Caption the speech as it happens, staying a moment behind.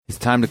It's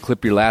time to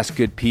clip your last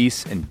good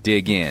piece and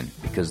dig in,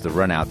 because the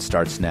RunOut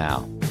starts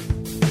now.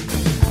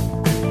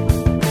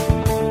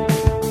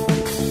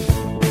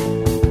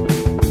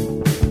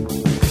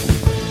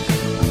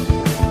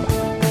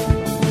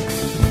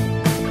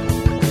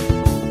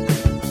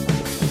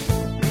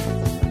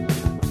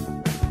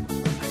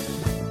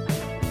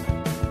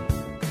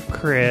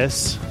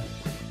 Chris,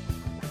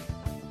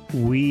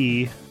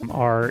 we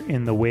are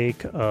in the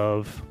wake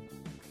of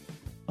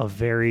a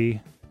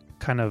very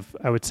kind of,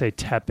 I would say,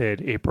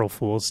 tepid April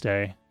Fool's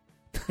Day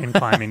in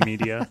climbing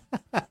media.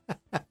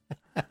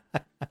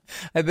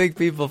 I think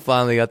people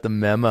finally got the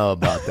memo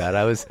about that.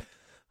 I was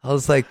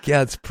like,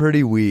 yeah, it's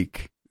pretty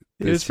weak.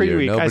 It was pretty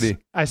weak.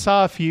 I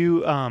saw a few.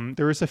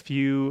 There was a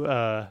few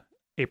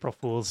April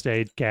Fool's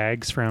Day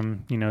gags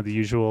from the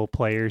usual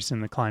players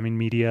in the climbing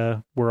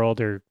media world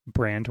or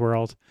brand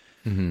world.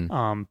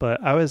 Mm-hmm.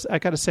 But I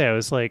got to say, I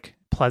was like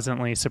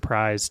pleasantly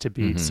surprised to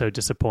be so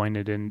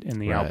disappointed in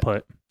the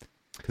output.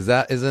 Because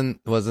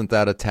wasn't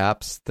that a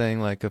TAPS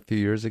thing like a few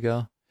years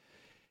ago?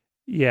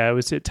 Yeah, it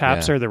was.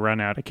 TAPS or the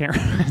RunOut. I can't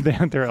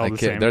remember. They're all the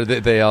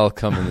same. They all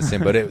come in the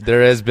same. But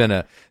there has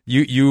been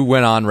you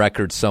went on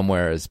record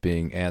somewhere as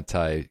being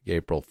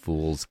anti-April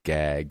Fool's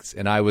gags,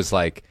 and I was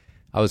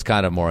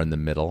kind of more in the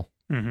middle.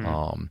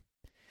 Mm-hmm.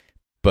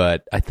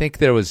 But I think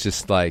there was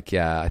just like,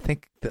 I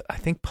think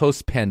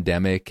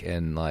post-pandemic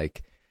and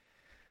like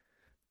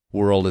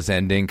world is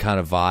ending kind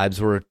of vibes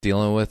we're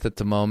dealing with at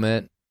the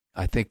moment.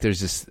 I think there's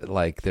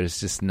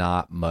just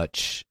not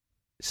much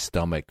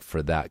stomach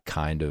for that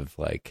kind of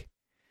like,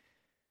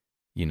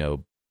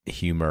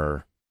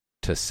 humor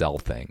to sell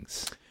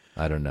things.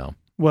 I don't know.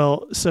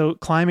 Well, so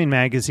Climbing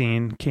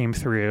Magazine came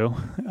through.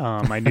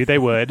 I knew they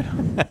would.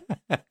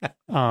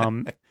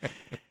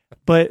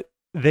 But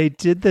they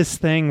did this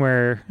thing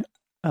where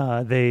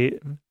they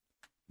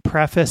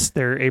prefaced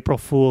their April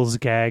Fool's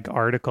gag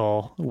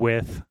article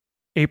with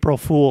April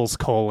Fool's :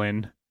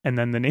 and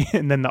then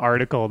the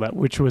article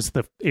which was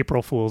the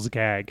April Fool's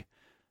gag.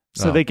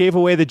 So they gave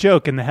away the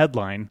joke in the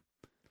headline.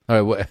 All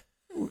right, what?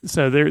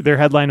 So their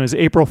headline was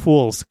April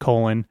Fool's :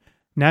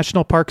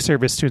 National Park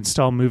Service to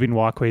install moving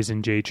walkways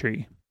in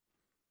J-Tree.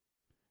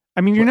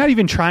 I mean, you're not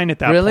even trying at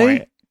that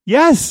point.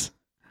 Yes.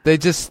 They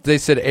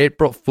said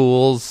April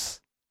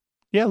Fool's.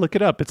 Yeah, look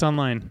it up. It's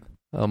online.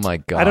 Oh my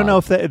God. I don't know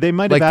if they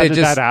might have added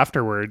that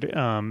afterward,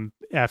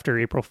 after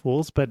April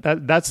Fool's, but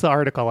that's the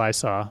article I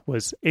saw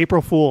was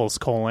April Fool's :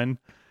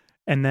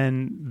 and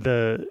then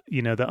the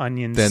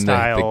Onion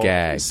style the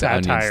gag,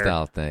 satire. the Onion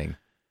style thing.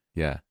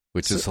 Yeah,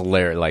 which is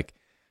hilarious. Like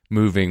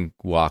moving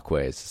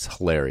walkways, it's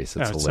hilarious.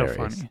 It's hilarious.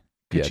 So funny.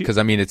 Yeah, because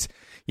I mean, it's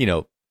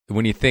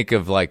when you think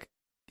of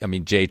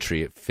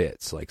J-Tree, it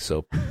fits like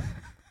so.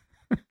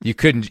 You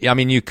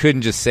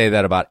couldn't just say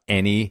that about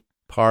any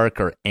park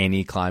or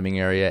any climbing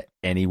area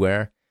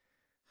anywhere.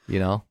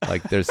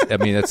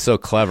 It's so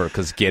clever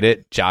because get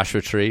it,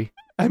 Joshua Tree.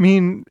 I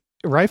mean,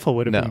 Rifle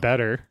would have been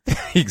better.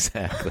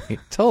 Exactly.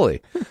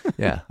 Totally.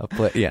 Yeah.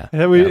 Yeah.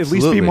 That would at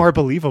least be more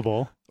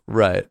believable.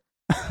 Right.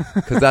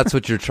 Because that's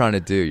what you're trying to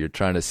do. You're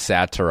trying to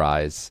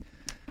satirize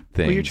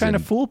things. Well, you're trying to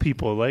fool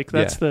people. Like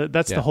that's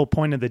the whole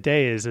point of the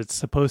day is it's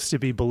supposed to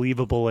be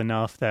believable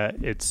enough that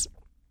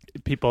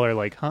people are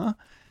like, huh?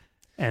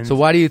 And so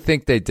why do you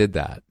think they did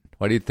that?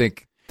 Why do you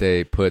think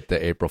they put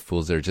the April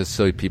Fools there just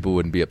so people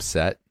wouldn't be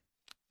upset?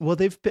 Well,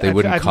 they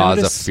wouldn't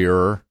cause a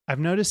furor. I've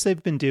noticed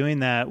they've been doing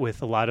that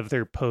with a lot of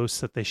their posts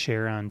that they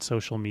share on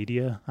social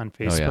media, on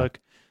Facebook.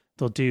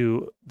 Oh, yeah.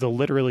 They'll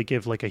literally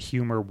give like a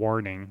humor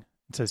warning.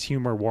 It says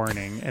humor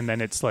warning, and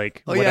then it's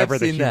like whatever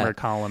the humor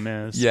column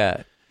is.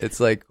 Yeah, it's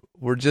like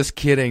we're just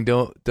kidding.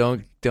 Don't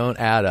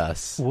add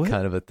us.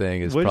 Kind of a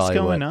thing. What's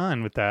going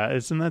on with that?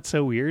 Isn't that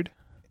so weird?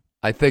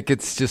 I think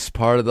it's just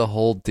part of the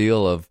whole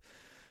deal of,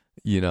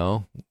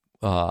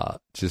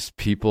 just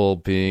people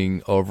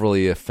being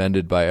overly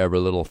offended by every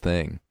little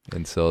thing,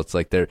 and so it's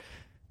like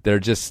they're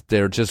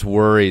just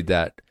worried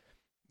that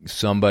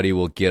somebody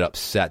will get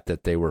upset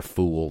that they were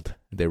fooled,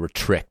 they were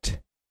tricked,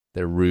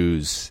 their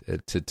ruse.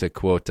 To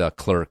quote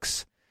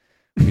Clerks,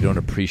 "We don't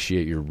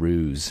appreciate your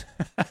ruse."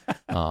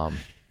 Do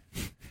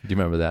you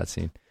remember that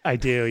scene? I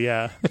do.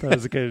 Yeah, that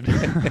was a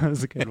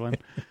good one.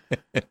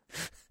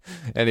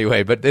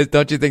 Anyway, but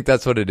don't you think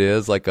that's what it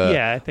is?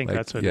 I think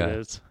that's what it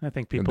is. I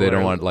think people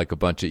don't want like a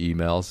bunch of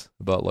emails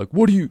about like,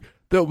 and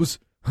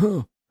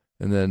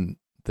then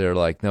they're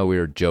like, no, we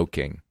were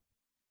joking.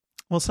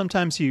 Well,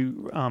 sometimes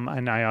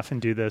and I often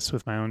do this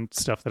with my own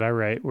stuff that I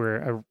write,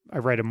 where I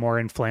write a more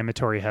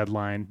inflammatory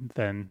headline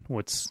than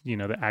what's,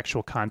 the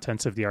actual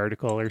contents of the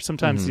article. Or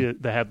sometimes the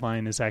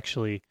headline is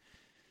actually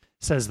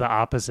says the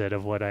opposite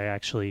of what I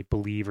actually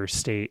believe or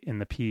state in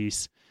the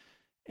piece.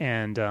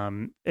 And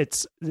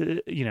it's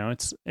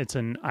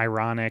an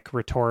ironic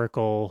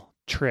rhetorical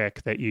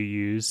trick that you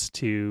use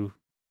to,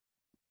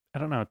 I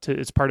don't know,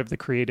 it's part of the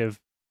creative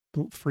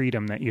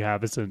freedom that you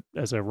have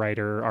as a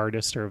writer or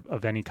artist or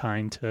of any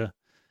kind to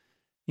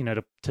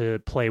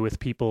play with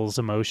people's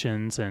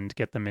emotions and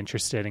get them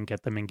interested and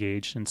get them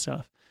engaged and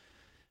stuff.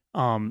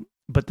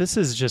 But this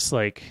is just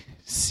like,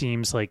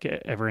 seems like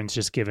everyone's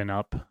just given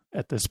up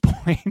at this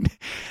point.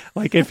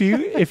 Like if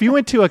you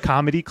went to a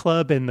comedy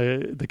club and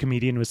the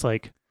comedian was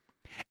like,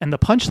 and the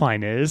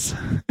punchline is,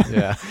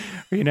 Yeah.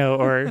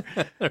 or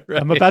Right.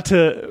 I'm about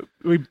to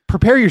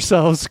prepare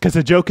yourselves because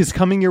a joke is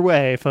coming your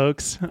way,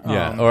 folks.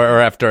 Yeah. Or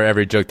after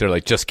every joke, they're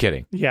like, just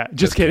kidding. Yeah,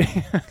 just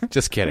kidding.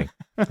 Just kidding.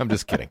 I'm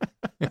just kidding.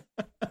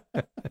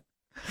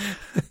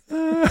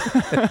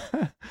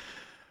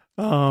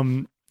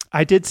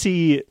 I did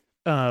see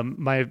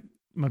my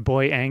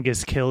boy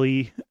Angus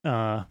Killy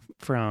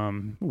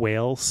from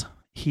Wales.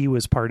 He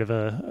was part of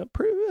a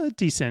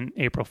decent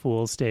April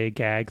Fool's Day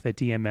gag that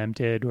DMM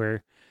did,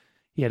 where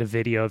he had a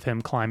video of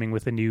him climbing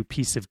with a new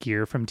piece of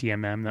gear from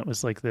DMM that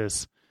was like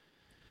this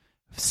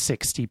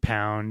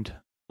 60-pound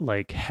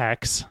like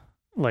hex,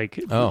 like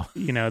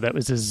that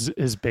was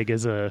as big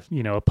as a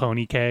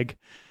pony keg,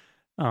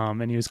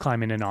 and he was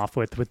climbing an off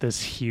with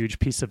this huge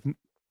piece of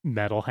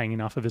metal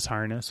hanging off of his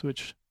harness,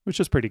 which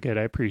was pretty good.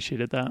 I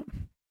appreciated that.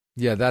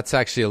 Yeah, that's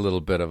actually a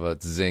little bit of a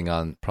zing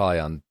on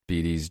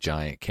BD's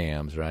giant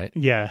cams, right?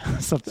 Yeah,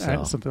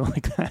 something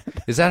like that.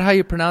 Is that how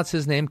you pronounce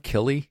his name,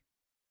 Killy?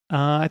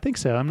 I think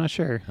so. I'm not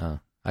sure.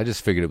 I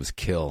just figured it was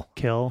Kill,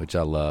 which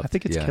I love. I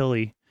think it's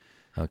Killy.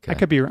 Okay, I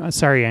could be wrong.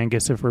 Sorry,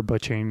 Angus, if we're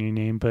butchering your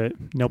name, but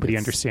nobody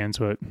understands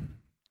what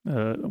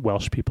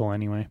Welsh people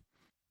anyway.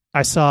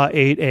 I saw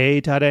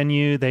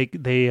 8a.nu. They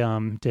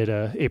did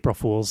a April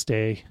Fool's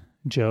Day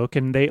joke,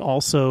 and they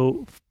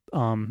also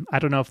I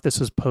don't know if this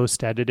was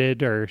post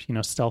edited or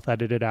stealth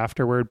edited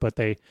afterward, but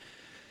they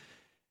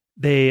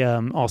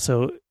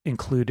also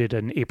included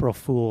an April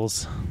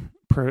Fool's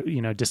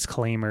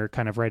disclaimer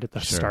kind of right at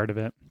the start of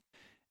it.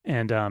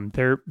 And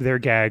their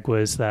gag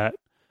was that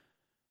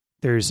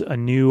there's a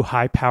new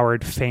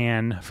high-powered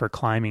fan for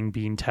climbing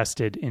being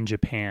tested in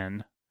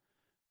Japan.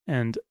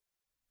 And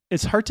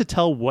it's hard to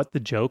tell what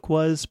the joke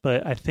was,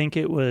 but I think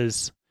they were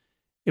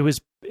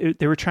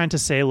trying to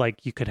say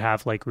like you could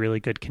have like really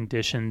good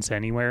conditions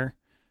anywhere.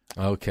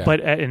 Okay.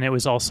 And it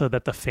was also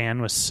that the fan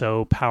was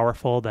so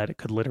powerful that it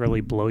could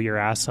literally blow your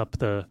ass up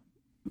the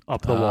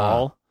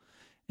wall.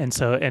 And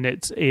so, and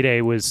it's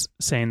 8A was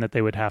saying that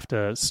they would have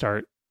to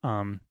start,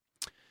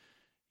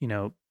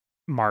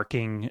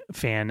 marking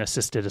fan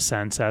assisted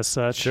ascents as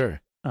such. Sure.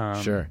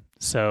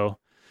 So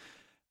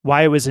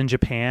why it was in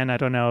Japan, I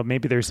don't know.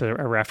 Maybe there's a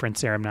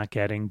reference there I'm not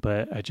getting,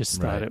 but I just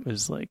thought it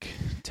was like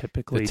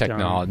typically the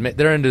technology.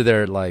 They're into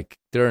their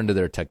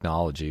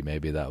technology.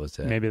 Maybe that was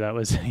it. Maybe that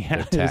was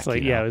it was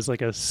like it was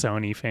like a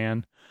Sony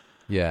fan.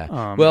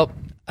 Yeah. Well,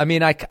 I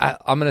mean, I'm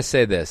going to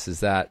say this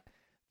is that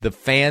the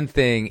fan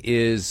thing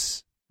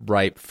is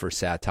ripe for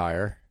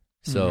satire.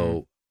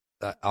 So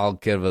I'll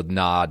give a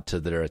nod to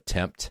their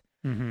attempt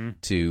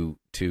to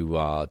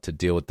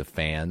deal with the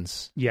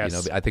fans.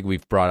 Yes. I think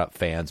we've brought up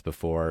fans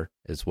before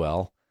as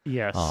well.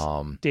 Yes.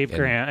 Dave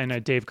Graham in a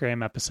Dave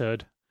Graham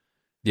episode.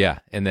 Yeah,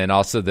 and then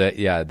also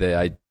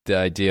the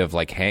idea of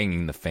like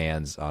hanging the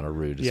fans on a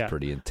route is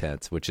pretty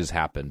intense, which has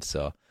happened.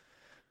 So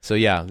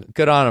yeah,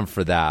 good on them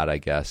for that, I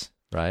guess.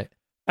 Right.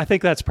 I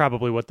think that's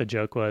probably what the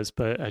joke was,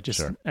 but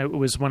it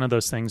was one of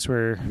those things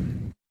where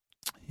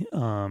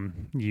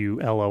you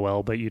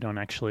LOL, but you don't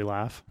actually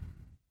laugh.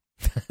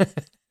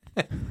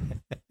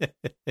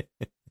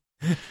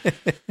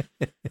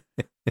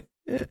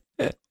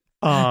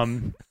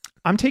 I'm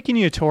taking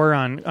you a tour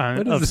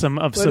what is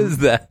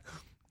that?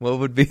 What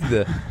would be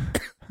the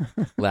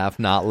laugh,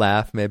 not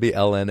laugh? Maybe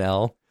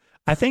LNL.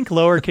 I think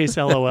lowercase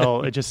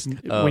LOL. It just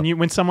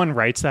when someone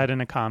writes that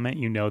in a comment,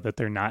 you know that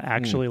they're not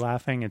actually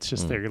laughing. It's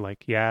just they're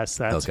like, yes,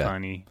 that's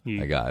funny.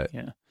 I got it.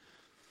 Yeah.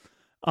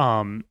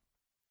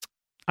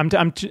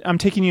 I'm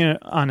taking you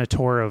on a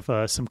tour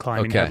of some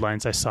climbing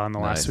headlines I saw in the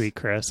last week,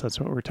 Chris. That's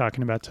what we're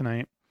talking about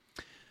tonight.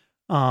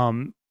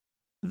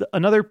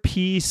 Another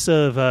piece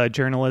of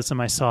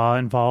journalism I saw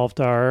involved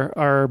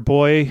our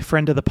boy,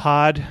 friend of the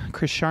pod,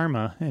 Chris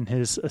Sharma, and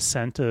his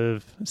ascent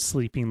of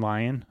Sleeping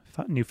Lion,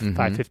 new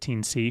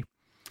 515C.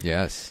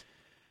 Yes.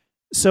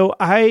 So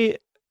I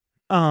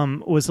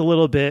was a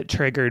little bit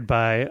triggered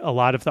by a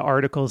lot of the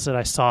articles that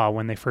I saw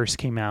when they first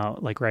came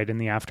out, like right in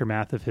the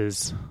aftermath of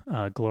his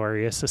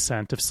glorious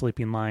ascent of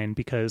Sleeping Lion,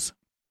 because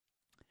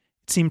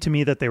it seemed to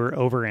me that they were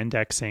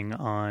over-indexing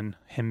on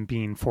him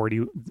being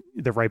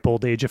the ripe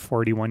old age of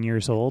 41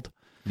 years old.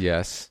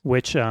 Yes.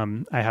 Which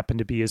I happen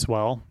to be as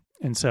well.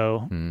 And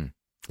so...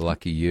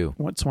 Lucky you.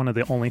 What's one of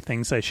the only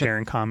things I share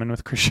in common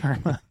with Chris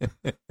Sharma?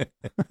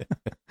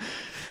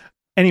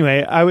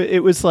 Anyway,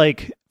 it was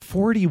like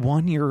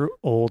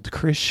 41-year-old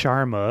Chris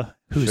Sharma,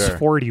 who's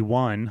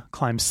 41,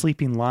 climbs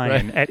Sleeping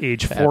Lion at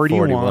age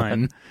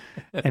 41.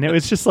 And it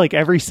was just like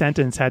every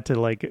sentence had to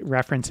like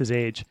reference his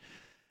age.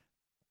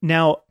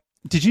 Now,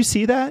 did you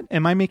see that?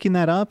 Am I making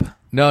that up?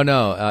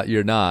 No,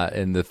 you're not.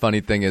 And the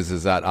funny thing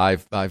is that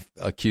I've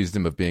accused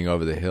him of being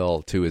over the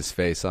hill to his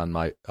face on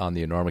the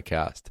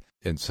Enormocast.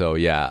 And so,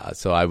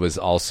 so I was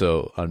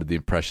also under the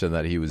impression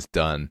that he was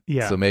done.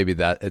 Yeah. So maybe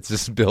it's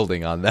just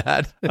building on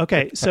that.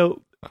 Okay.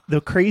 So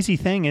the crazy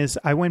thing is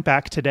I went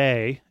back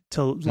today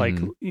to like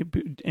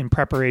in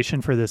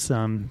preparation for this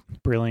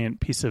brilliant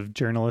piece of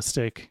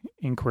journalistic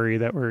inquiry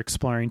that we're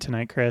exploring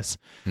tonight, Chris.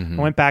 I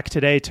went back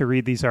today to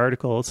read these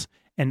articles,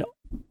 and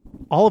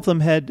all of them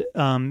had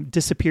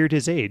disappeared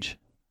his age.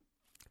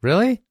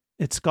 Really?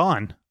 It's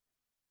gone.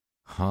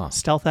 Huh.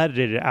 Stealth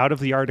edited it out of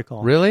the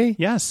article. Really?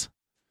 Yes.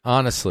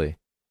 Honestly,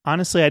 I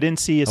didn't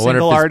see a I wonder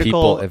single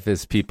article. if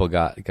his people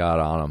got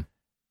on him.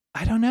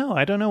 I don't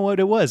know what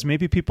it was.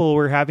 Maybe people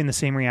were having the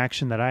same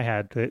reaction that I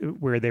had,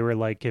 where they were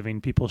like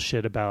giving people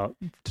shit about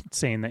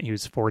saying that he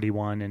was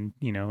 41 and,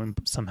 and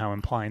somehow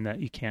implying that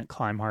you can't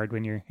climb hard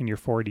when you're in your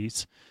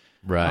 40s.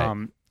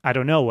 Right. I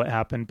don't know what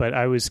happened, but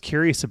I was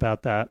curious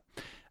about that.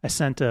 I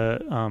sent a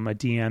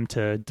DM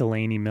to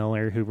Delaney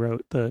Miller, who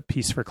wrote the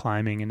piece for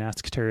Climbing, and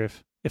asked her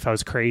if I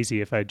was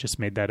crazy, if I just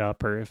made that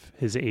up, or if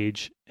his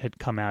age had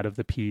come out of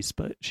the piece,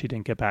 but she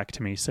didn't get back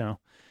to me. So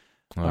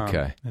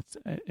okay,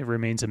 it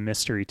remains a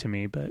mystery to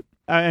me. But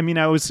I mean,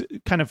 I was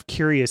kind of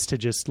curious to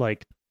just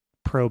like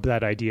probe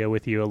that idea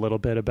with you a little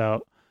bit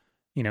about,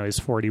 is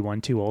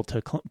 41 too old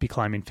to be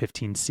climbing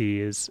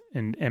 15C?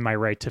 And am I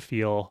right to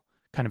feel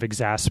kind of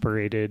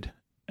exasperated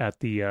at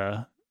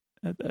the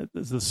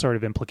sort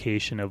of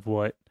implication of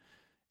what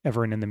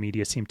everyone in the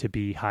media seemed to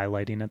be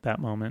highlighting at that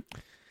moment?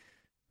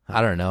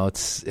 I don't know.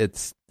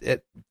 It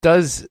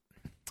does.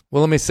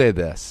 Well, let me say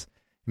this,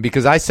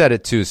 because I said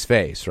it to his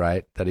face,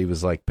 right? That he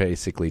was like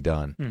basically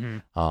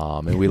done.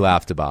 And we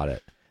laughed about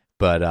it,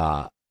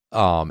 but,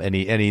 and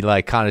he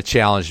like kind of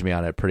challenged me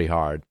on it pretty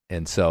hard.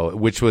 And so,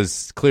 which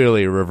was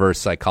clearly a reverse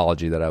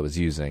psychology that I was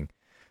using,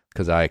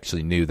 because I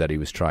actually knew that he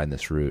was trying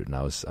this route, and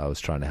I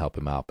was trying to help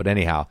him out. But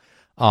anyhow,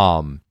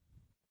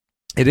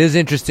 it is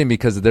interesting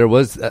because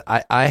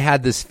I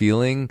had this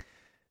feeling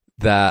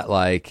that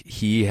like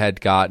he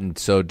had gotten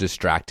so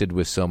distracted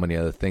with so many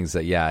other things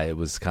that, it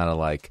was kind of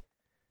like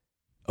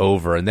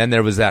over. And then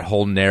there was that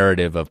whole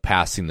narrative of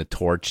passing the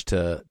torch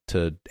to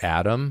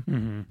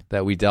Adam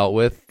that we dealt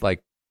with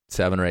like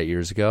 7 or 8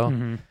 years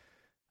ago.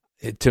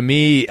 To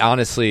me,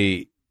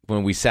 honestly,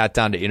 when we sat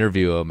down to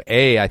interview him,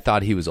 I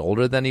thought he was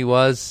older than he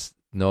was.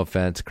 No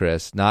offense,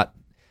 Chris. Not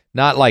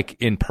like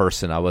in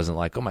person. I wasn't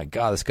like, oh my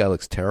God, this guy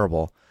looks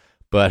terrible.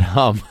 But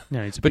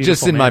but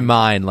just in my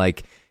mind,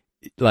 like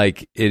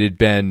it had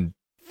been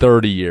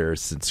 30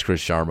 years since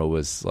Chris Sharma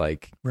was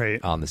like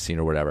on the scene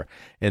or whatever.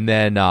 And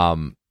then,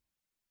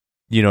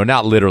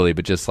 not literally,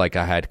 but just like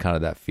I had kind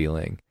of that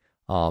feeling.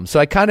 So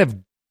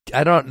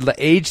the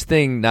age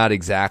thing, not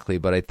exactly,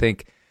 but I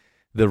think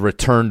the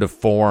return to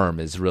form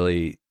is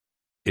really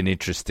an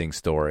interesting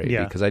story,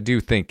 because I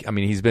do think,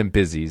 he's been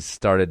busy. He's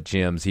started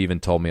gyms. He even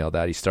told me all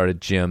that. He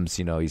started gyms,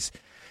 he's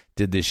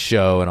did this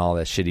show and all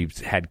that shit. He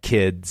had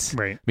kids.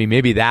 Right.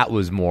 Maybe that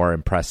was more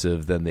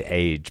impressive than the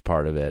age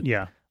part of it.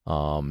 Yeah.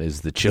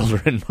 Is the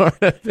children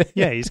part of it.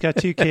 Yeah, he's got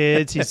 2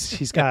 kids.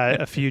 He's got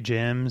a few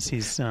gyms.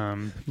 He's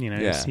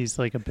he's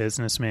like a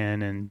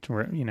businessman, and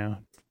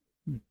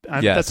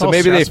that's so all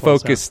maybe they stressful,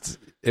 focused. So.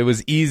 It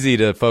was easy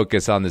to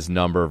focus on this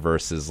number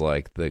versus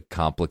like the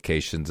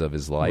complications of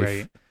his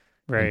life,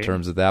 right. In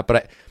terms of that.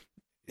 But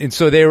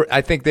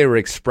I think they were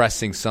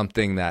expressing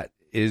something that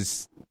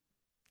is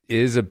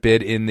a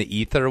bit in the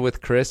ether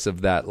with Chris,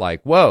 of that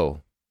like,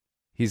 whoa,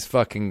 he's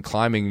fucking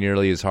climbing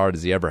nearly as hard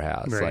as he ever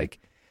has. Right. Like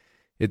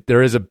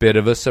there is a bit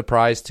of a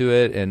surprise to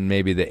it, and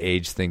maybe the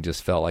age thing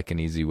just felt like an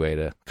easy way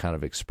to kind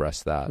of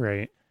express that.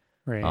 Right.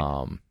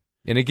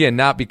 And again,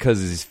 not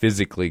because he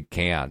physically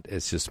can't.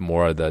 It's just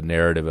more the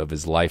narrative of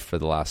his life for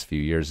the last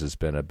few years has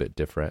been a bit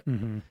different.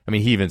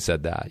 He even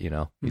said that,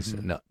 he's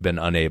been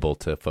unable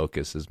to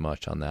focus as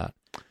much on that.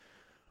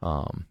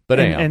 But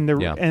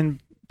anyhow,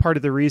 part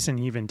of the reason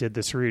he even did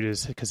this route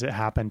is because it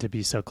happened to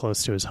be so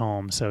close to his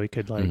home, so he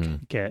could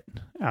get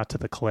out to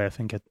the cliff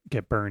and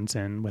get burns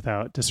in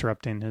without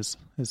disrupting his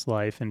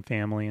life and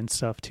family and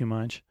stuff too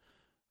much.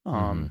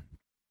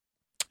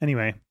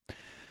 Anyway,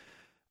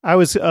 I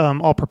was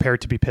all prepared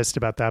to be pissed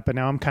about that, but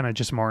now I'm kind of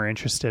just more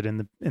interested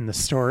in the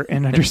story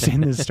and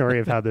understanding the story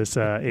of how this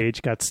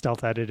age got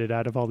stealth edited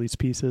out of all these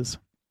pieces.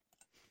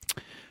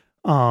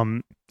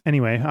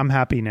 Anyway, I'm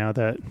happy now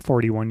that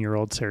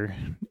 41-year-olds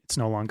it's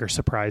no longer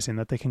surprising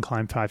that they can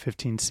climb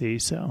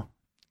 515C, so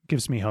it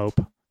gives me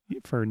hope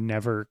for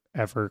never,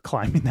 ever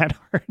climbing that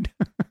hard.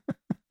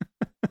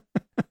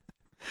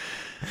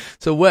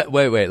 So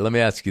wait, let me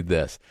ask you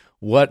this.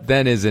 What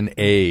then is an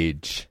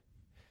age?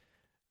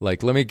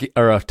 Like,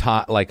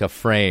 like a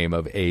frame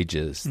of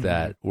ages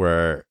that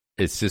where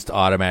it's just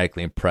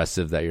automatically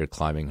impressive that you're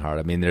climbing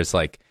hard. There's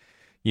like,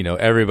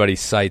 everybody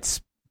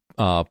cites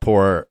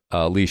poor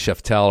Lee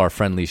Sheftel, our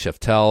friend Lee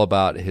Sheftel,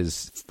 about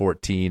his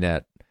 14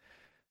 at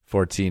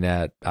I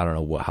don't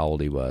know how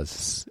old he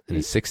was, in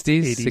his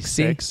 60s,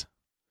 60,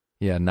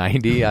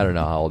 90. I don't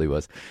know how old he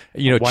was.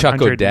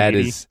 Chuck O'Dette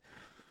is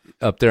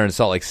up there in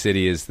Salt Lake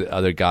City, is the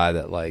other guy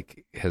that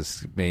like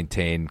has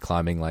maintained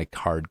climbing like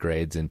hard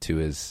grades into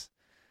his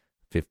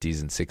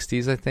 50s and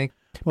 60s, I think.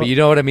 Well, but you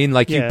know what I mean?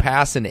 Like you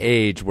pass an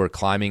age where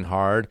climbing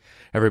hard,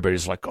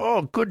 everybody's like,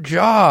 "Oh, good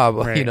job!"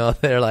 Right. You know,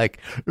 they're like,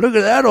 "Look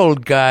at that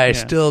old guy Yeah.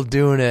 still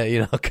doing it," you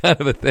know, kind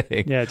of a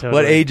thing. Yeah, totally.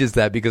 What age is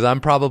that? Because I'm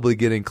probably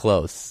getting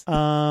close.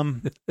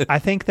 I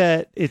think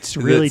that it's Is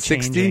really it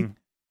 60? changing.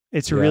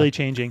 It's really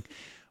changing.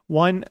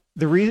 One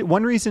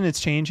reason it's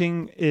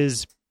changing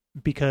is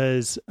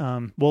because,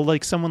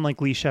 like someone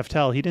like Lee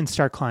Sheftel, he didn't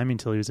start climbing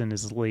till he was in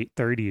his late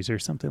 30s or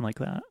something like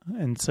that,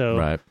 and so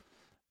Right.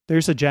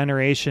 there's a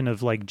generation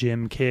of like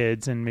gym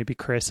kids, and maybe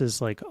Chris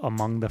is like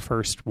among the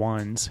first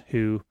ones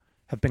who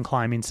have been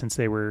climbing since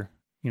they were,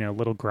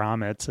 little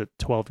grommets at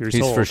 12 years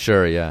old. He's for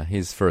sure, yeah.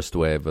 He's first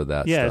wave of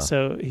that Yeah, stuff.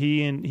 so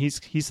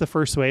he's the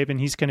first wave, and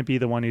he's going to be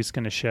the one who's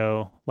going to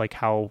show like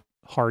how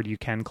hard you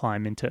can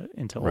climb into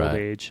old Right.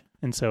 age.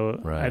 And so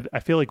Right. I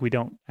feel like we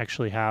don't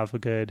actually have a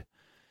good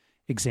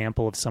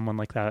example of someone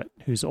like that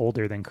who's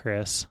older than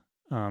Chris,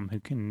 who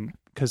can,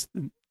 because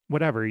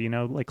whatever,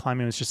 like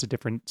climbing was just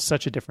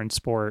such a different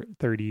sport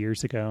 30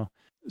 years ago.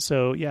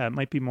 So yeah, it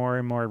might be more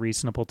and more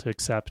reasonable to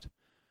accept.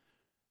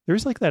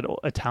 There's like that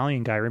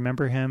Italian guy,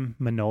 remember him?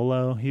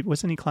 Manolo.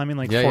 Wasn't he climbing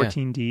like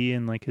 14D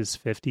in like his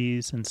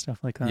 50s and stuff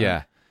like that?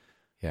 Yeah.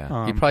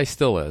 He probably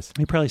still is.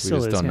 He probably still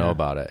We just is. don't know yeah.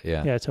 about it.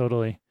 Yeah. Yeah,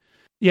 totally.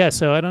 Yeah,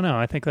 so I don't know.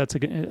 I think that's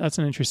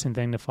an interesting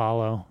thing to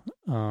follow.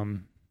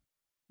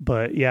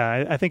 But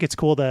yeah, I think it's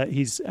cool that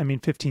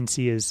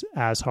 15C is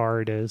as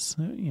hard as,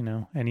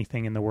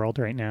 anything in the world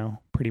right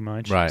now, pretty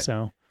much. Right.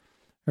 So,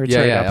 or it's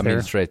right up I mean, there.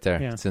 it's right there.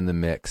 Yeah. It's in the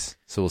mix.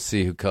 So we'll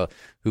see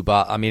who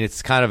bought. I mean,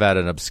 it's kind of at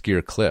an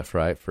obscure cliff,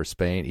 right? For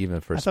Spain, even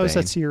for I Spain. thought it was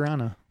at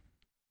Sierrana.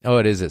 Oh,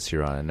 it is at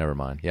Sierrana. Never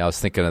mind. Yeah, I was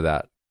thinking of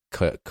that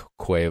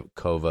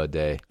Cova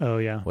Day, Oh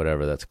yeah.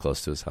 whatever. That's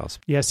close to his house.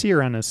 Yeah,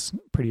 Sierrana's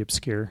pretty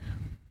obscure.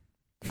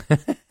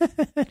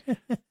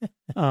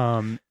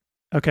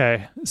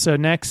 Okay, so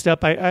next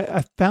up,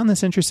 I found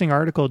this interesting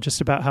article just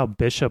about how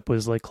Bishop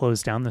was like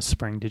closed down this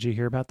spring. Did you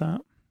hear about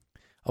that?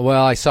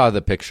 Well, I saw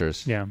the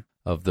pictures Yeah.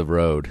 of the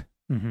road,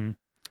 Mm-hmm.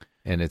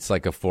 and it's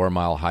like a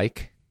 4-mile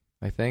hike,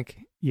 I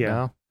think. Yeah.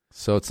 now.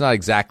 So it's not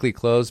exactly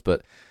closed,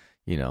 but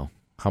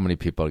how many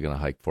people are going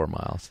to hike 4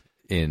 miles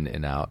in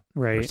and out,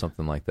 or Right.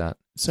 something like that?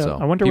 So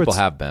I wonder people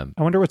have been.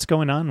 I wonder what's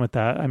going on with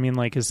that. I mean,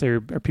 like,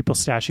 are people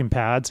stashing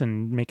pads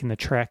and making the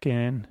trek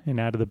in and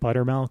out of the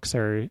buttermilks,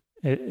 or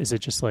is it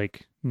just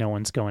like no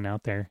one's going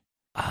out there?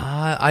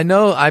 I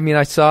know. I mean,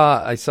 I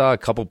saw a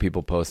couple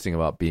people posting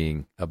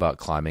about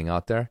climbing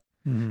out there.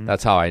 Mm-hmm.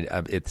 That's how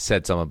it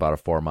said something about a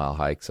 4-mile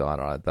hike. So I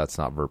don't know.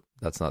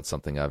 That's not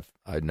something I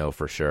know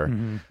for sure.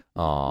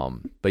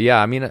 Mm-hmm. But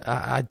yeah, I mean,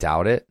 I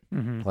doubt it.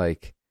 Mm-hmm.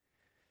 Like,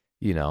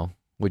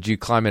 would you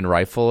climb in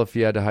rifle if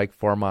you had to hike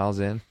 4 miles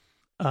in?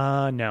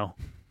 No.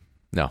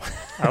 No.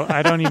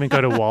 I don't even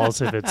go to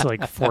walls if it's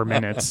like 4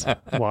 minutes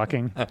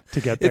walking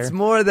to get there. It's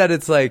more that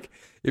it's like,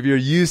 if you're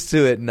used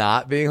to it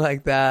not being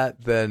like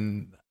that,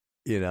 then,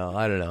 I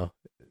don't know.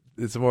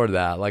 It's more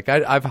that. Like,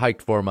 I've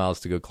hiked 4 miles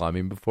to go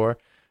climbing before,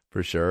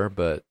 for sure.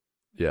 But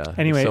yeah.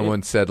 Anyway, if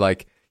someone said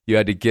like you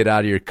had to get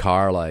out of your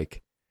car,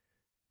 like,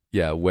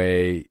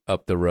 way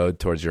up the road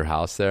towards your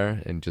house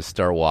there and just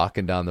start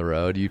walking down the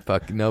road,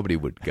 nobody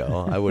would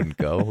go. I wouldn't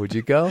go. Would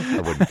you go?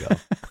 I wouldn't go.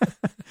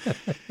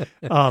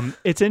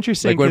 It's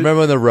interesting. Like,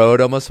 remember when the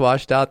road almost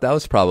washed out? That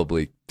was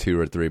probably 2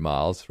 or 3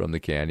 miles from the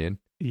canyon.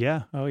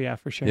 Yeah. Oh, yeah,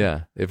 for sure.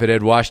 Yeah. If it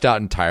had washed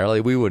out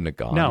entirely, we wouldn't have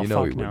gone. No, we fuck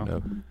wouldn't no.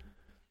 have.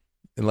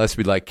 Unless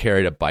we like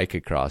carried a bike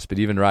across. But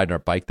even riding our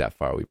bike that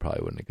far, we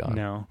probably wouldn't have gone.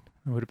 No,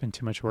 it would have been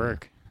too much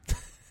work.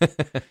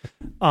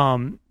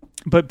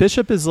 But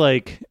Bishop is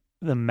like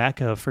the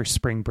mecca for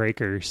spring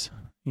breakers.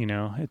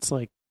 It's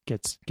like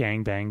gets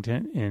gangbanged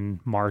in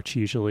March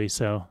usually.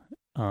 So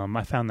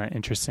I found that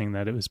interesting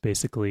that it was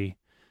basically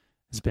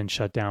has been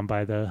shut down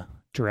by the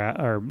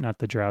drought, or not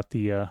the drought,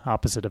 the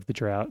opposite of the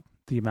drought,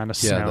 the amount of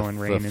snow and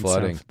rain and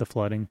flooding. stuff, the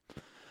flooding.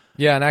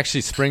 Yeah, and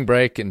actually spring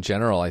break in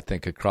general, I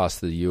think across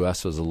the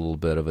U.S. was a little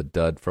bit of a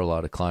dud for a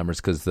lot of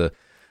climbers because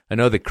I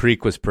know the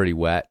creek was pretty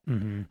wet,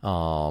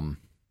 Mm-hmm.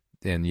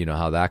 and you know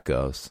how that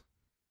goes.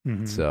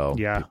 Mm-hmm. So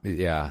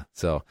yeah.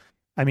 So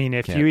I mean,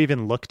 if Can't- you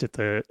even looked at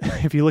the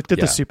the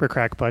Yeah. super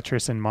crack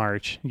buttress in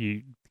March,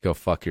 you go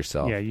fuck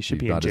yourself. Yeah, you should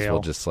be in might as well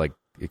jail. just like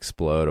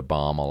explode a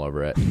bomb all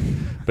over it.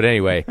 But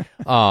anyway,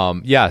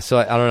 yeah. So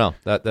I don't know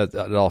that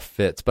it all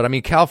fits. But I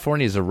mean,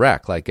 California is a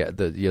wreck. Like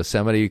the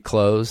Yosemite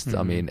closed.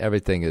 I Mhm. mean,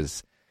 everything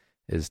is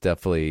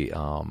definitely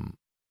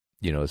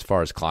as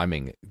far as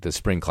climbing, the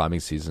spring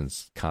climbing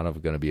season's kind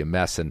of going to be a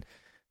mess. And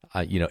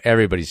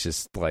everybody's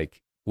just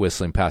like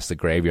whistling past the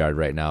graveyard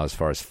right now as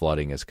far as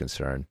flooding is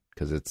concerned,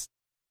 because it's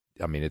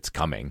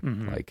coming.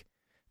 Mhm. Like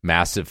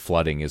massive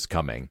flooding is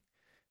coming.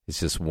 It's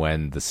just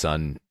when the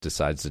sun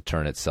decides to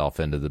turn itself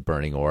into the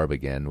burning orb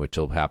again, which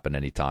will happen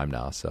any time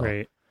now. So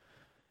right.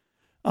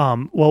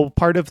 Well,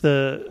 part of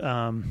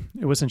the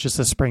it wasn't just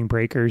the spring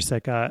breakers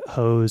that got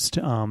hosed.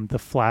 The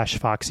Flash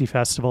Foxy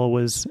Festival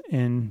was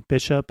in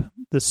Bishop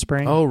this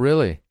spring. Oh,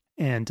 really?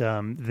 And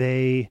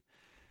they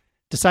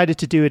decided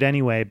to do it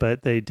anyway,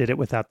 but they did it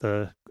without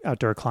the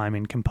outdoor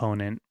climbing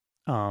component,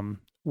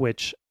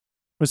 which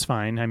was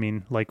fine. I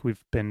mean, like,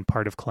 we've been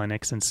part of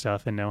clinics and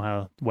stuff and know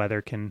how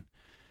weather can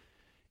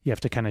you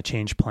have to kind of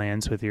change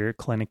plans with your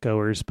clinic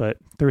goers. But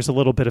there was a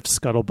little bit of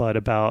scuttlebutt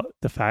about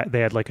the fact they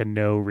had like a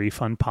no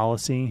refund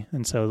policy.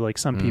 And so like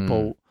some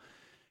people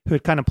who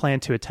had kind of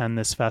planned to attend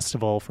this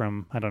festival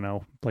from, I don't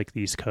know, like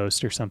the East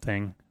Coast or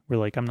something, were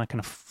like, I'm not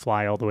going to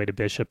fly all the way to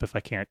Bishop if I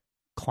can't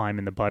climb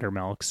in the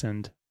buttermilks.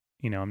 And,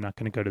 I'm not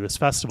going to go to this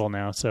festival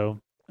now.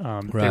 So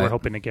they were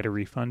hoping to get a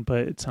refund, but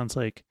it sounds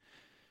like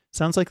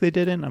they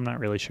didn't. I'm not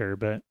really sure,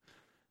 but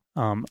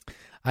I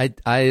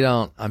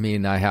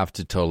have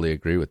to totally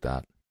agree with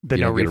that. The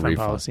no refund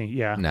policy.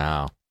 Yeah.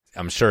 No,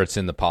 I'm sure it's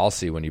in the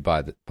policy when you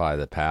buy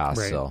the pass.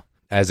 Right. So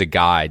as a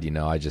guide,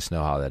 I just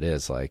know how that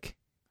is. Like,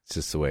 it's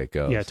just the way it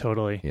goes. Yeah,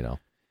 totally.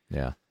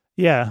 Yeah.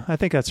 Yeah, I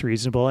think that's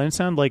reasonable. And it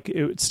sounded like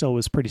it still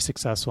was pretty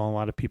successful. A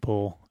lot of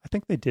people, I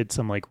think they did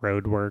some like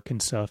road work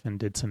and stuff and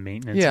did some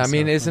maintenance. Yeah,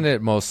 and isn't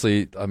it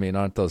mostly,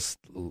 aren't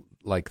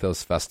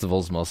those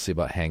festivals mostly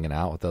about hanging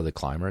out with other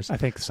climbers? I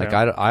think so. Like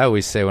I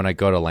always say when I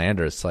go to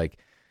Landers, like,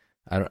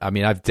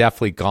 I've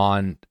definitely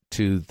gone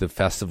to the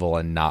festival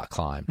and not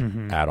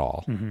climbed at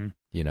all,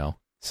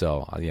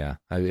 So yeah,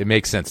 it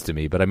makes sense to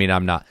me, but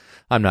I'm not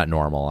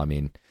normal.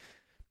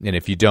 And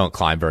if you don't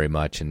climb very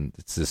much, and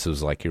this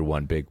was like your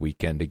one big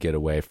weekend to get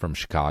away from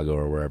Chicago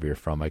or wherever you're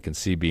from, I can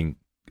see being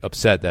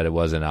upset that it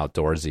wasn't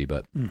outdoorsy,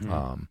 but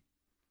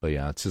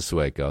yeah, it's just the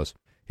way it goes.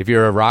 If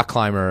you're a rock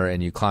climber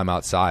and you climb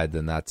outside,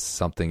 then that's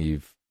something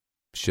you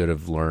should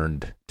have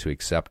learned to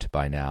accept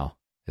by now,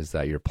 is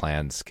that your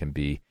plans can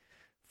be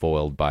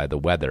foiled by the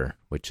weather,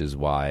 which is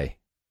why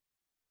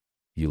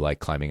you like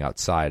climbing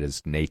outside,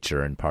 as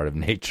nature, and part of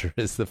nature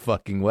is the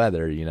fucking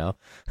weather, Yeah.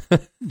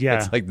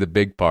 That's like the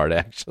big part,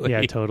 actually.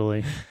 Yeah,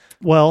 totally.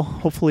 Well,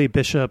 hopefully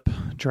Bishop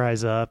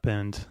dries up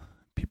and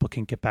people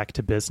can get back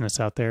to business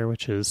out there,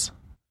 which is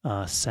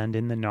send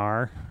in the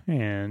gnar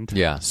and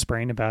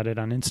spraying about it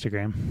on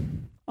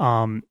Instagram.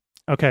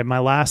 Okay, my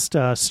last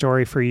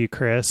story for you,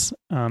 Chris,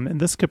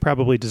 and this could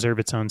probably deserve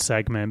its own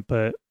segment,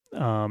 but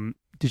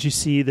did you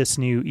see this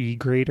new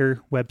eGrader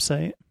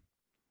website?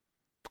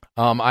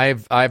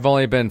 I've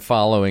only been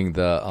following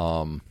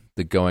the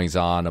goings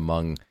on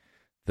among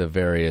the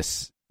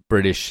various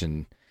British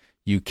and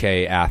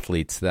UK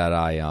athletes that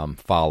I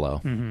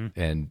follow,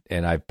 and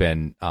I've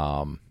been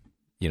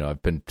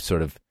I've been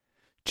sort of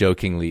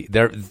jokingly,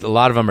 there a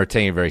lot of them are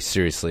taking it very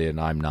seriously, and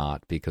I'm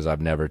not, because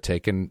I've never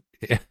taken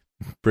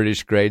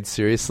British grades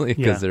seriously,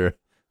 because they're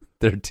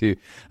too.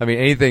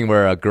 Anything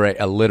where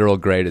a literal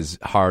grade is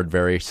hard,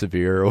 very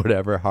severe, or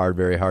whatever, hard,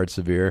 very hard,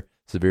 severe,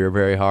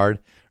 very hard,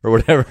 or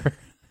whatever.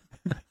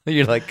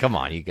 You're like, come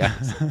on, you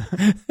guys.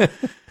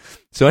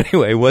 So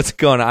anyway, what's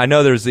going on? I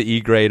know there's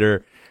the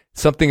eGrader.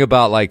 Something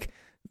about like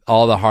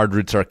all the hard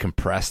routes are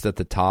compressed at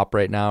the top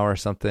right now, or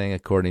something.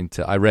 According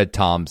to I read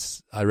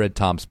Tom's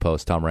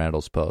post, Tom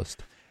Randall's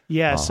post.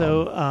 Yeah.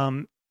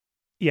 So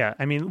yeah.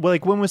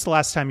 Like, when was the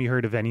last time you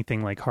heard of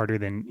anything like harder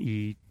than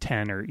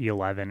E10 or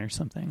E11 or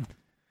something?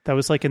 That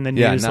was like in the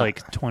news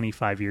like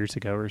 25 years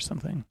ago or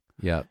something.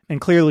 Yeah.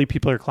 And clearly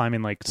people are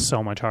climbing like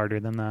so much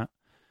harder than that.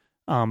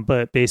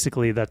 But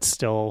basically that's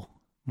still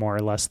more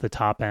or less the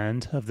top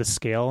end of the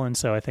scale. And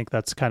so I think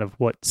that's kind of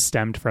what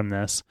stemmed from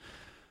this,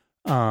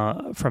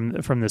 from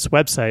this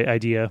website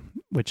idea,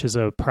 which is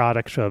a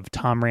product of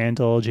Tom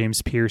Randall,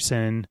 James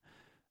Pearson,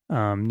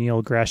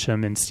 Neil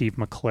Gresham, and Steve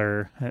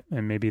McClure.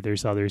 And maybe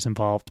there's others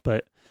involved,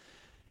 but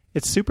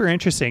it's super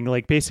interesting.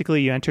 Like,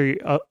 basically you enter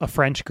a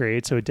French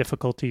grade, so a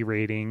difficulty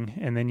rating,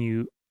 and then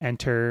you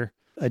enter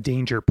a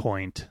danger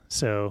point.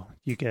 So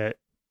you get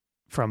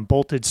from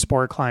bolted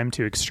sport climb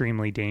to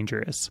extremely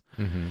dangerous.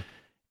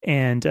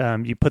 And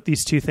you put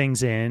these two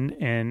things in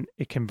and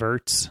it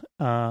converts.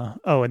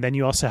 And then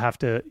you also have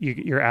to,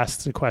 you're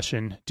asked the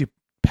question, do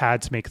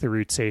pads make the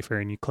route safer?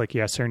 And you click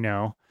yes or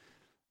no.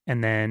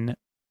 And then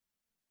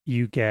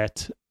you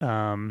get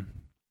a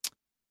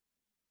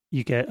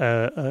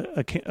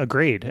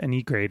grade, an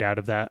E grade out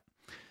of that.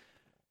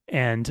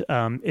 And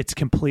it's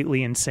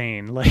completely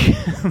insane. Like,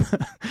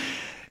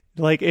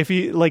 like if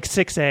you like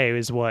 6A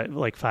is what,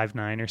 like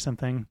 5.9 or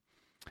something.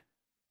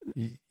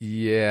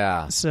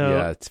 Yeah. So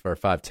yeah, it's for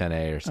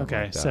 510A or something.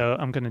 Okay, like that. so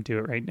I'm gonna do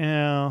it right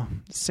now.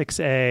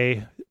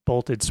 6A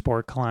bolted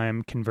sport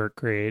climb convert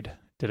grade.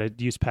 Did I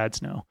use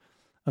pads? No.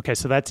 Okay,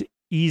 so that's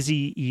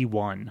easy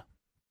E1.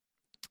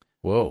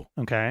 Whoa.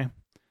 Okay.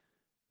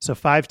 So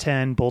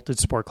 510 bolted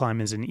sport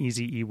climb is an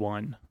easy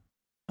E1.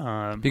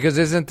 Because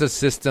isn't the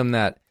system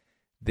that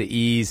the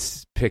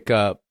E's pick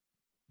up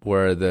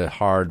where the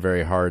hard,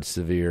 very hard,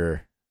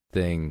 severe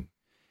thing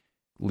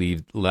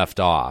left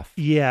off?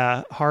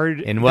 Yeah,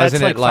 hard. And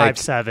wasn't that's it like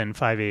 5.7,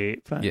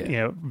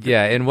 5.8?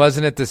 Yeah, and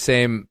wasn't it the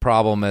same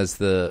problem as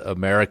the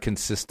American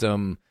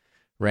system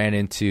ran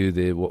into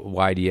the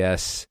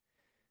YDS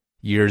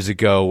years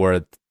ago,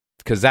 where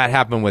because that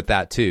happened with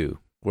that too,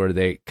 where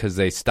because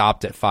they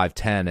stopped at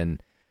 5.10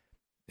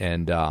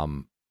 and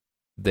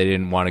they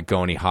didn't want to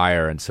go any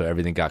higher, and so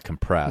everything got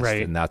compressed,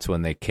 right. And that's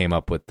when they came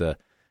up with the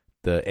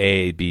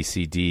A, B,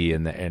 C, D,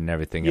 and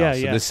everything else.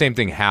 So the same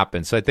thing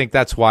happened. So I think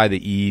that's why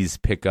the E's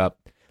pick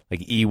up, like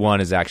E1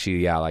 is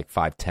actually like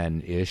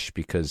 5.10 ish,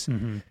 because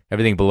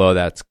everything below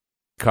that's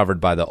covered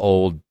by the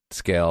old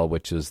scale,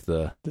 which is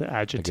the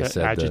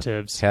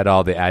adjectives. Had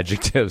all the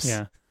adjectives.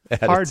 Yeah.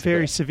 Hard,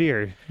 very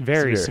severe.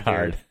 Very severe.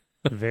 Hard.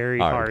 Very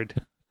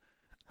hard.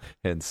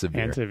 And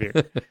severe. And severe.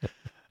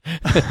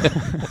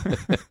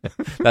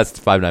 That's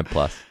 5.9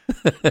 plus.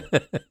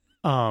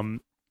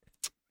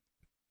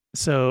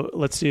 So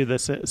let's do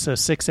this. So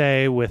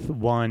 6A with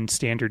 1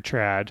 standard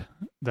trad.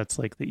 That's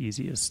like the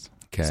easiest.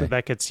 Okay. So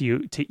that gets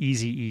you to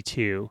easy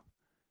E2.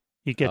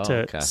 You get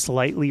to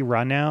slightly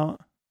run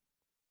out,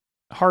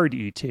 hard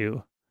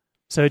E2.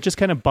 So it just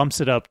kind of bumps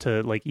it up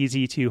to like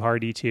easy E2,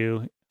 hard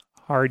E2,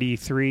 hard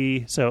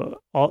E3.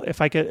 So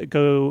if I could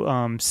go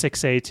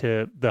 6A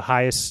to the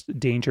highest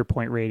danger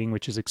point rating,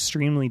 which is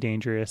extremely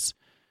dangerous,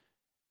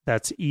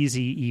 that's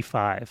easy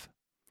E5.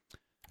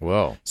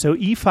 Whoa. So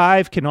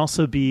E5 can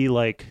also be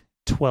like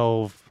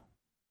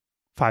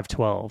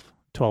 512,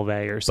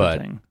 12A or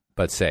something.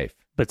 But safe.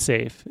 But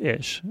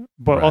safe-ish.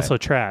 But also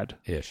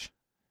trad-ish.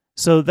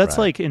 So that's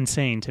like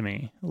insane to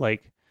me.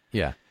 Like,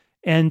 yeah.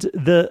 And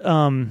the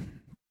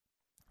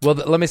well,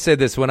 let me say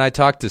this: when I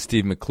talked to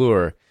Steve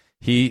McClure,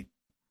 he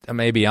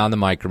maybe on the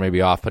mic or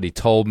maybe off, but he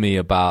told me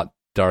about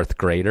Darth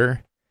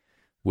Grader,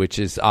 which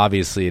is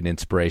obviously an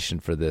inspiration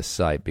for this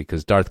site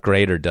because Darth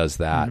Grader does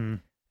that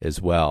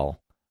as well.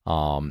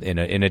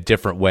 In a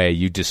different way,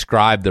 you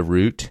describe the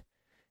route,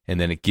 and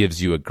then it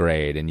gives you a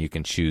grade, and you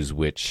can choose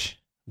which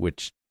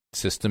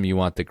system you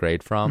want the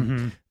grade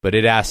from. But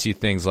it asks you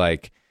things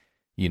like,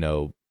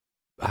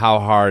 how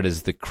hard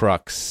is the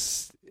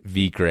crux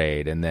V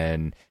grade, and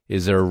then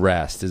is there a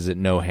rest? Is it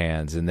no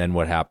hands? And then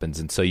what happens?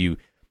 And so you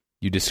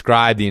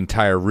describe the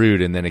entire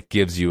route, and then it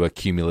gives you a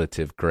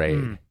cumulative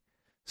grade.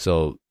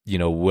 So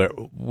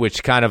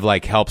which kind of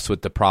like helps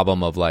with the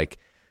problem of like,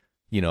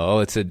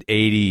 it's an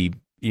 80.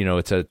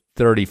 It's a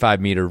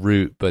 35 meter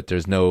route, but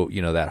there's no,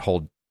 that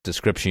whole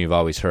description you've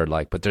always heard,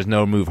 like, but there's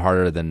no move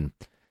harder than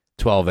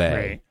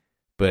 12A,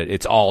 but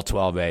it's all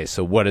 12A.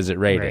 So what is it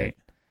rated?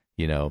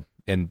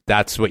 And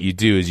that's what you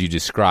do is you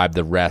describe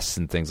the rests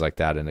and things like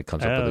that, and it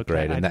comes up with a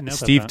grade. And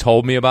Steve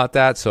told me about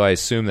that, so I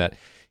assume that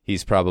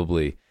he's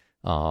probably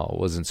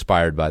was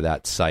inspired by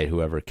that site,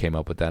 whoever came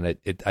up with that. And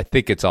I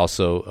think it's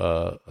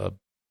also a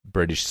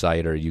British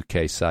site or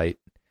UK site.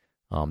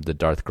 The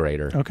Darth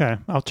Grader. Okay,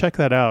 I'll check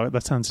that out.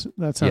 That sounds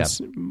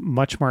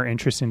much more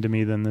interesting to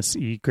me than this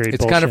E grade.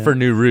 It's kind of for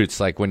new routes,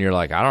 like when you're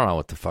like, I don't know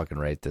what to fucking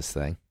rate this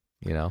thing,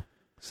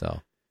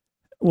 So,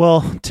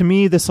 well, to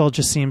me, this all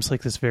just seems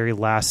like this very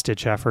last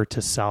ditch effort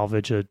to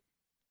salvage a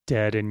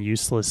dead and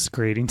useless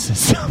grading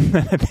system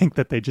that I think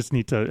that they just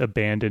need to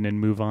abandon and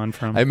move on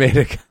from. I made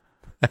a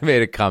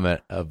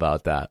comment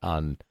about that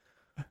on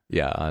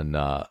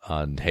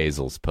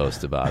Hazel's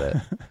post about it.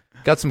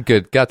 Got some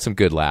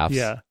good laughs.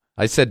 Yeah.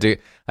 I said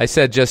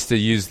just to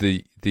use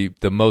the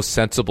most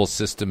sensible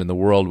system in the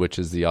world, which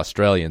is the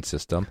Australian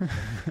system.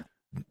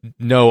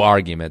 No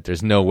argument.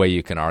 There's no way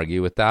you can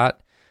argue with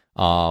that.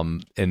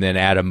 And then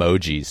add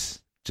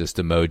emojis, just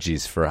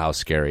emojis for how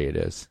scary it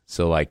is.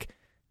 So like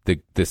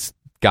this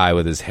guy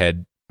with his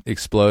head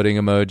exploding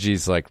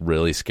emojis, like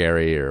really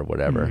scary or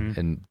whatever.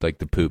 And like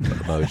the poop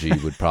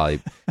emoji would probably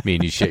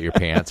mean you shit your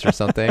pants or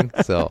something.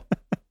 So.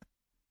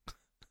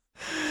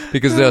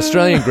 Because the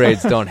Australian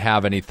grades don't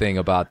have anything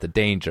about the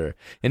danger.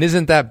 And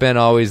isn't that been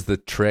always the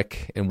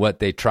trick? And what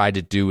they tried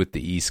to do with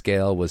the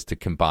E-scale was to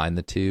combine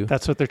the two?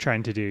 That's what they're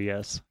trying to do,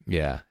 yes.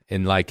 Yeah.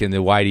 And like in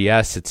the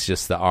YDS, it's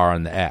just the R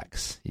and the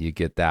X. You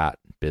get that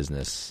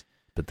business.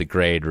 But the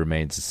grade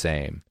remains the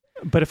same.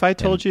 But if I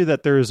told you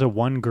that there's a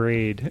 1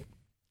 grade,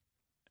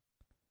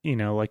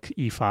 like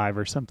E5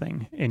 or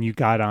something, and you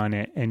got on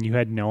it and you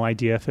had no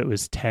idea if it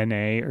was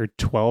 10A or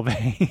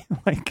 12A,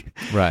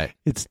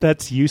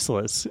 that's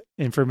useless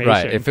information.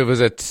 Right. If it was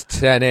a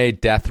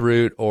 10A death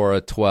route or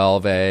a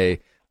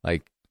 12A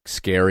like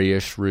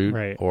scary-ish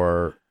route,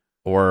 or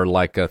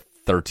like a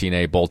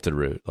 13A bolted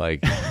route,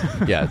 like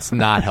it's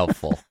not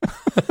helpful.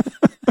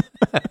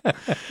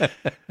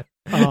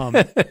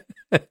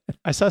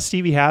 I saw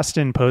Stevie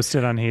Haston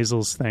posted on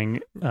Hazel's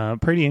thing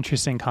pretty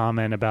interesting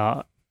comment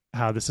about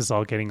how this is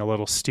all getting a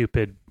little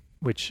stupid,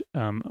 which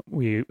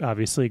we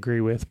obviously agree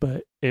with,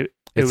 but it's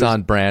was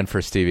on brand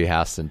for Stevie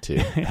Haston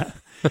too. Yeah.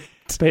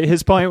 But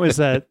his point was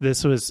that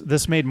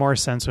this made more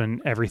sense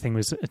when everything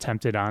was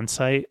attempted on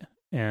site,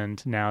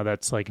 and now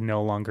that's like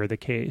no longer the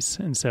case.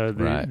 And so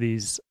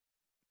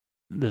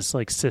this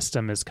like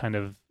system is kind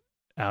of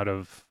out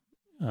of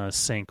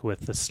sync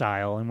with the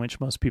style in which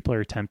most people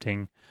are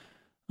attempting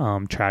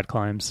trad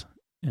climbs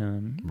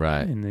in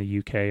the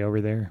UK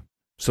over there.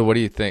 So what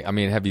do you think? I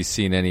mean, have you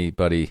seen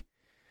anybody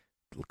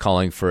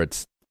calling for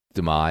its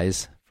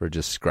demise, for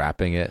just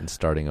scrapping it and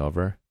starting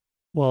over?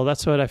 Well,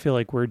 that's what I feel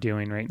like we're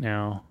doing right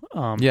now.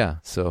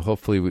 So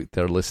hopefully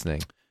they're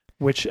listening.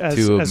 Which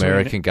as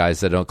American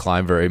guys that don't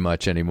climb very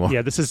much anymore.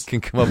 Yeah, this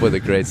can come up with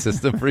a great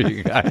system for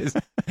you guys.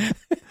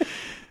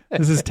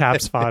 This is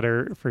taps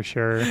fodder for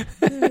sure.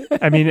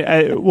 I mean,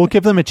 we'll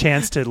give them a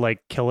chance to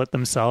like kill it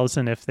themselves,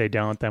 and if they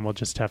don't, then we'll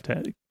just have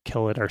to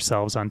kill it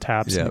ourselves on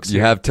taps. Yeah,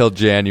 you have till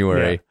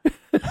January.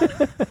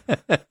 Yeah.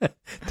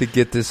 to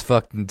get this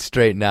fucking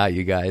straightened out,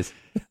 you guys.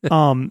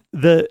 But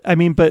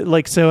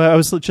like, so I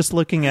was just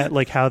looking at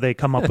like how they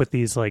come up with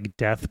these like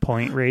death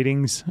point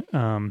ratings,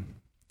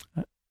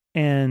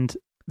 and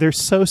they're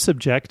so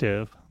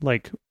subjective,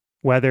 like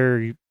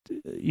whether,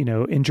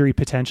 injury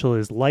potential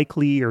is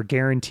likely or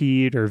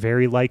guaranteed or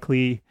very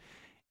likely.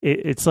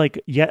 It's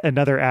like yet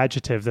another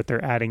adjective that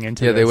they're adding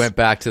into Yeah, this. they went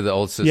back to the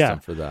old system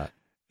for that.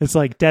 It's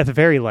like death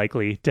very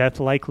likely, death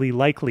likely,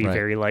 right.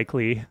 Very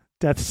likely,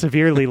 death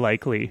severely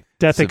likely,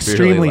 death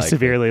extremely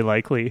severely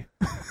likely.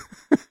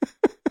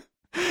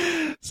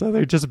 So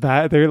they're just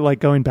they're like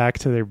going back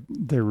to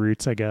their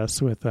roots, I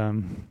guess, with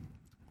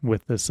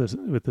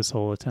this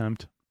whole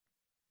attempt.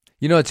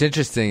 It's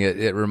interesting.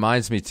 It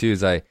reminds me too.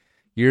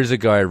 Years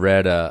ago I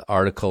read an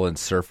article in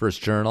Surfer's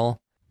Journal,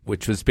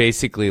 which was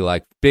basically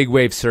like big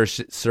wave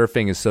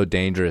surfing is so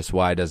dangerous.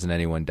 Why doesn't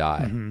anyone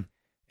die? Mm-hmm.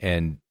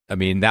 And I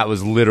mean, that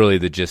was literally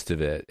the gist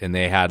of it. And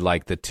they had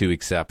like the 2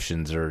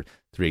 exceptions or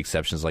 3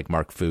 exceptions, like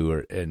Mark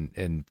Fu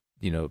and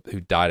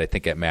who died, I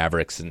think, at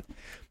Mavericks.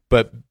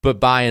 But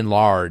by and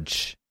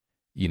large,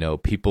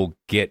 people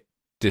get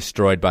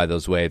destroyed by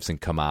those waves and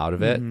come out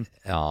of it.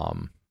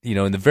 Mm-hmm.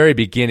 In the very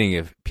beginning,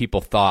 if people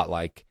thought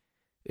like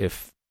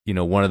if,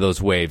 one of those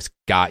waves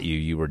got you,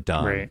 you were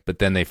done. Right. But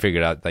then they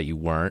figured out that you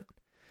weren't.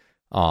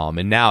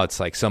 And now it's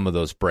like some of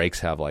those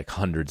breaks have like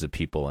hundreds of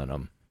people in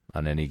them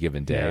on any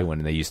given day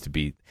when they used to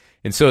be.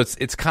 And so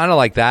it's kind of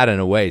like that in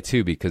a way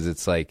too, because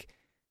it's like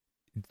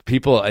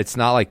it's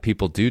not like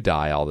people do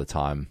die all the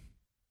time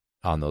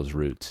on those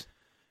routes.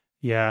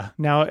 Yeah.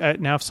 Now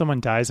if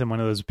someone dies in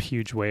one of those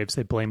huge waves,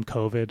 they blame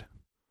COVID.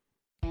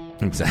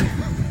 Exactly.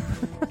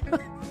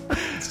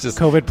 It's just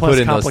COVID plus put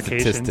in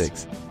complications. Those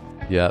statistics.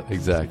 Yeah,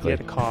 exactly. He had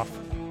a cough.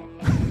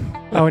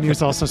 Oh, and he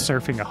was also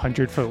surfing a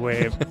 100-foot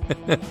wave.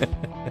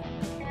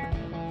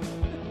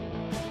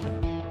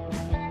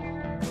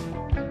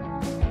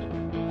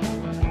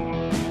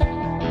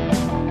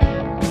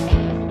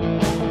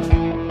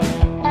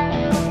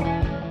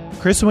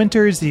 Chris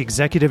Winter is the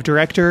executive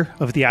director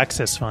of the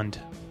Access Fund.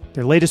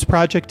 Their latest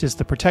project is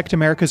the Protect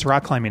America's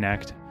Rock Climbing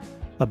Act,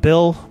 a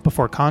bill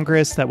before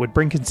Congress that would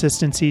bring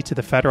consistency to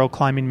the federal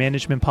climbing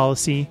management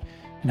policy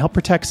and help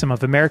protect some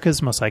of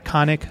America's most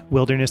iconic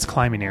wilderness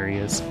climbing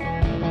areas.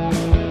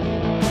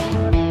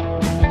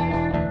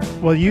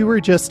 Well, you were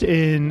just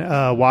in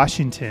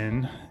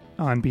Washington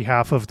on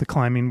behalf of the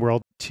climbing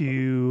world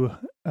to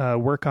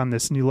work on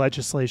this new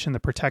legislation,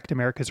 the Protect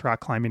America's Rock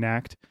Climbing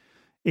Act,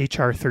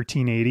 HR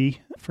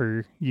 1380,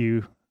 for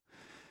you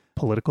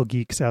political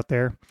geeks out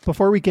there.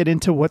 Before we get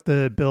into what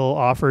the bill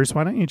offers,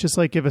 why don't you just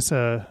like give us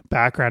a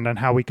background on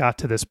how we got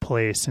to this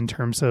place in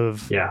terms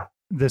of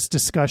this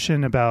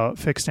discussion about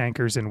fixed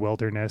anchors in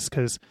wilderness?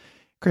 Because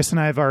Chris and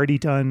I have already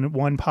done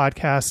one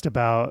podcast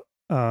about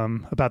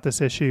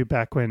this issue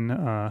back when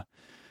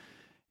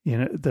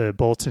the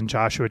bolts in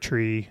Joshua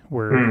Tree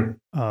were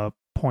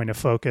point of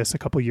focus a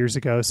couple years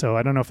ago. So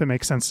I don't know if it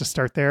makes sense to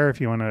start there, if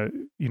you want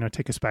to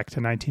take us back to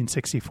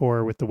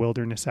 1964 with the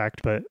Wilderness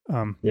Act. But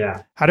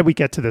how did we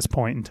get to this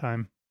point in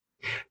time?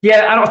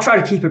 Yeah, and I'll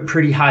try to keep it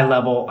pretty high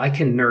level. I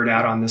can nerd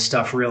out on this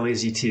stuff real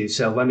easy too,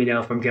 so let me know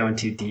if I'm going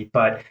too deep.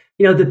 But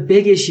the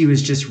big issue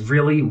is just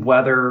really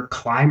whether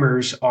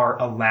climbers are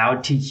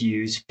allowed to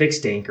use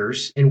fixed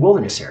anchors in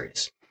wilderness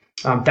areas.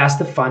 That's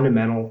the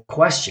fundamental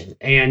question.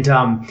 And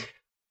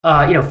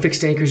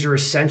fixed anchors are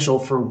essential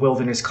for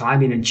wilderness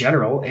climbing in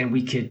general, and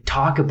we could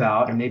talk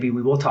about, and maybe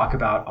we will talk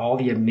about, all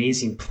the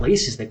amazing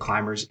places that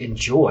climbers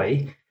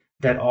enjoy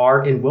that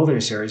are in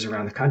wilderness areas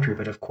around the country.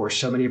 But of course,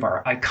 so many of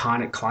our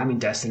iconic climbing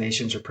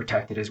destinations are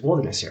protected as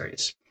wilderness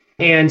areas.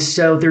 And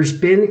so there's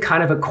been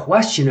kind of a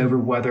question over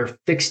whether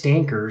fixed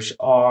anchors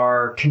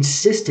are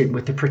consistent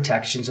with the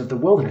protections of the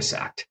Wilderness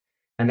Act.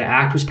 And the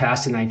act was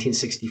passed in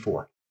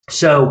 1964.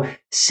 So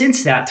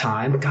since that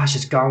time,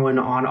 it's going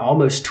on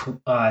almost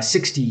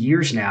 60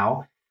 years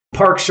now,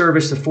 Park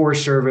Service, the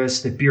Forest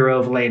Service, the Bureau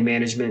of Land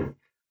Management,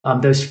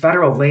 those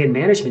federal land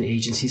management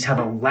agencies have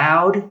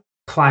allowed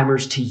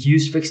climbers to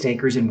use fixed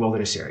anchors in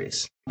wilderness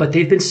areas, but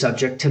they've been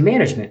subject to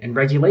management and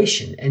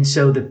regulation. And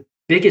so the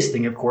biggest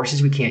thing, of course,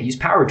 is we can't use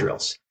power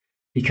drills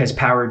because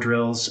power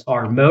drills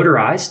are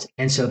motorized.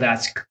 And so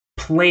that's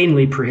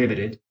plainly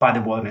prohibited by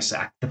the Wilderness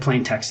Act, the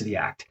plain text of the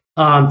act.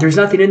 There's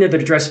nothing in there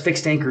that addresses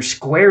fixed anchors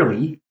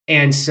squarely.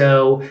 And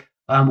so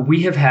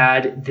we have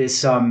had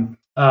this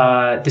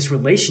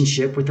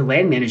relationship with the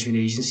land management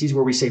agencies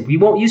where we say we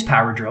won't use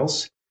power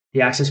drills.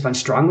 The Access Fund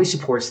strongly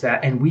supports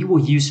that, and we will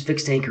use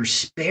fixed anchors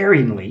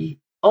sparingly,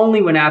 only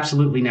when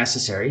absolutely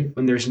necessary,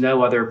 when there's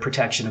no other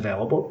protection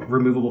available.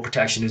 Removable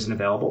protection isn't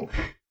available.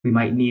 We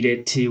might need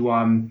it to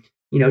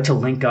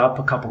link up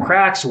a couple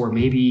cracks or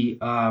maybe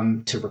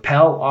to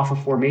rappel off a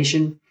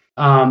formation.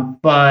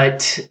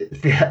 But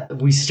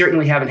we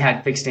certainly haven't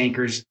had fixed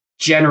anchors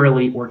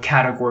generally or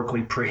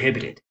categorically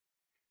prohibited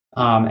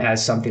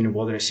as something in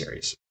wilderness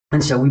areas.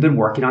 And so we've been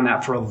working on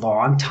that for a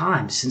long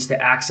time, since the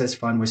Access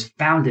Fund was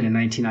founded in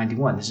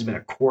 1991. This has been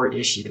a core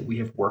issue that we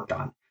have worked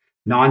on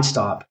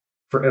nonstop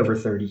for over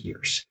 30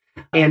 years.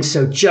 And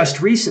so just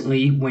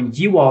recently, when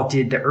you all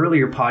did the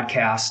earlier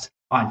podcast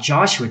on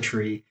Joshua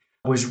Tree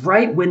was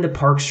right when the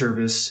Park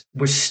Service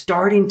was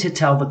starting to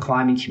tell the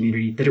climbing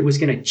community that it was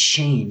going to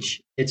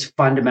change its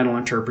fundamental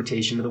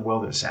interpretation of the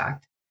Wilderness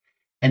Act,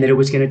 and that it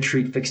was going to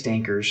treat fixed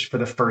anchors for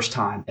the first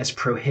time as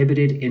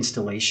prohibited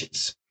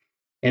installations.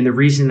 And the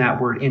reason that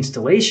word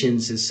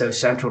installations is so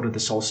central to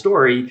this whole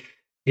story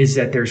is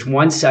that there's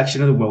one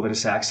section of the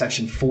Wilderness Act,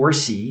 Section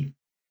 4C,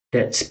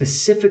 that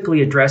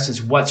specifically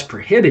addresses what's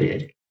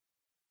prohibited.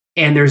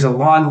 And there's a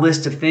long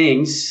list of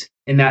things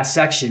in that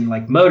section,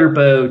 like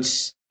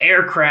motorboats,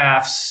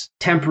 aircrafts,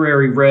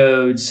 temporary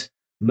roads,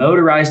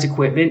 motorized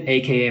equipment,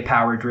 aka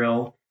power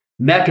drill,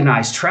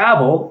 mechanized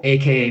travel,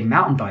 aka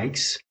mountain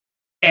bikes.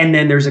 And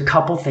then there's a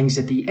couple things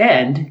at the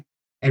end,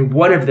 and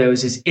one of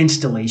those is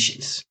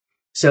installations.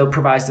 So it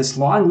provides this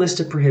long list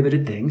of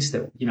prohibited things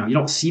that, you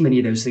don't see many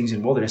of those things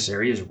in wilderness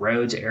areas: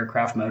 roads,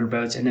 aircraft,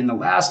 motorboats. And then the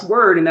last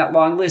word in that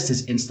long list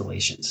is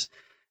installations.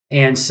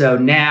 And so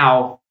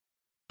now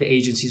the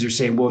agencies are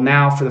saying, well,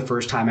 now for the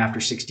first time after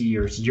 60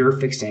 years, your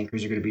fixed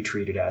anchors are going to be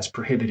treated as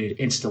prohibited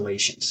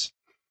installations.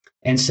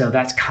 And so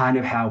that's kind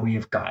of how we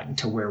have gotten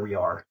to where we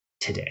are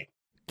today.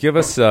 Give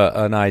us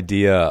an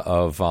idea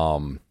of,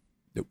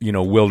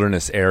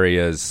 wilderness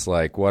areas.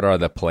 Like, what are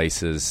the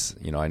places,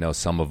 I know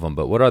some of them,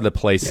 but what are the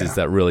places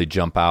that really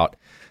jump out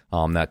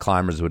that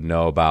climbers would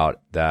know about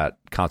that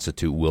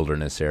constitute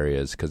wilderness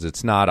areas? Because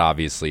it's not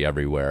obviously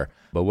everywhere,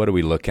 but what are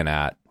we looking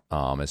at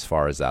as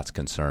far as that's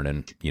concerned?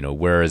 And,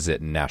 where is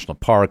it in national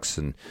parks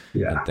and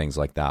things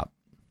like that?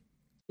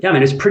 Yeah, I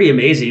mean, it's pretty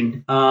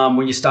amazing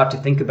when you stop to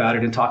think about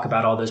it and talk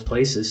about all those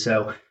places.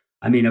 So,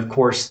 I mean, of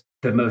course,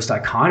 the most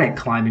iconic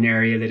climbing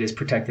area that is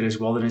protected as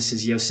wilderness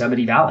is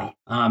Yosemite Valley,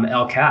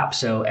 El Cap.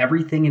 So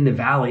everything in the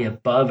valley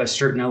above a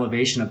certain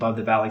elevation above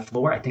the valley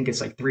floor, I think it's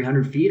like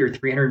 300 feet or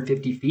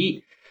 350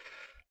 feet,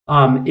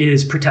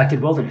 is protected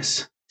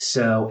wilderness.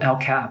 So El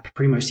Cap,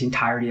 pretty much the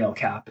entirety of El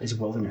Cap is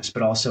wilderness,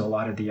 but also a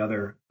lot of the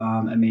other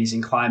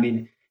amazing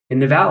climbing in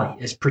the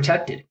valley is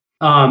protected.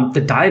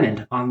 The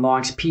Diamond on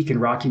Longs Peak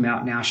in Rocky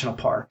Mountain National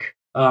Park.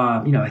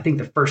 I think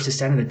the first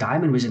ascent of the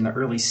Diamond was in the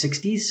early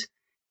 60s.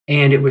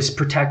 And it was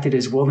protected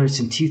as wilderness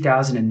in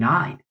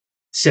 2009.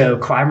 So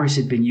climbers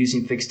had been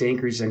using fixed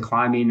anchors and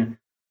climbing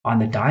on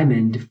the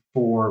Diamond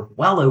for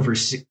well over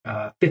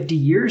 50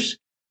 years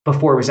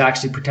before it was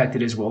actually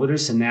protected as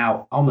wilderness. And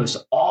now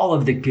almost all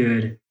of the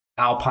good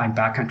alpine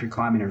backcountry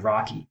climbing in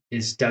Rocky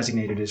is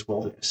designated as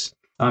wilderness.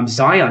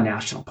 Zion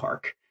National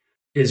Park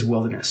is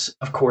wilderness,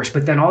 of course,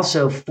 but then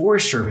also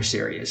Forest Service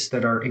areas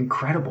that are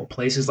incredible.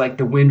 Places like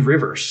the Wind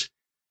Rivers,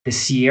 the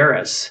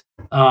Sierras,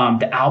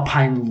 the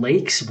Alpine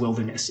Lakes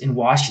Wilderness in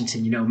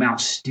Washington,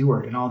 Mount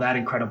Stewart and all that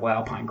incredible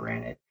alpine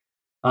granite.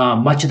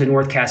 Much of the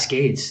North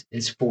Cascades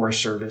is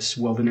Forest Service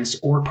wilderness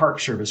or Park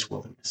Service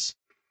wilderness.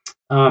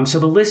 So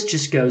the list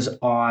just goes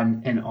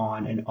on and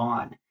on and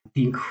on.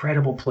 The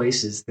incredible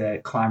places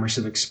that climbers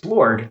have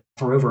explored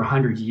for over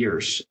 100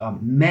 years,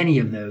 many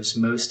of those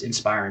most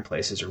inspiring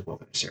places are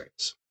wilderness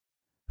areas.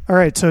 All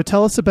right, so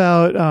tell us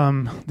about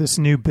this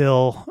new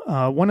bill.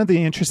 One of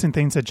the interesting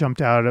things that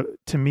jumped out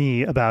to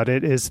me about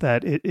it is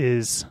that it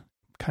is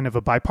kind of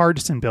a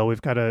bipartisan bill.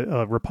 We've got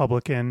a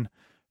Republican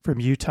from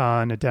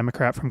Utah and a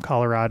Democrat from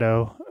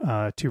Colorado,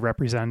 two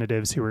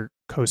representatives who are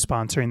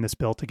co-sponsoring this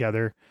bill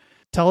together.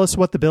 Tell us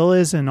what the bill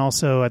is, and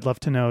also I'd love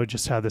to know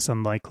just how this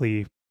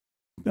unlikely,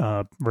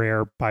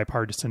 rare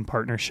bipartisan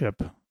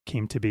partnership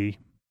came to be.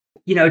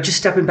 Just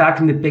stepping back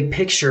from the big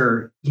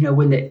picture,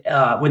 when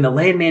the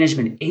land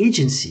management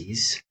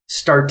agencies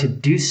start to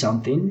do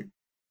something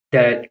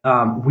that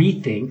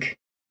we think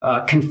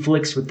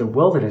conflicts with the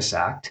Wilderness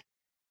Act,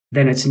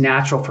 then it's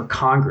natural for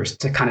Congress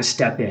to kind of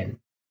step in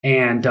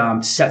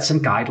and set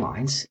some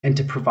guidelines and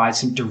to provide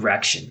some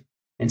direction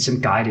and some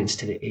guidance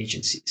to the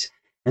agencies.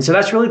 And so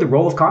that's really the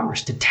role of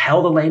Congress, to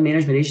tell the land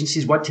management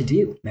agencies what to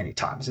do many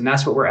times. And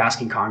that's what we're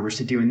asking Congress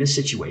to do in this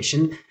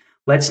situation.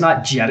 Let's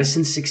not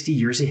jettison 60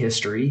 years of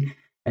history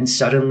and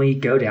suddenly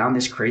go down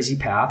this crazy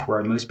path where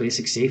our most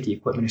basic safety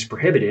equipment is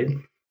prohibited.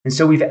 And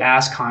so we've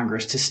asked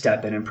Congress to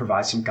step in and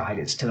provide some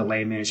guidance to the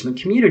land management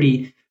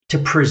community to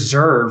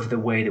preserve the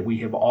way that we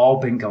have all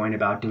been going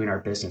about doing our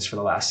business for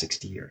the last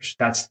 60 years.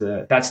 That's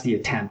the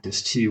attempt,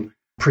 is to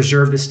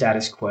preserve the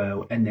status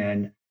quo and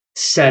then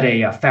set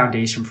a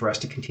foundation for us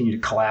to continue to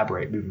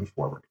collaborate moving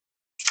forward.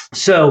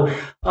 So,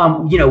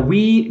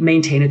 we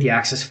maintain at the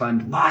Access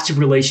Fund lots of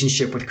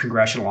relationship with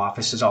congressional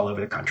offices all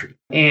over the country.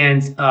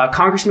 And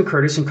Congressman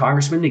Curtis and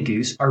Congressman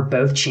Neguse are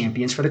both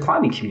champions for the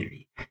climbing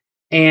community.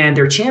 And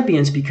they're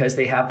champions because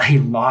they have a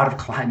lot of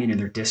climbing in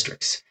their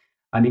districts.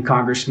 I mean,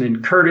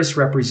 Congressman Curtis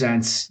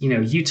represents,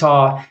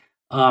 Utah,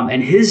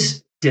 and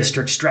his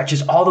district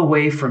stretches all the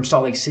way from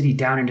Salt Lake City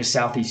down into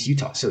southeast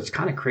Utah. So it's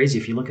kind of crazy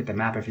if you look at the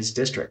map of his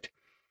district.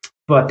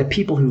 But the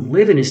people who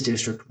live in his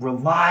district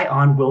rely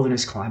on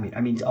wilderness climbing.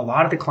 I mean, a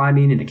lot of the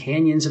climbing in the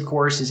canyons, of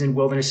course, is in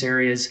wilderness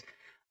areas.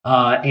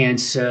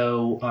 And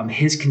so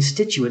his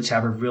constituents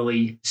have a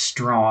really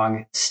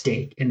strong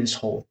stake in this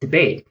whole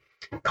debate.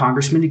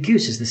 Congressman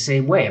Neguse is the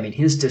same way. I mean,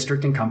 his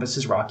district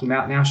encompasses Rocky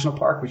Mountain National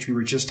Park, which we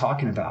were just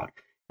talking about,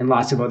 and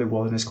lots of other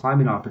wilderness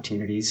climbing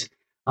opportunities.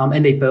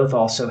 And they both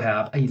also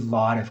have a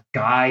lot of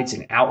guides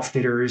and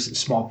outfitters and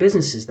small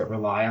businesses that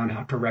rely on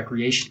outdoor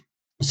recreation.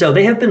 So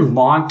they have been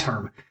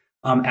long-term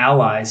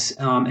allies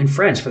and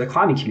friends for the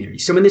climbing community.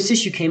 So when this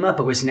issue came up,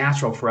 it was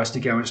natural for us to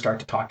go and start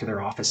to talk to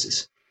their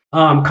offices.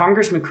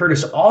 Congressman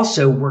Curtis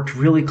also worked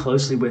really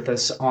closely with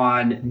us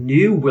on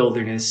new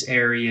wilderness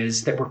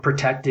areas that were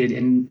protected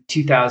in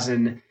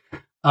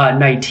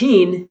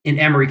 2019 in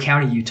Emery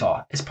County,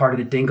 Utah, as part of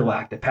the Dingle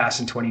Act that passed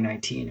in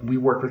 2019. And we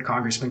worked with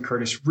Congressman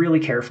Curtis really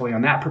carefully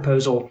on that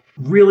proposal.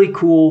 Really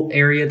cool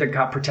area that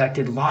got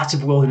protected, lots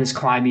of wilderness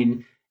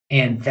climbing.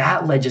 And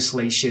that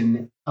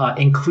legislation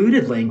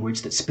included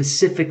language that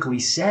specifically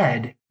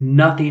said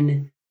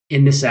nothing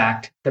in this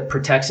act that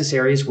protects this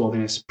area's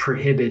wilderness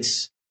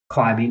prohibits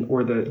climbing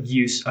or the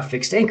use of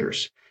fixed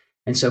anchors.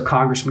 And so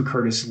Congressman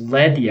Curtis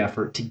led the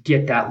effort to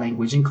get that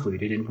language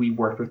included, and we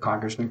worked with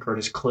Congressman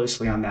Curtis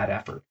closely on that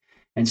effort.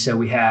 And so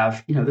we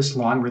have, this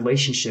long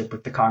relationship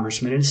with the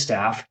congressman and his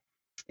staff.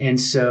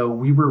 And so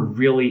we were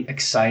really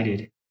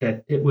excited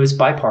that it was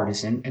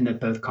bipartisan and that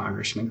both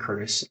Congressman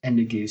Curtis and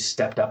Nagu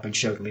stepped up and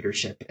showed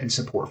leadership and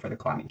support for the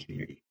climbing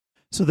community.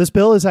 So this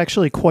bill is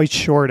actually quite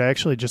short. I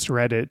actually just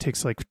read it. It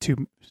takes like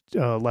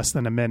less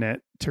than a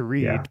minute to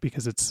read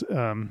because it's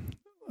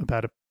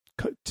about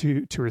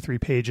two or three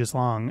pages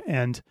long.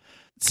 And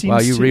it seems wow,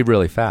 you read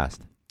really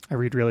fast. I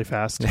read really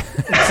fast.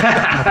 It's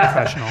not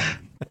professional.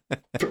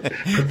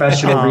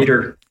 Professional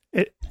reader.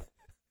 It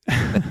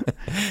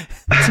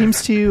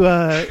seems to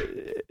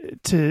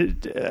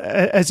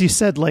as you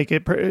said, like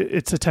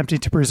it's attempting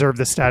to preserve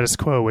the status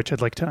quo, which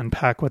I'd like to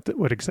unpack what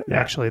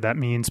actually that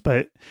means.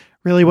 But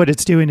really what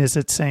it's doing is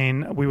it's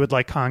saying we would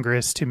like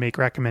Congress to make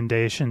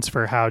recommendations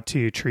for how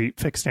to treat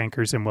fixed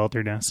anchors in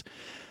wilderness.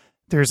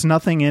 There's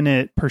nothing in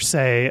it per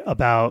se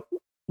about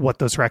what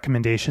those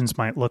recommendations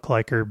might look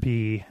like or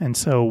be. And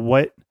so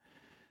what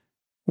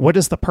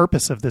is the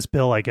purpose of this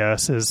bill, I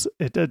guess, is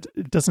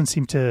it doesn't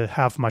seem to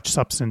have much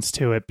substance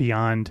to it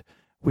beyond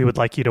we would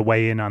like you to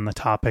weigh in on the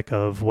topic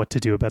of what to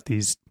do about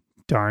these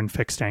darn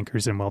fixed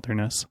anchors in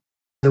wilderness.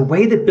 The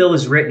way the bill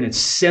is written, it's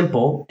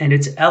simple and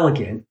it's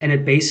elegant, and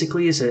it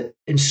basically is an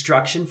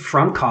instruction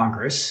from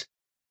Congress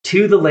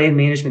to the land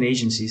management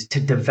agencies to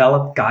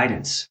develop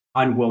guidance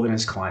on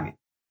wilderness climbing.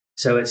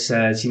 So it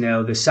says,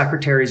 the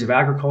Secretaries of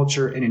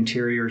Agriculture and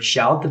Interior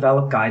shall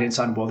develop guidance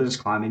on wilderness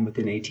climbing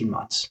within 18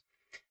 months.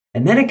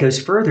 And then it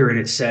goes further and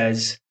it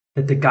says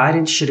that the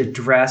guidance should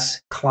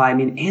address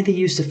climbing and the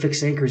use of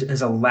fixed anchors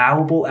as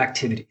allowable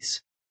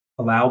activities,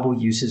 allowable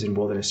uses in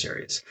wilderness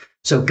areas.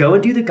 So go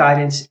and do the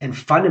guidance and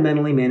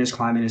fundamentally manage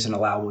climbing as an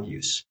allowable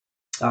use.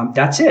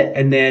 That's it.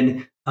 And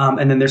then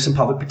there's some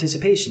public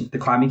participation. The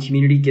climbing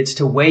community gets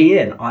to weigh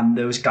in on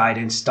those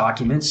guidance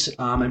documents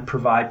and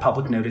provide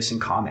public notice and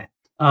comment.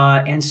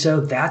 And so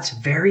that's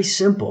very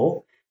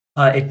simple.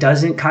 It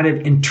doesn't kind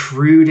of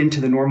intrude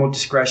into the normal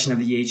discretion of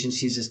the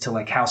agencies as to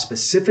like how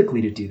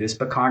specifically to do this,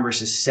 but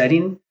Congress is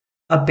setting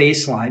a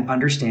baseline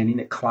understanding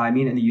that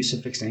climbing and the use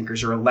of fixed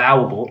anchors are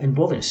allowable in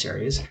wilderness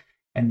areas.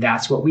 And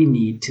that's what we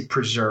need to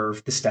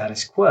preserve the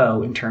status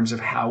quo in terms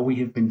of how we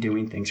have been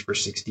doing things for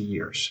 60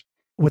 years.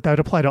 Would that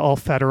apply to all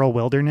federal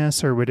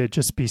wilderness, or would it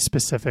just be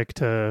specific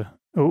to,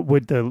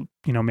 would the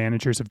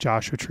managers of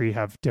Joshua Tree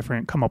have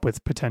come up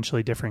with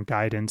potentially different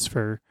guidance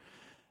for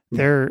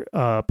their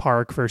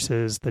park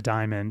versus the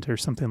Diamond or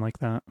something like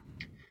that?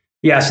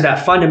 Yeah, so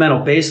that fundamental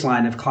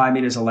baseline of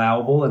climbing is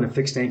allowable and the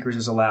fixed anchors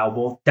is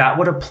allowable, that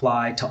would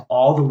apply to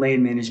all the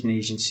land management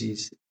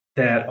agencies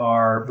that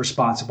are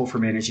responsible for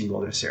managing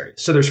wilderness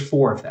areas. So there's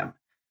 4 of them.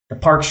 The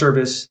Park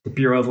Service, the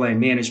Bureau of Land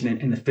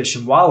Management, and the Fish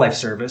and Wildlife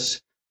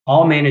Service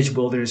all manage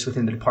wilderness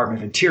within the Department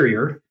of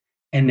Interior.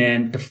 And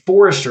then the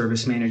Forest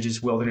Service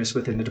manages wilderness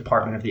within the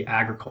Department of the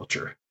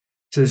Agriculture.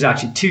 So there's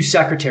actually 2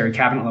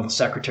 cabinet level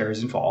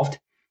secretaries involved.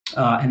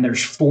 And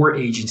there's 4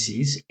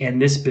 agencies. And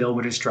this bill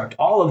would instruct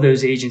all of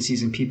those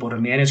agencies and people to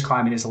manage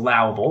climbing as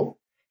allowable.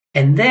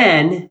 And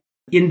then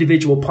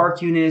individual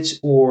park units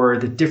or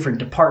the different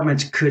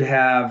departments could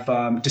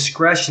have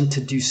discretion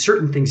to do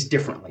certain things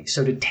differently.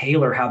 So to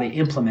tailor how they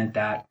implement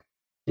that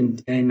in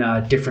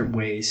different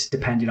ways,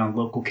 depending on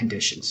local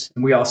conditions.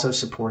 And we also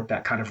support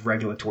that kind of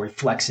regulatory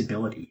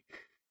flexibility.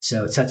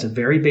 So it sets a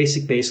very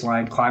basic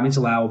baseline, climbing's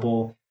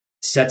allowable,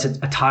 sets a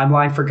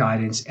timeline for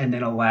guidance, and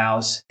then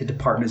allows the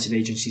departments and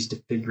agencies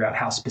to figure out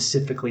how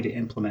specifically to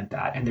implement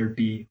that. And there'd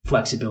be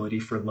flexibility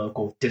for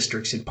local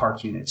districts and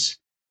park units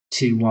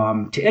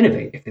to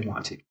innovate if they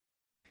want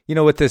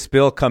to. With this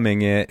bill coming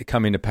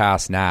to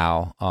pass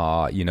now,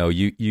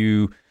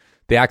 the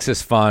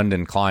Access Fund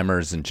and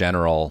climbers in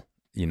general,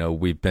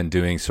 we've been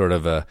doing sort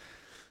of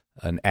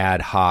an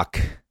ad hoc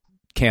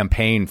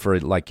campaign for,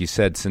 like you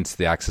said, since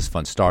the Access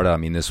Fund started. I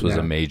mean, this was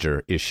a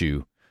major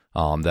issue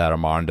that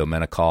Armando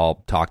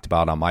Menical talked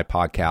about on my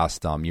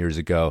podcast years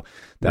ago.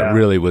 That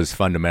really was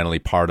fundamentally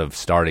part of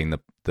starting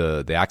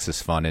the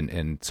Access Fund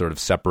and sort of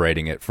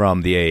separating it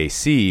from the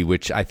AAC,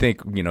 which I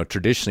think,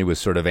 traditionally was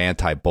sort of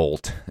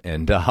anti-Bolt.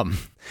 And,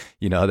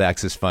 the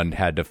Access Fund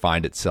had to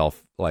find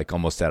itself like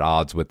almost at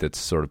odds with its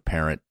sort of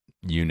parent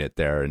unit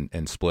there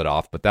and split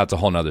off, but that's a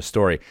whole nother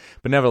story.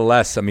 But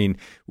nevertheless, I mean,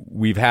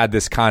 we've had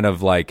this kind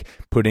of like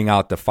putting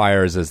out the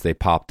fires as they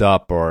popped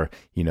up, or,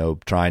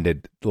 trying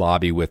to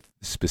lobby with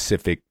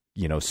specific,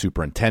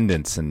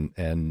 superintendents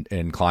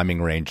and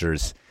climbing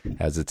rangers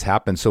as it's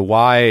happened. So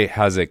why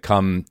has it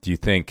come, do you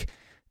think,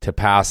 to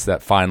pass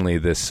that finally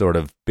this sort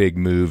of big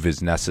move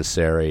is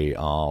necessary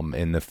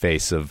in the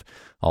face of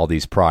all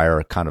these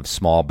prior kind of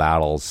small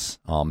battles?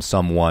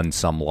 Some won,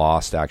 some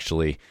lost,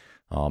 actually.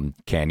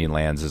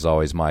 Canyonlands is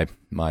always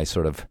my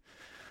sort of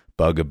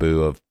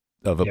bugaboo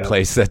of a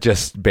place that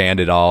just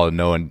banned it all and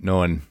no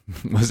one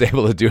was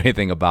able to do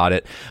anything about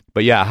it.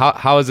 But yeah,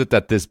 how is it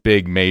that this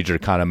big major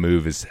kind of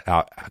move is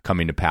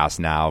coming to pass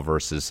now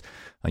versus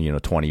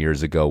 20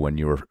 years ago when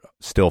you were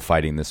still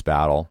fighting this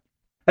battle?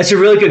 That's a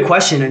really good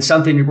question, and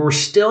something we're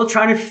still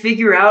trying to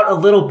figure out a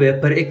little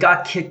bit, but it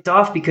got kicked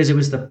off because it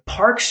was the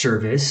Park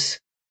Service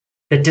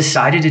that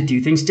decided to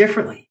do things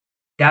differently.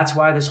 That's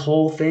why this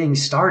whole thing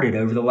started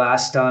over the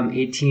last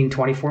 18,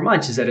 24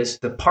 months, is that it's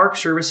the Park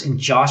Service in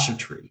Joshua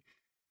Tree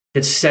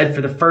that said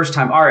for the first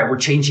time, all right, we're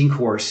changing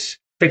course.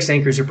 Fixed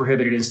anchors are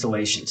prohibited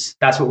installations.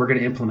 That's what we're going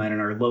to implement in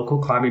our local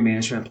climbing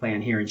management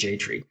plan here in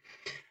J-Tree.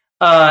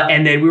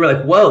 And then we were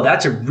like, whoa,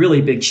 that's a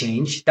really big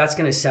change. That's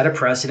going to set a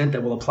precedent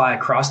that will apply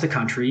across the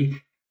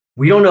country.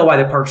 We don't know why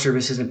the Park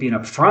Service isn't being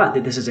upfront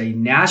that this is a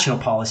national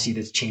policy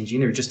that's changing.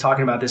 They're just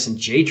talking about this in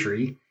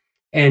J-Tree.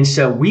 And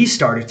so we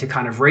started to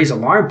kind of raise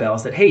alarm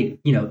bells that, hey,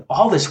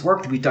 all this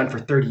work that we've done for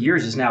 30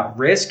 years is now at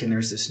risk. And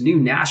there's this new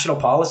national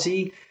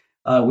policy.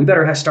 We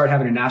better start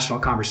having a national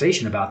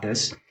conversation about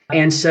this.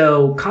 And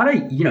so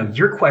kind of,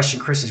 your question,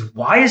 Chris, is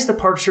why is the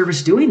Park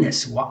Service doing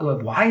this?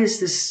 Why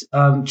is this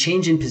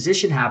change in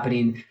position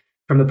happening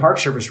from the Park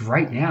Service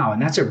right now?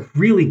 And that's a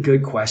really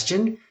good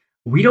question.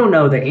 We don't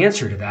know the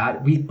answer to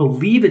that. We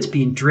believe it's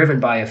being driven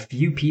by a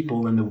few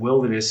people in the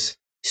Wilderness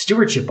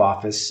Stewardship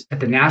Office at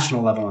the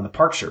national level in the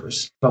Park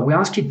Service. But we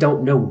honestly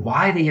don't know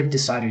why they have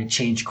decided to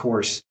change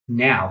course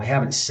now. They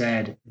haven't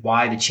said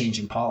why the change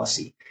in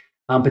policy.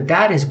 But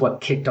that is what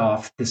kicked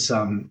off this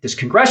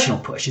congressional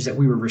push, is that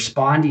we were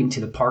responding to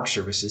the Park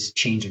Service's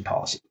change in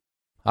policy.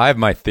 I have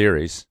my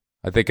theories.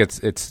 I think it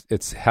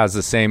has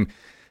the same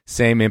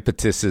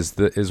impetus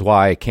as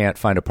why I can't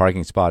find a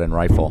parking spot in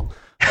Rifle.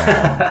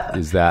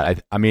 Is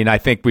that I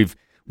think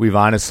we've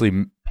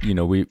honestly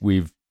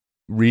we've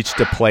reached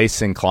a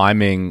place in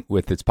climbing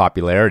with its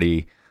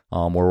popularity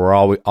where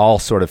we're all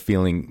sort of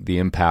feeling the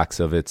impacts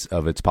of its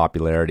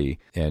popularity,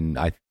 and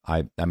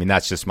I mean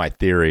that's just my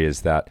theory,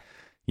 is that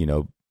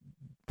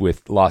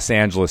with Los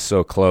Angeles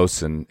so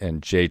close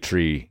and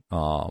J-Tree,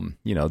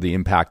 the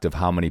impact of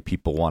how many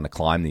people want to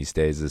climb these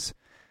days is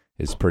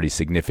pretty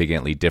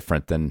significantly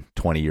different than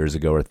 20 years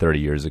ago or 30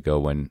 years ago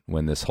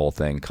when this whole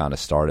thing kind of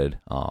started.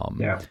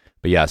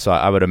 But yeah, so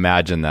I would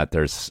imagine that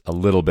there's a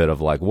little bit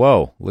of like,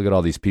 whoa, look at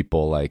all these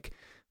people, like,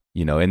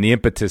 and the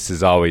impetus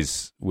is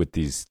always with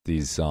these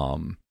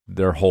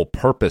their whole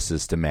purpose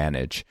is to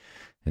manage.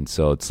 And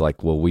so it's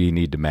like, well, we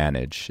need to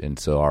manage. And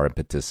so our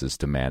impetus is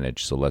to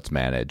manage. So let's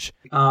manage.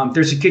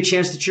 There's a good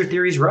chance that your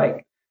theory is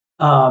right.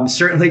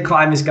 Certainly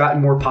climb has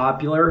gotten more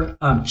popular.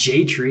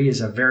 J-Tree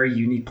is a very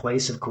unique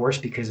place, of course,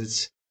 because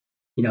it's,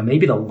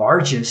 maybe the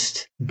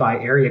largest by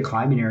area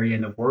climbing area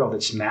in the world.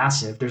 It's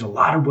massive. There's a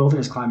lot of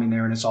wilderness climbing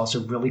there. And it's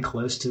also really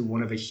close to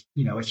one of a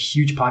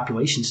huge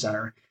population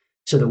center.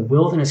 So the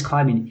wilderness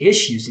climbing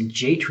issues in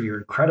J-Tree are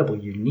incredibly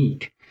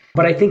unique.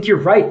 But I think you're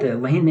right. The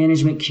land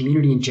management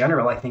community in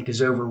general, I think,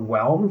 is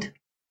overwhelmed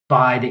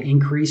by the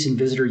increase in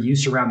visitor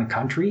use around the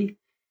country.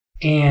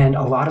 And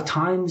a lot of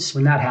times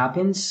when that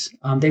happens,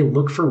 they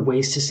look for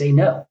ways to say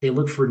no. They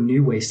look for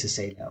new ways to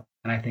say no.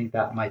 And I think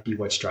that might be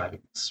what's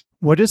driving this.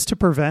 What is to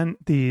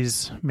prevent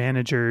these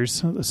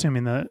managers,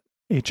 assuming that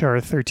HR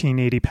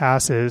 1380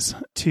 passes,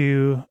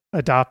 to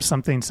adopt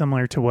something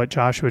similar to what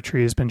Joshua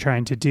Tree has been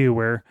trying to do,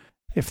 where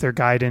if their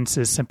guidance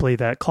is simply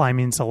that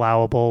climbing's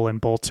allowable and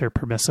bolts are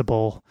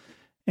permissible,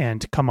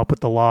 and come up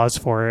with the laws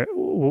for it,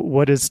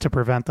 what is to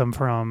prevent them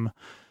from,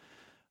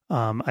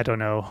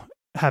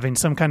 having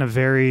some kind of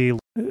very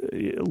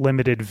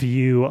limited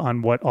view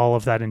on what all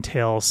of that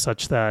entails,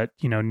 such that,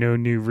 no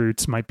new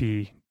routes might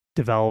be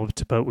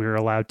developed, but we're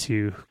allowed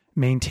to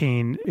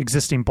maintain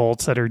existing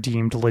bolts that are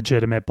deemed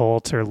legitimate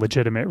bolts or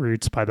legitimate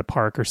routes by the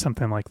park or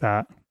something like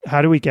that?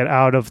 How do we get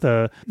out of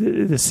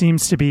this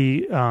seems to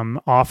be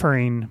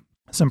offering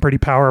some pretty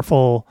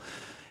powerful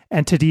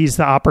entities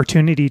the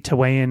opportunity to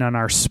weigh in on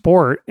our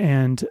sport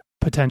and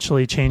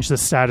potentially change the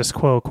status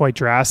quo quite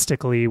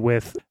drastically.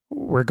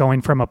 We're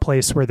going from a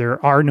place where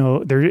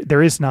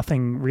there is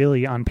nothing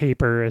really on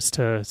paper as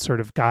to sort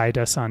of guide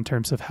us on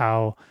terms of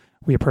how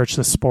we approach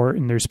the sport.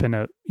 And there's been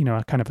a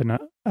kind of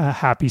a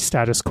happy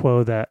status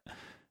quo that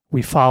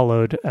we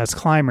followed as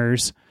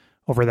climbers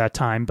over that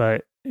time.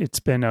 But it's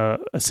been a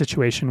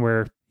situation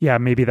where,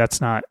 maybe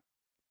that's not,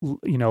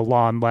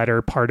 law and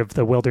letter part of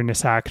the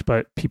Wilderness Act,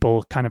 but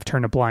people kind of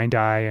turn a blind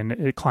eye,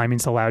 and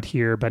climbing's allowed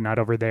here, but not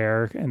over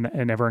there.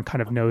 And everyone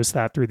kind of knows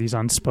that through these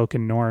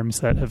unspoken norms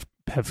that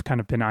have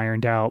kind of been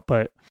ironed out.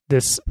 But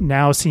this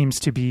now seems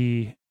to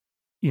be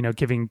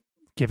giving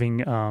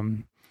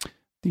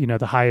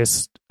the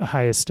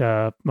highest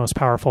most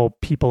powerful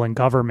people in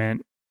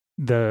government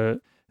the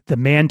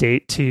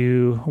mandate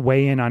to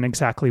weigh in on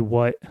exactly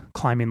what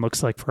climbing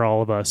looks like for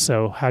all of us.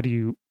 So how do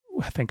you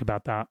think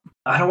about that?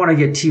 I don't want to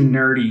get too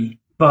nerdy,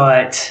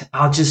 but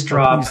I'll just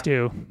drop. Please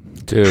do.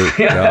 Dude,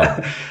 no.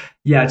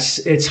 Yeah,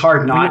 it's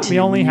hard not to. We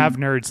only have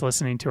nerds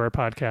listening to our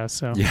podcast,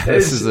 so Yeah,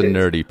 this is a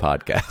nerdy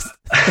podcast.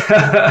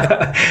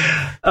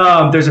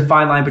 There's a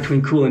fine line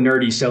between cool and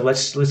nerdy, so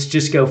let's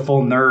just go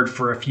full nerd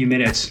for a few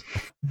minutes.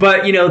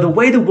 But the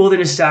way the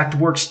Wilderness Act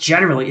works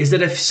generally is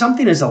that if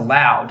something is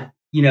allowed,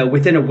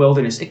 within a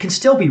wilderness, it can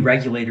still be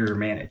regulated or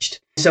managed.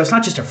 So it's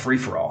not just a free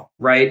for all,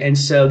 right? And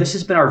so this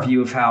has been our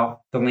view of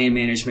how the land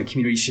management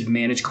community should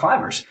manage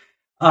climbers.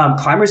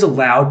 Climbers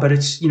allowed, but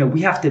it's, we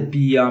have to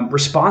be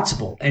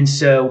responsible. And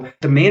so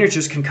the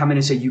managers can come in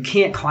and say, you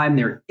can't climb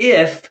there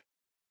if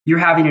you're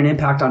having an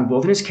impact on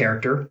wilderness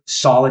character,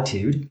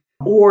 solitude,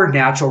 or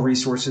natural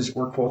resources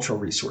or cultural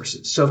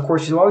resources. So, of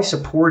course, we've always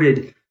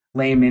supported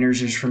land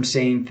managers from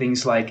saying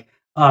things like,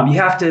 you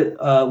have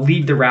to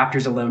leave the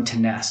raptors alone to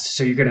nest.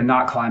 So you're going to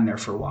not climb there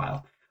for a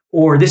while.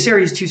 Or this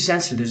area is too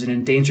sensitive. There's an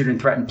endangered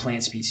and threatened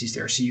plant species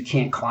there, so you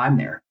can't climb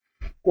there.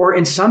 Or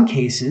in some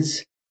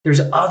cases, there's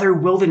other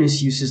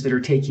wilderness uses that are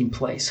taking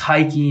place,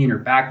 hiking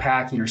or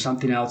backpacking or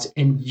something else,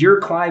 and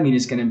your climbing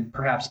is going to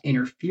perhaps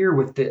interfere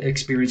with the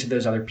experience of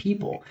those other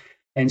people.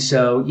 And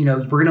so,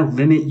 we're going to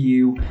limit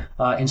you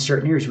in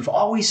certain areas. We've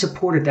always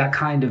supported that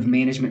kind of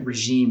management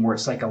regime where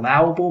it's like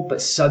allowable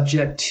but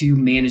subject to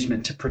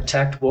management to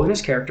protect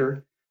wilderness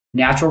character,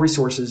 natural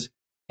resources,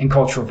 and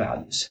cultural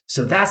values.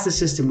 So that's the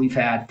system we've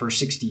had for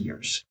 60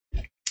 years.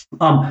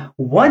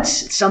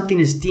 Once something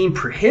is deemed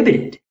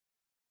prohibited,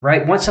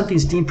 right? Once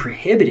something's deemed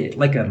prohibited,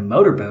 like a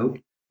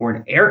motorboat or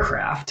an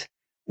aircraft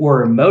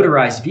or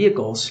motorized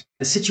vehicles,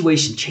 the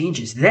situation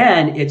changes.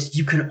 Then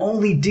you can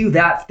only do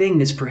that thing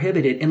that's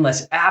prohibited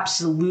unless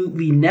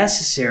absolutely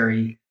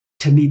necessary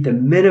to meet the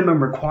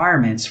minimum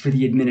requirements for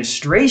the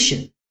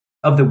administration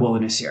of the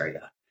wilderness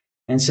area.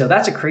 And so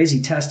that's a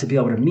crazy test to be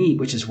able to meet,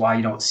 which is why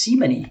you don't see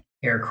many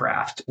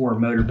aircraft or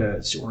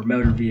motorboats or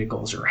motor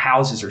vehicles or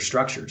houses or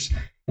structures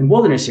in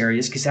wilderness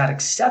areas, because that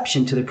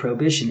exception to the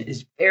prohibition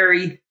is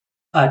very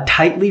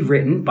tightly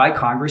written by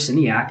Congress in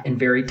the Act and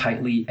very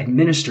tightly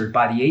administered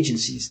by the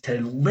agencies to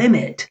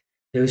limit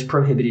those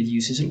prohibited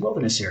uses in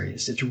wilderness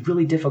areas. It's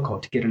really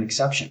difficult to get an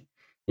exception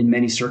in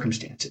many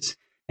circumstances.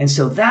 And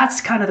so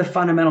that's kind of the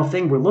fundamental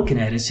thing we're looking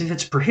at is if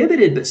it's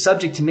prohibited but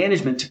subject to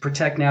management to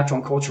protect natural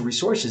and cultural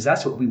resources,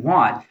 that's what we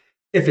want.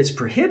 If it's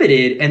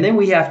prohibited and then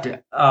we have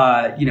to,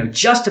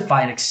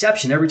 justify an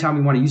exception every time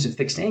we want to use a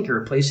fixed anchor,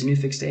 replace a new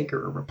fixed anchor,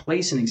 or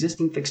replace an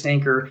existing fixed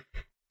anchor,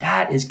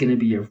 that is going to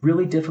be a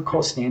really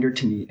difficult standard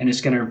to meet, and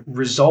it's going to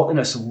result in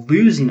us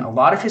losing a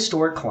lot of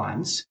historic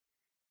climbs,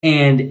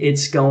 and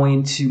it's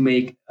going to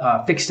make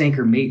fixed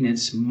anchor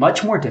maintenance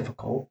much more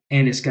difficult,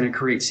 and it's going to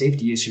create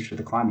safety issues for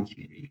the climbing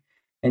community.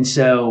 And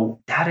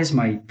so that is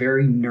my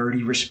very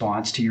nerdy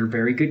response to your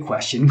very good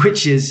question,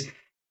 which is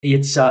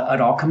it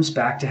all comes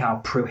back to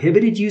how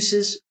prohibited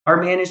uses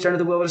are managed under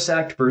the Wilderness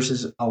Act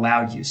versus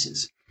allowed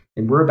uses.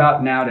 And we're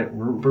about now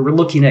we're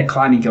looking at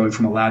climbing going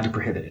from allowed to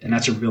prohibited, and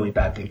that's a really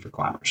bad thing for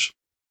climbers.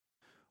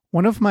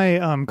 One of my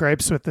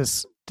gripes with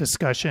this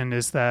discussion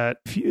is that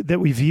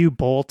we view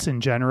bolts in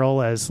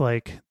general as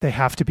like they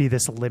have to be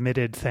this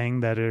limited thing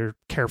that are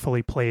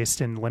carefully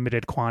placed in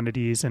limited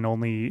quantities and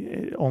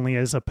only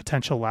as a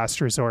potential last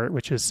resort,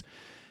 which is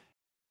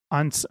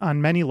on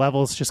many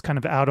levels just kind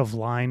of out of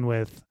line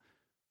with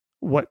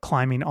what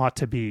climbing ought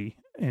to be,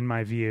 in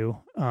my view,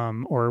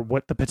 or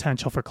what the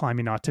potential for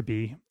climbing ought to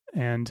be.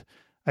 And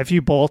I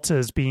view bolts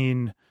as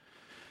being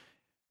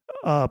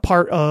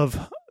part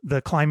of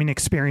the climbing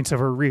experience of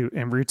a route,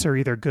 and routes are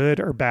either good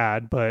or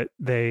bad, but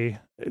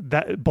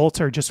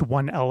bolts are just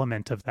one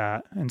element of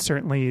that. And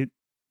certainly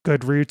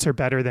good routes are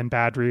better than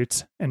bad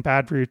routes, and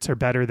bad routes are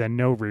better than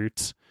no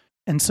routes.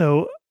 And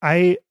so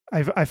I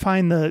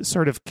find the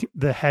sort of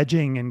the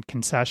hedging and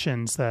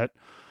concessions that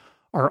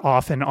are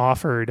often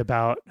offered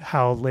about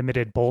how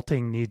limited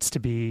bolting needs to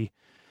be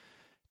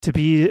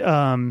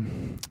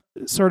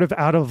sort of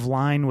out of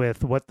line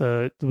with what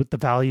the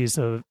values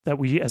of that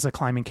we as a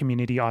climbing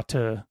community ought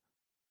to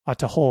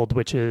hold,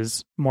 which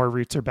is more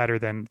routes are better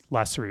than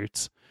less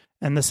routes.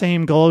 And the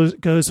same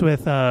goes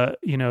with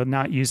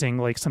not using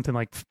like something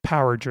like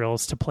power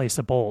drills to place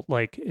a bolt.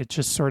 Like it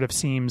just sort of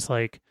seems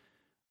like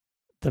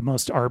the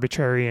most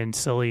arbitrary and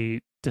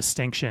silly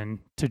distinction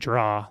to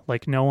draw.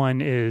 Like no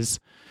one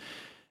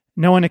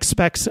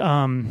expects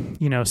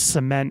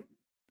cement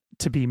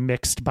to be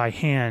mixed by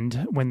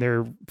hand when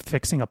they're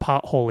fixing a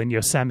pothole in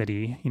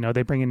Yosemite.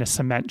 They bring in a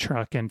cement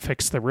truck and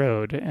fix the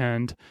road.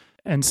 And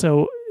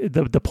so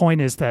the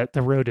point is that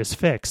the road is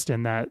fixed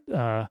and that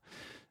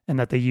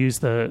they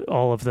use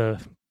all of the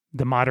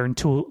modern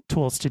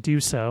tools to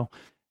do so.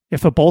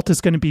 If a bolt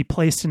is going to be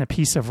placed in a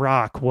piece of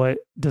rock, what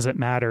does it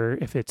matter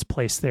if it's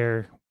placed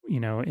there,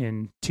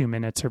 in 2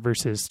 minutes or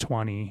versus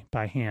 20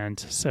 by hand?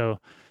 So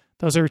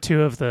Those are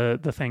two of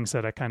the things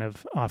that I kind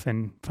of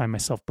often find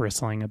myself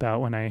bristling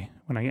about when I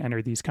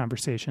enter these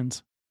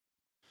conversations.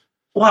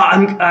 Well,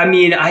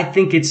 I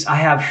think I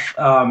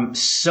have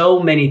so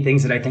many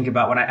things that I think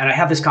about and I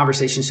have this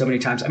conversation so many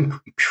times.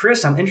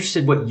 Chris, I'm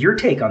interested what your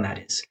take on that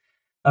is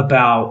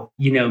about,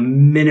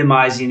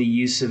 minimizing the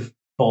use of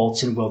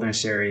bolts in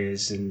wilderness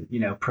areas and,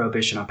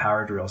 prohibition on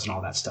power drills and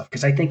all that stuff.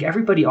 Because I think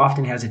everybody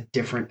often has a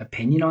different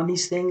opinion on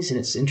these things, and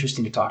it's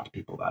interesting to talk to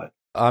people about it.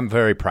 I'm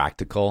very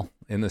practical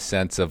in the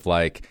sense of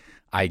like,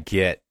 I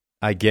get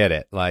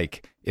it.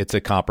 Like, it's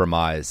a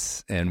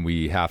compromise, and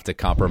we have to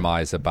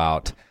compromise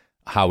about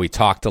how we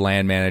talk to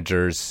land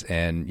managers,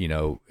 and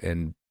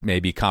and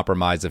maybe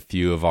compromise a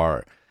few of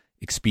our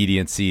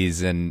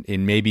expediencies and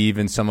maybe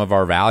even some of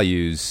our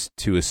values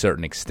to a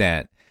certain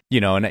extent.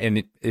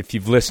 And if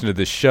you've listened to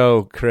the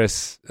show,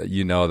 Chris,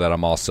 you know that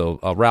I'm also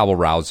a rabble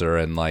rouser,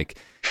 and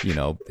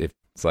if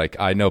it's like,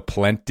 I know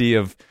plenty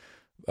of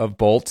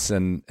bolts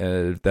and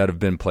that have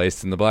been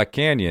placed in the Black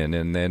Canyon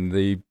and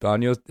then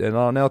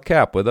on El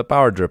Cap with a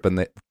power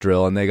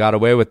drill, and they got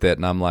away with it,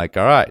 and I'm like,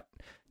 all right,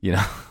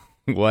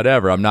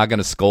 whatever. I'm not going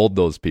to scold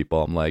those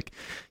people. I'm like,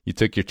 you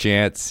took your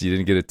chance, you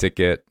didn't get a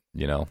ticket,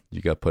 you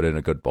got put in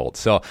a good bolt.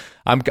 So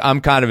I'm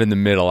kind of in the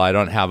middle. I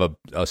don't have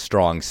a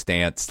strong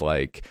stance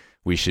like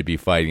we should be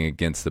fighting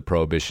against the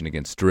prohibition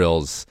against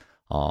drills.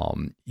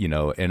 And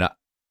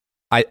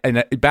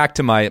back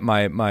to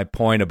my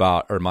point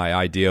about, or my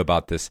idea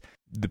about this,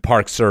 the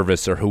Park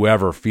Service or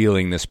whoever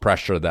feeling this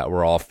pressure that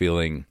we're all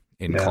feeling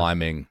in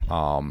climbing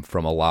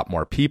from a lot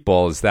more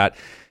people, is that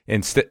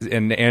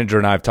and Andrew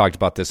and I have talked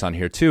about this on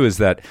here too, is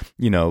that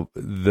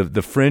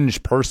the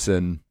fringe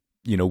person,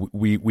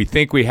 we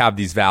think we have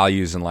these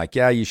values, and like,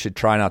 yeah, you should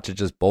try not to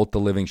just bolt the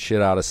living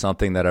shit out of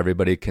something that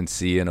everybody can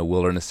see in a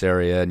wilderness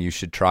area, and you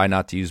should try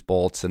not to use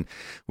bolts, and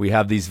we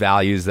have these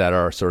values that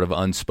are sort of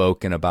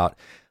unspoken about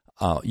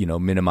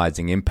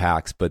minimizing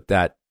impacts, but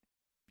that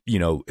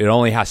it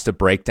only has to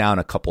break down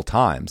a couple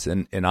times,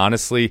 and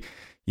honestly,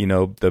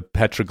 the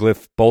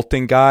petroglyph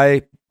bolting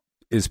guy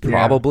is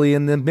probably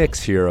in the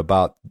mix here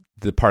about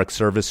the Park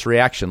Service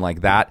reaction.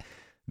 Like that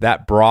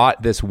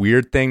brought this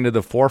weird thing to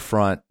the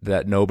forefront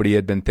that nobody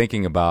had been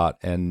thinking about,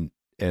 and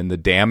the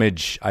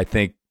damage, I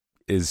think,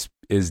 is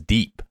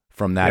deep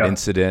from that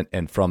incident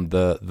and from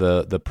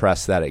the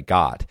press that it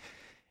got,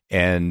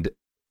 and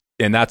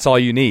that's all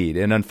you need.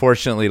 And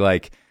unfortunately,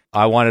 like,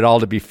 I want it all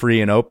to be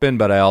free and open,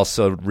 but I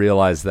also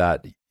realize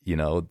that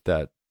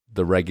that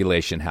the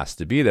regulation has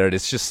to be there.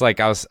 It's just like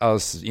I was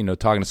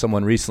talking to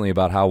someone recently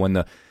about how when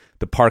the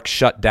park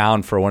shut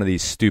down for one of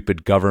these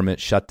stupid government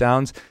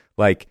shutdowns,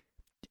 like,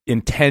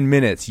 in 10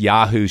 minutes,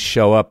 yahoos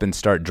show up and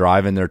start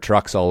driving their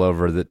trucks all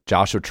over the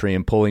Joshua Tree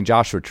and pulling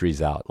Joshua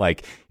trees out.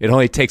 Like, it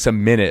only takes a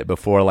minute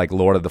before, like,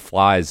 Lord of the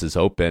Flies is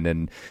open.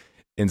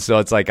 And so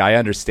it's like, I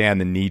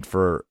understand the need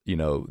for,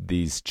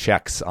 these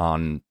checks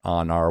on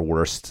our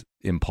worst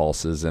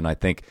impulses. And I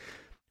think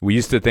we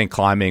used to think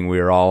climbing, we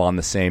were all on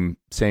the same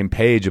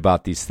page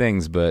about these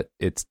things, but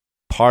it's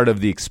part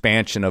of the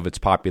expansion of its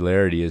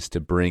popularity is to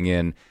bring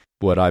in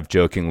what I've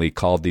jokingly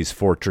called these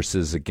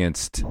fortresses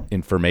against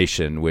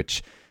information,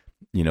 which,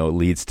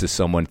 leads to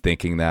someone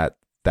thinking that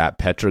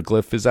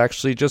petroglyph is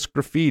actually just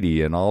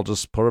graffiti, and I'll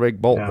just put a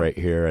big bolt right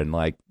here. And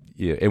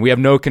and we have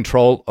no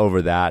control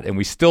over that, and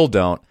we still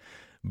don't,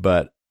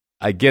 but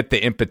I get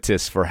the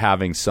impetus for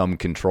having some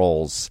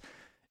controls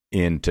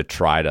in to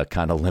try to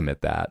kind of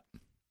limit that.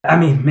 I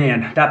mean,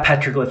 man, that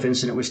petroglyph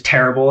incident was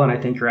terrible, and I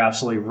think you're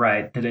absolutely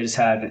right that it has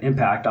had an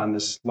impact on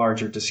this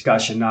larger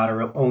discussion, not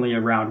only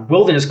around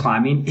wilderness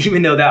climbing,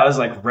 even though that was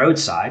like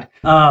roadside,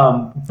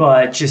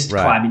 but just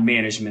climbing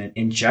management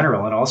in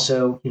general, and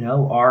also,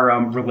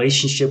 our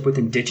relationship with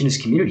indigenous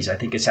communities. I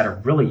think it's had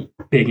a really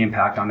big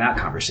impact on that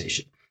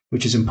conversation,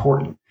 which is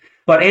important.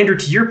 But Andrew,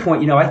 to your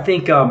point, I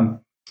think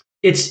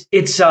it's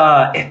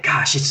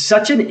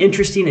such an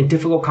interesting and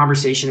difficult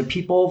conversation, and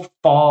people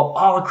fall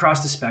all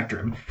across the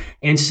spectrum.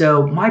 And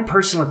so my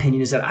personal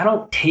opinion is that I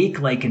don't take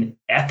like an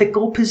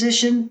ethical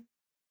position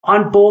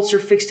on bolts or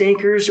fixed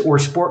anchors or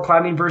sport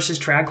climbing versus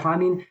trad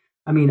climbing.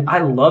 I mean, I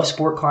love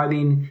sport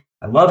climbing.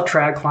 I love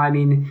trad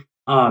climbing.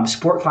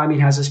 Sport climbing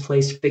has its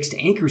place. Fixed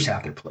anchors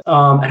have their place.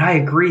 And I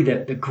agree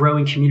that the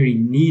growing community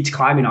needs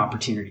climbing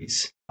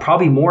opportunities,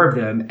 probably more of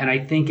them. And I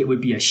think it would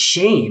be a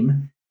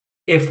shame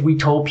if we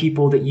told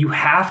people that you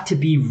have to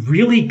be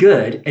really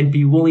good and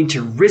be willing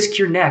to risk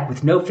your neck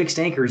with no fixed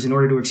anchors in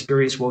order to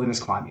experience wilderness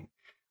climbing.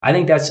 I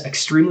think that's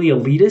extremely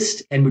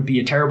elitist and would be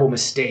a terrible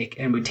mistake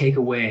and would take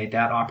away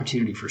that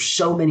opportunity for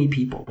so many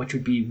people, which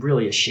would be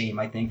really a shame,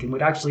 I think, and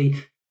would actually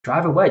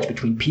drive a wedge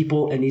between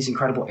people in these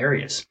incredible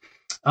areas.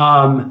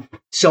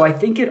 So I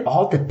think it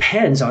all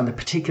depends on the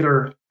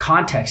particular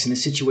context and the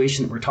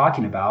situation that we're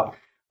talking about.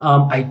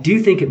 I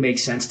do think it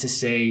makes sense to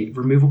say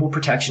removable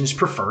protection is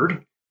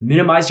preferred,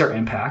 minimize our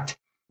impact.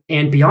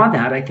 And beyond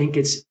that, I think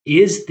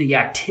is the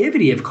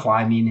activity of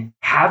climbing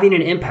having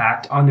an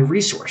impact on the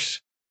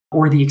resource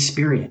or the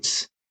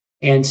experience?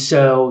 And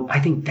so I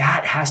think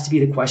that has to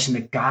be the question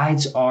that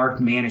guides our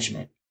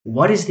management.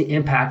 what is the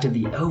impact of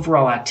the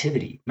overall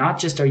activity? Not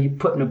just are you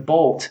putting a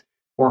bolt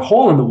or a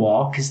hole in the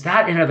wall, because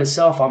that in of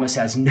itself almost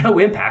has no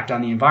impact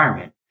on the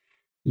environment.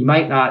 You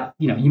might not,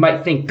 you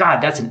might think,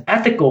 God, that's an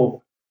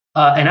ethical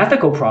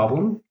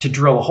problem to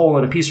drill a hole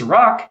in a piece of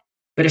rock,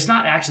 but it's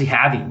not actually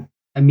having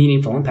a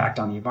meaningful impact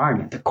on the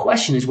environment. The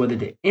question is whether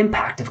the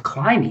impact of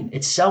climbing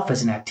itself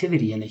as an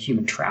activity in the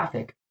human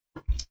traffic,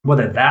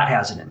 whether that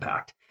has an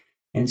impact.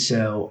 And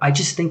so I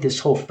just think this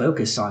whole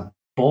focus on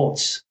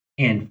bolts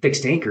and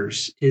fixed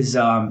anchors is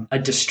a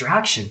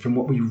distraction from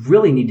what we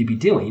really need to be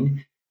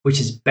doing, which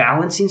is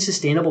balancing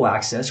sustainable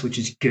access, which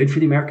is good for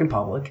the American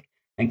public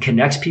and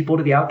connects people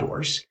to the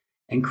outdoors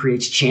and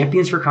creates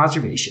champions for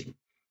conservation.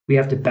 We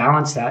have to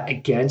balance that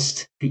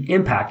against the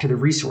impact of the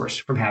resource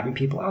from having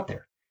people out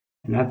there.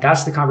 And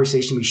that's the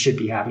conversation we should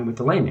be having with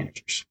the land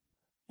managers.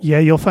 Yeah,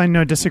 you'll find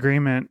no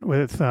disagreement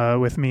with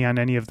me on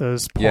any of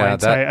those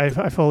points. Yeah,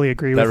 I fully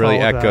agree with all of that. That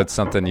really echoed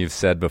something you've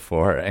said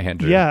before,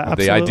 Andrew. Yeah,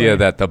 absolutely. The idea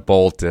that the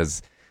bolt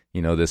is,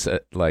 this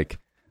like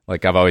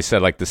I've always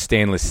said, like the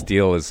stainless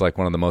steel is like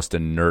one of the most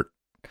inert,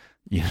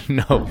 things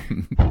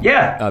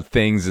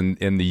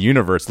in the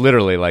universe,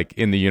 literally like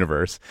in the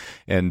universe.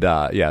 And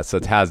so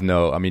it has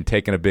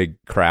taking a big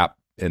crap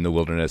in the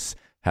wilderness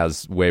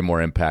has way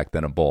more impact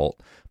than a bolt.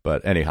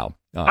 But anyhow,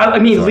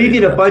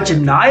 leaving a bunch of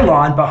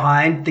nylon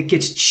behind that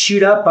gets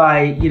chewed up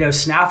by,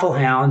 snaffle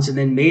hounds and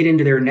then made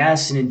into their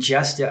nests and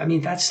ingested. I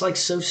mean, that's like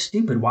so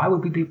stupid. Why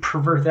would we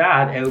pervert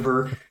that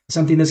over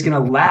something that's going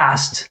to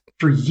last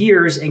for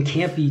years and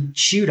can't be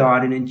chewed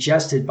on and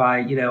ingested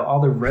by,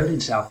 all the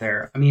rodents out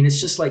there? I mean, it's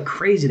just like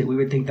crazy that we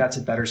would think that's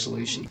a better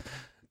solution.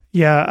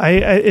 Yeah, I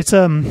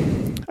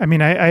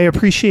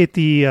appreciate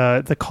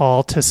the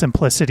call to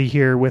simplicity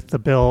here with the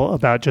bill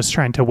about just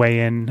trying to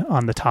weigh in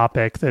on the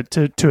topic, that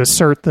to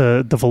assert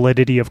the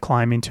validity of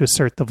climbing, to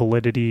assert the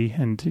validity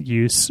and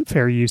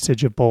fair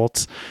usage of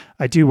bolts.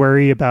 I do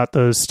worry about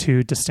those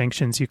two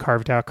distinctions you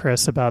carved out,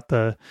 Chris, about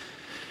the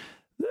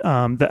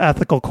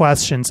ethical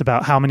questions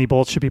about how many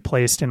bolts should be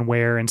placed and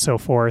where and so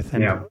forth,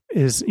 and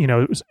is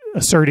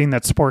asserting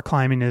that sport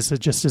climbing is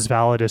just as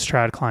valid as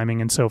trad climbing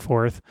and so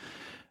forth.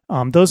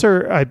 Those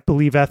are, I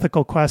believe,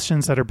 ethical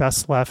questions that are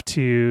best left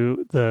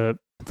to the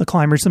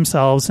climbers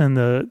themselves and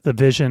the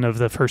vision of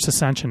the first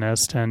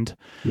ascensionist. And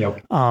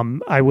I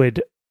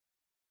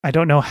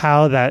don't know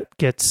how that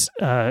gets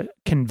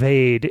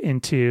conveyed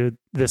into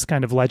this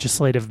kind of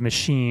legislative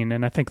machine.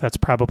 And I think that's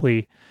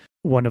probably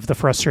one of the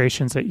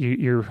frustrations that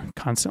you're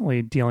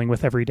constantly dealing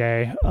with every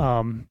day.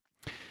 I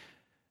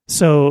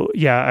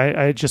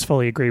just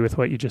fully agree with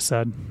what you just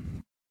said.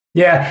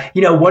 Yeah.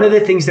 One of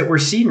the things that we're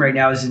seeing right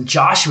now is in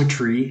Joshua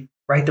Tree,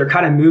 right? They're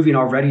kind of moving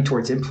already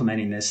towards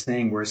implementing this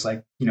thing where it's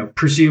like,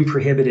 presumed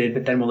prohibited,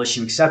 but then we'll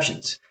issue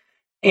exceptions.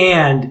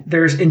 And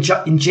there's in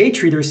J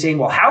Tree, they're saying,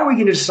 well, how are we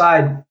going to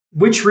decide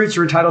which routes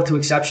are entitled to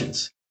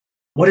exceptions?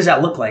 What does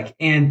that look like?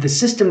 And the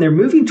system they're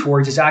moving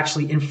towards is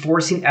actually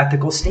enforcing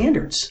ethical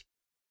standards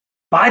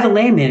by the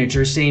land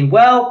manager, saying,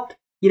 well,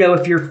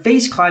 if your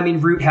face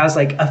climbing route has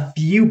like a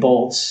few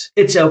bolts,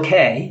 it's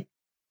okay.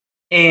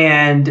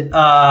 And,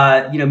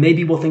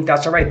 maybe we'll think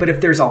that's all right. But if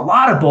there's a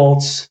lot of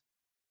bolts,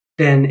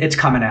 then it's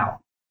coming out.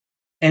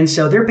 And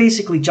so they're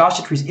basically,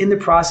 Joshua Tree's in the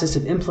process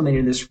of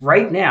implementing this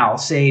right now,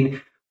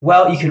 saying,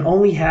 well, you can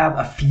only have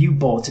a few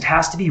bolts. It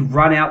has to be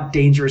RunOut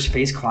dangerous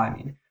face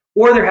climbing,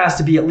 or there has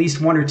to be at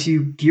least one or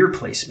two gear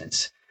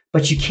placements.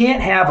 But you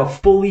can't have a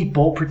fully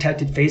bolt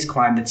protected face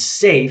climb that's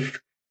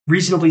safe,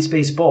 reasonably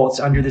spaced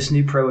bolts under this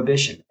new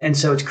prohibition. And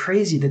so it's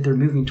crazy that they're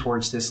moving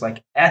towards this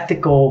like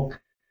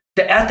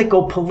the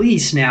ethical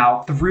police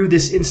now through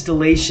this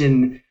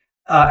installation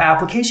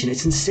application.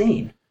 It's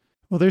insane.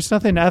 Well, there's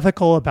nothing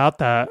ethical about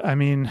that. I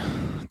mean,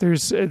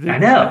 there's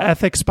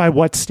ethics by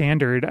what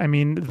standard? I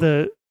mean,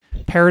 the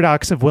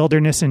paradox of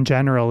wilderness in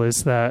general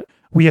is that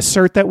we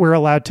assert that we're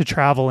allowed to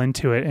travel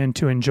into it and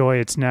to enjoy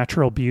its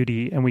natural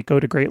beauty, and we go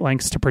to great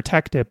lengths to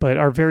protect it, but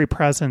our very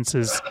presence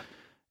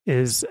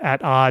is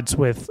at odds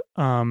with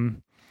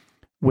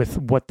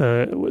what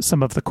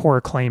some of the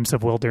core claims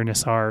of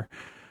wilderness are.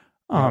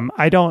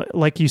 I don't,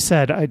 like you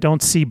said, I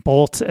don't see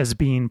bolts as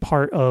being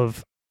part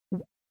of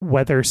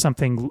whether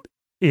something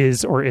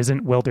is or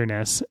isn't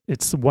wilderness.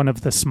 It's one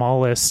of the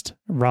smallest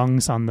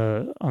rungs on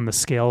the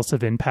scales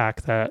of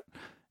impact that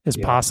is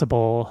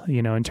possible,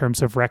 in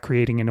terms of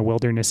recreating in a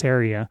wilderness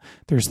area.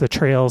 There's the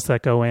trails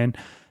that go in,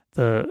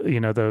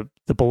 the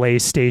belay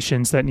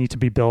stations that need to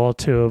be built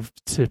to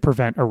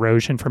prevent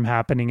erosion from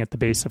happening at the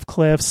base of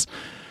cliffs,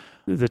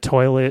 the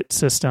toilet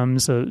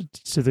systems to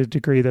the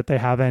degree that they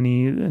have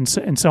any, and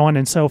so on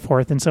and so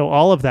forth. And so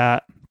all of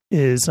that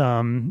is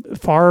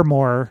far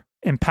more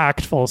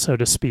impactful, so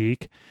to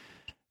speak.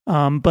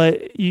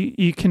 But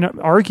you can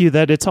argue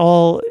that it's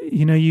all,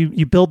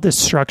 you build this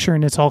structure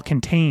and it's all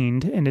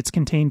contained, and it's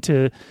contained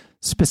to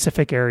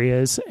specific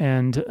areas.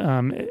 And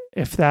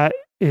if that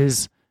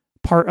is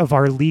part of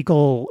our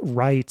legal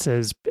rights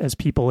as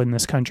people in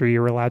this country,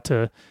 you're allowed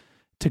to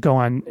go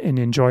on and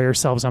enjoy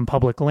ourselves on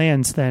public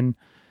lands, then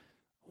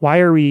why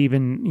are we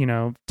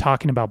even,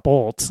 talking about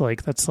bolts?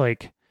 Like, that's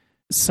like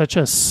such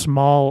a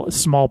small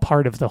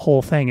part of the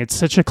whole thing. It's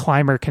such a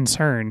climber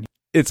concern.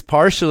 It's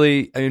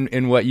partially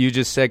in what you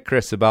just said,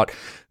 Chris, about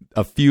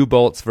a few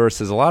bolts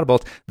versus a lot of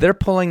bolts. They're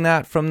pulling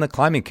that from the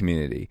climbing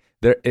community.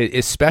 They're,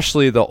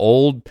 especially the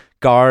old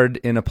guard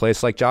in a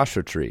place like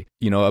Joshua Tree.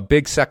 A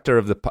big sector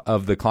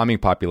of the climbing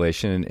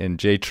population, and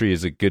J Tree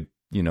is a good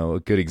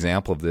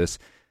example of this,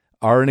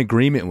 are in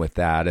agreement with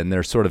that, and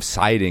they're sort of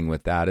siding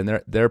with that,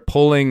 and they're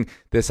pulling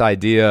this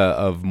idea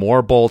of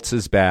more bolts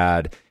is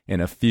bad,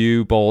 and a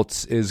few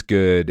bolts is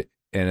good,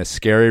 and a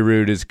scary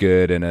route is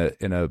good, and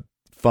a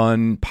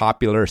fun,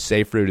 popular,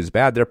 safe route is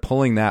bad. They're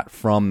pulling that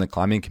from the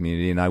climbing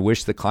community, and I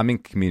wish the climbing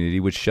community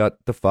would shut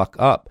the fuck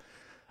up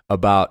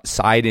about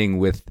siding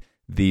with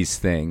these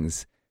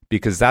things,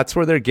 because that's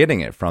where they're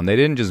getting it from. They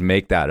didn't just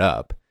make that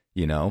up.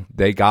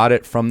 They got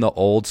it from the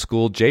old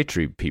school J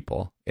Tree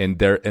people, and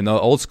the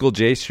old school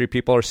J Tree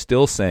people are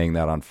still saying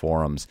that on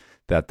forums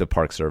that the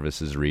Park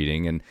Service is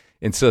reading,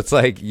 and so it's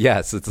like,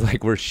 yes, it's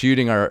like we're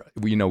shooting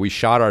we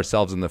shot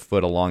ourselves in the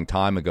foot a long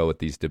time ago with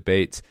these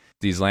debates.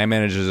 These land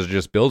managers are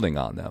just building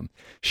on them.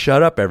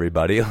 Shut up,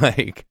 everybody!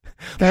 Like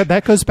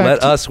that goes back.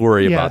 Let us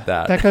worry about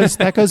that.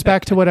 That goes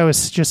back to what I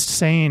was just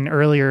saying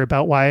earlier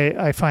about why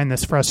I find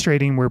this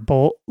frustrating. Where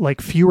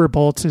fewer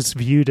bolts is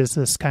viewed as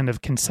this kind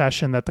of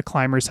concession that the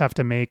climbers have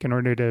to make in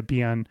order to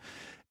be on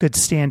good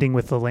standing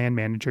with the land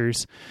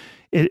managers.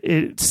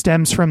 It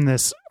stems from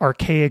this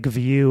archaic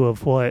view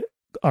of what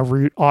a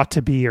route ought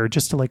to be, or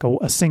just like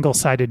a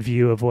single-sided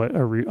view of what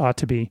a route ought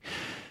to be.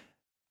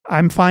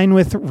 I'm fine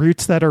with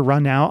routes that are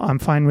run out. I'm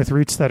fine with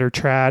routes that are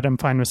trad. I'm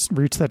fine with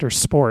routes that are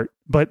sport,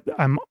 but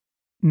I'm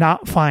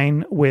not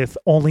fine with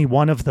only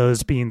one of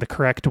those being the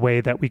correct way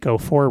that we go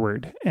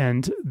forward.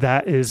 And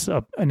that is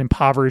an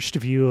impoverished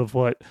view of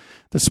what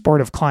the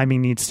sport of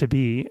climbing needs to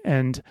be.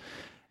 And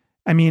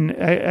I mean,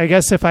 I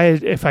guess if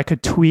I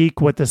could tweak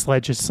what this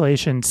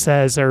legislation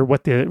says, or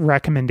what the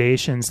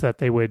recommendations that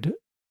they would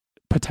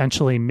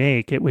potentially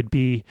make, it would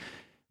be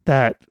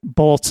that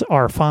bolts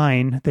are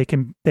fine.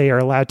 They are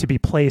allowed to be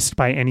placed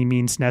by any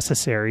means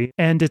necessary,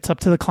 and it's up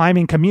to the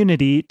climbing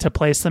community to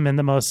place them in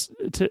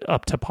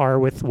up to par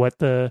with what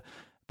the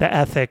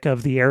ethic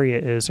of the area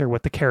is, or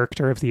what the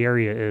character of the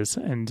area is,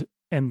 and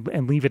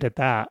leave it at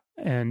that.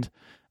 And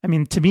I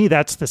mean, to me,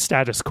 that's the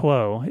status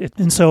quo.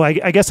 And so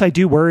I guess I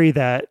do worry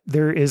that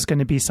there is going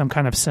to be some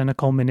kind of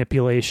cynical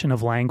manipulation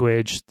of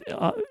language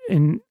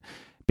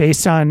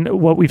based on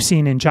what we've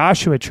seen in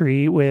Joshua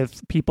Tree,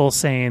 with people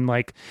saying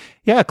like,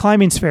 yeah,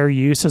 climbing's fair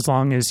use as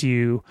long as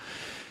you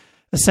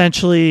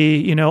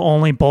essentially,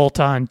 only bolt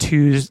on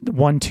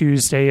one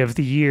Tuesday of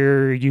the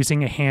year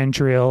using a hand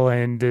drill,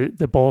 and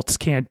the bolts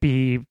can't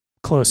be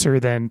closer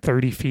than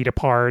 30 feet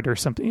apart or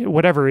something,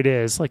 whatever it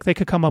is. Like, they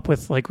could come up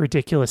with like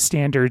ridiculous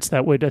standards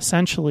that would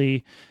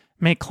essentially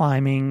make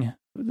climbing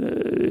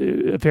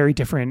a very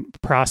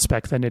different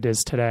prospect than it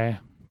is today.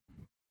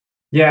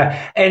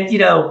 Yeah. And,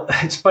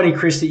 it's funny,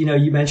 Chris, that,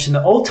 you mentioned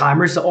the old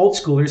timers, the old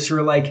schoolers who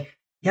are like,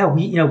 yeah,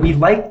 we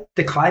like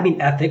the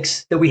climbing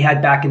ethics that we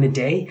had back in the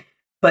day,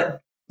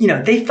 but,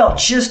 they felt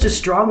just as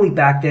strongly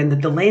back then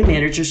that the land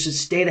managers should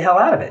stay the hell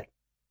out of it.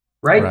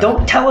 Right?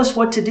 Don't tell us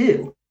what to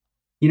do.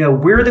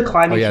 We're the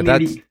climbing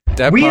community.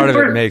 That part of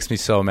it makes me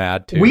so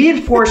mad too. We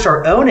enforce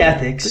our own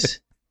ethics,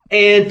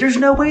 and there's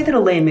no way that a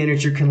land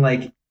manager can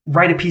like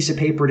write a piece of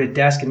paper at a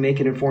desk and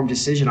make an informed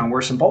decision on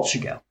where some bolts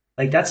should go.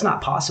 Like, that's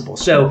not possible.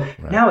 So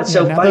now it's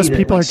so funny those that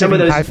people like, are some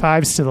giving of those high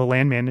fives to the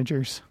land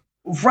managers.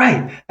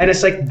 Right. And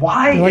it's like,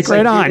 why? They're like, it's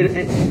right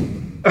like,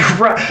 on.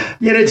 Right.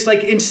 It's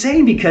like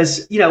insane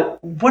because,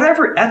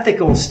 whatever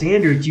ethical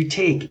standards you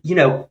take,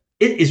 it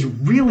is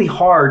really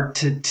hard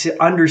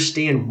to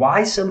understand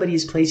why somebody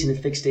is placing a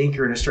fixed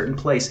anchor in a certain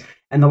place.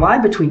 And the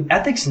line between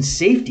ethics and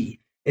safety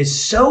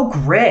is so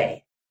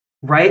gray,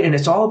 right? And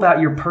it's all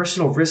about your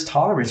personal risk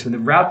tolerance when the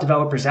route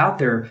developers out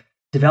there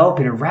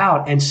developing a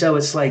route. And so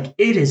it's like,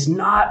 it is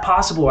not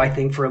possible, I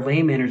think, for a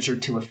lane manager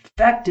to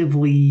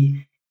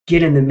effectively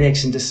get in the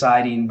mix in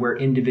deciding where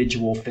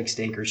individual fixed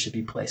anchors should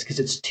be placed, because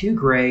it's too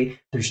gray,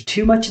 there's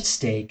too much at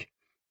stake,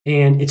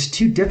 and it's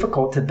too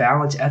difficult to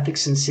balance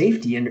ethics and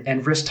safety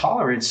and risk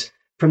tolerance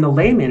from the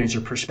lane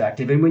manager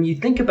perspective. And when you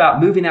think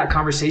about moving that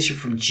conversation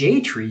from J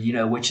Tree,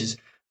 which is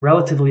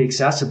relatively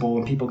accessible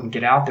and people can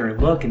get out there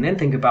and look, and then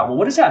think about, well,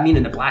 what does that mean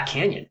in the Black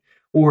Canyon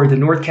or the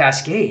North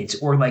Cascades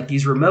or like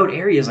these remote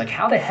areas? Like,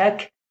 how the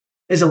heck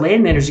is a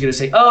land manager going to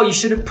say, oh, you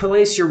should have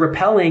placed your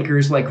rappel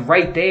anchors like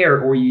right there,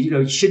 or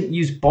you shouldn't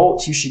use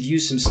bolts, you should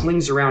use some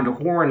slings around a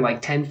horn like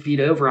 10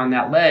 feet over on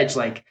that ledge?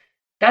 Like,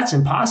 that's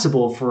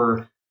impossible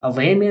for a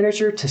land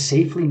manager to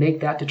safely make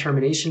that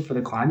determination for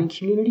the climbing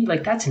community.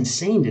 Like, that's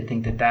insane to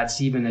think that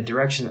that's even the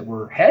direction that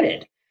we're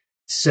headed.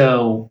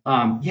 So,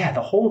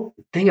 the whole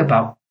thing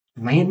about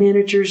land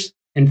managers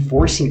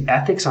enforcing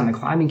ethics on the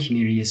climbing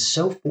community is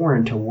so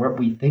foreign to what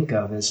we think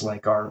of as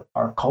like our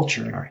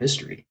culture and our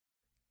history.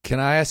 Can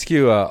I ask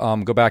you,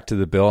 go back to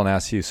the bill and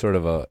ask you sort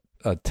of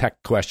a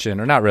tech question,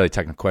 or not really a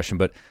technical question,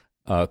 but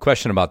a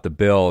question about the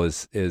bill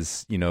is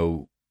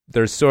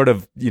there's sort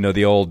of,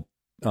 the old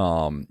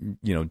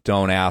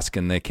don't ask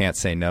and they can't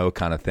say no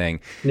kind of thing.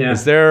 Yeah.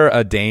 Is there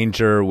a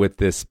danger with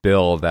this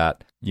bill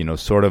that,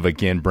 sort of,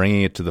 again,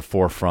 bringing it to the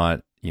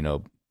forefront,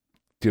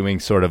 doing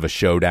sort of a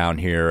showdown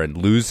here and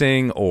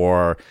losing,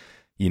 or,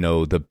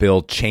 the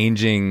bill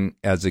changing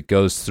as it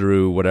goes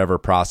through whatever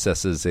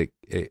processes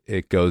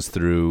it goes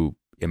through?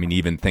 I mean,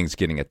 even things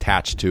getting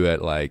attached to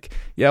it, like,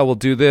 yeah, we'll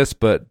do this,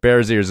 but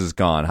Bears Ears is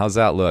gone. How's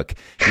that look?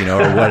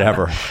 Or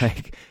whatever.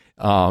 Like,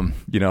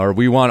 or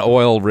we want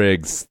oil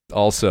rigs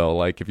also.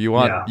 Like, if you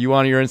want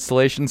your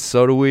installation,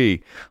 so do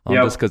we.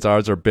 Just because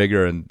ours are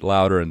bigger and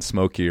louder and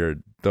smokier,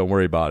 don't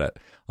worry about it.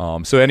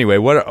 So anyway,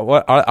 what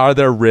are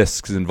there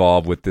risks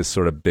involved with this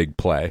sort of big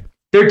play?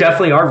 There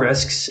definitely are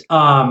risks.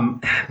 Man,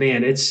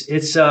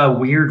 it's a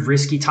weird,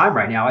 risky time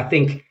right now. I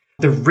think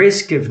the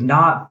risk of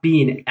not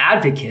being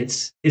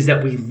advocates is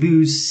that we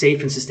lose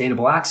safe and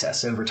sustainable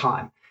access over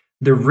time.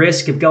 The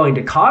risk of going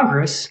to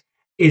Congress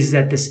is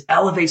that this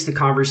elevates the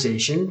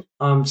conversation.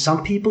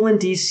 Some people in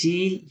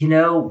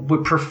DC,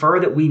 would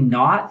prefer that we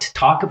not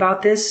talk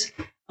about this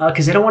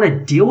because they don't want to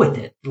deal with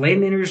it.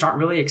 Land managers aren't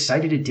really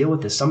excited to deal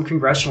with this. Some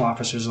congressional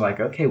officers are like,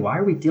 okay, why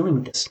are we dealing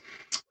with this?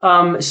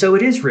 So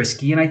it is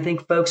risky. And I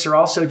think folks are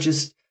also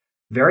just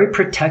very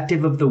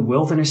protective of the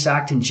Wilderness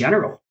Act in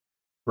general.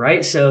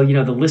 Right. So,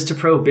 the list of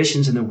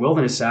prohibitions in the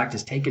Wilderness Act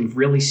is taken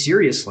really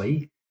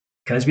seriously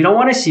because we don't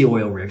want to see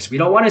oil rigs. We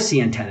don't want to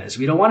see antennas.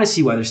 We don't want to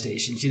see weather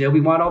stations.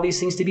 We want all these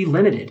things to be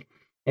limited.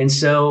 And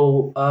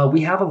so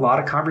we have a lot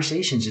of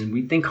conversations and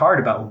we think hard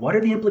about what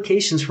are the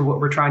implications for what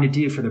we're trying to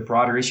do for the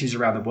broader issues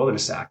around the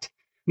Wilderness Act.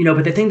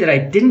 But the thing that I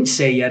didn't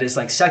say yet is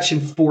like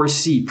Section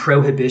 4C,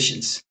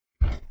 prohibitions.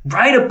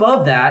 Right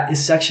above that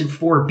is Section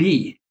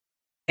 4B.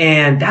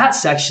 And that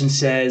section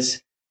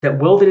says that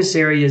wilderness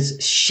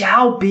areas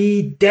shall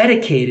be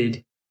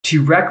dedicated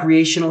to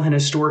recreational and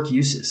historic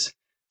uses.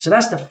 So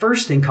that's the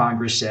first thing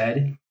Congress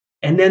said.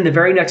 And then the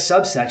very next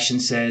subsection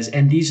says,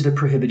 and these are the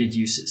prohibited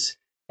uses.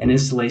 And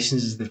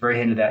installations is the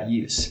very end of that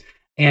use.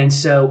 And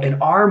so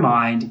in our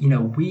mind,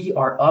 we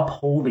are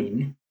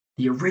upholding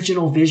the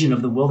original vision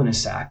of the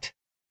Wilderness Act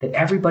that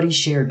everybody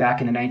shared back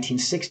in the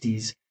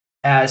 1960s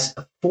as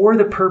for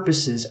the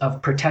purposes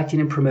of protecting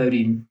and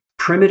promoting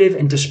primitive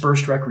and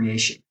dispersed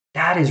recreation.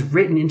 That is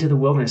written into the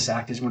Wilderness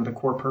Act as one of the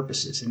core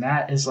purposes. And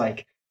that is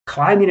like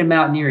climbing and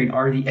mountaineering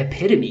are the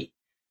epitome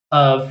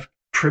of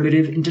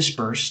primitive and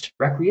dispersed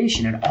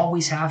recreation and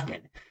always have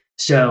been.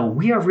 So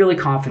we are really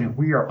confident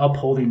we are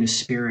upholding the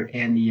spirit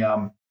and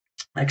the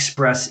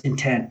express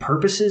intent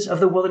purposes of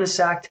the Wilderness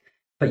Act.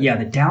 But yeah,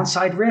 the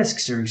downside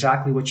risks are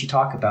exactly what you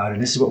talk about.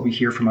 And this is what we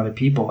hear from other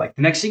people. Like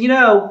the next thing you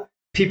know,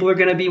 people are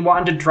going to be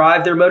wanting to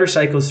drive their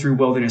motorcycles through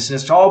wilderness. And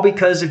it's all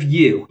because of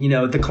you,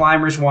 the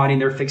climbers wanting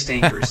their fixed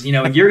anchors,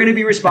 and you're going to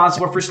be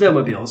responsible for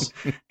snowmobiles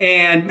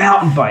and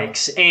mountain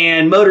bikes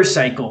and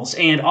motorcycles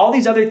and all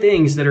these other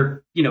things that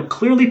are,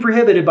 clearly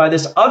prohibited by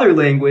this other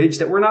language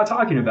that we're not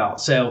talking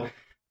about. So,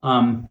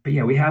 but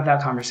yeah, we have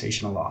that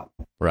conversation a lot.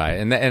 Right.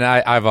 And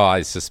I've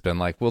always just been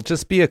like, well,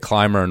 just be a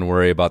climber and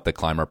worry about the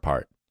climber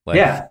part. Like,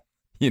 yeah.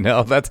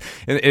 That's,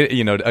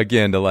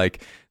 again, to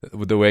like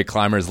the way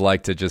climbers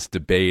like to just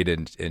debate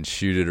and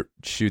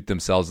shoot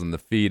themselves in the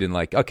feet and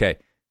like, okay,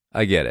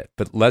 I get it.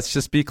 But let's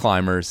just be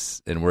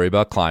climbers and worry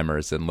about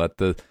climbers and let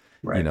the,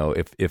 right.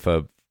 If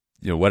a,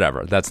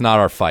 whatever, that's not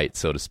our fight,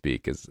 so to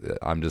speak.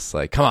 I'm just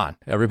like, come on,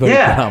 everybody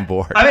get on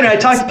board. I mean, I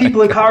talk to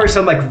people in Congress.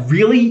 I'm like,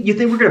 really? You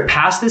think we're going to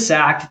pass this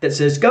act that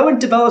says go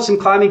and develop some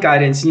climbing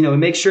guidance, and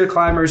make sure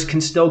climbers can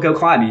still go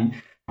climbing?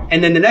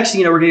 And then the next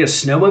thing we're going to get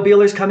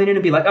snowmobilers coming in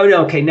and be like, oh,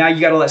 no, okay, now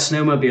you got to let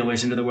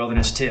snowmobilers into the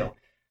wilderness too.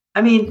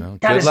 I mean,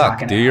 that is not going to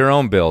happen. Do your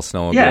own bill,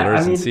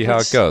 snowmobilers, and see how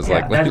it goes.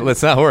 Yeah,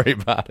 let's not worry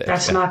about it.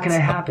 That's not going to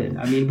happen.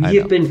 I mean, we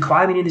have been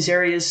climbing in these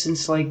areas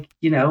since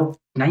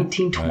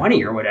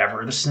 1920 or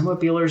whatever. The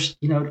snowmobilers,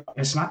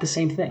 it's not the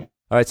same thing.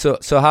 All right, so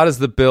how does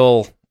the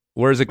bill,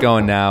 where's it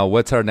going now?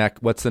 What's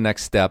the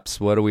next steps?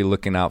 What are we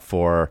looking out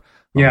for?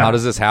 How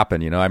does this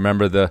happen? I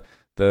remember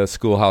the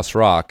Schoolhouse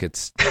Rock.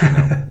 It's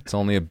it's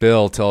only a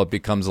bill till it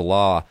becomes a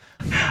law.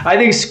 I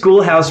think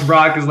Schoolhouse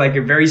Rock is like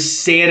a very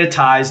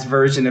sanitized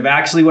version of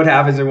actually what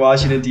happens in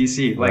Washington,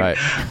 D.C. Like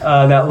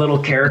that little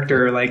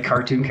character, like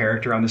cartoon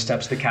character on the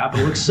steps of the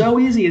Capitol looks so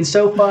easy and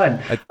so fun.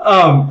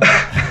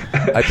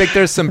 I think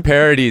there's some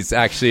parodies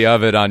actually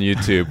of it on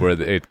YouTube where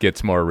it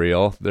gets more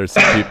real. There's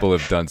some people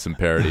who've done some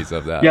parodies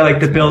of that. Yeah, like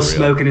the Bill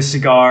smoking a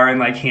cigar and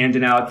like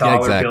handing out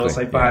dollar bills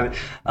like behind it.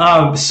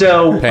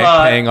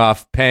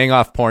 Paying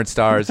off porn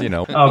stars,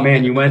 Oh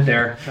man, you went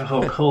there.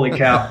 Oh, holy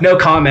cow. No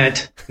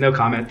comment.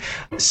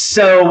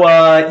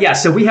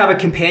 So we have a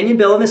companion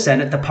bill in the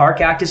Senate. The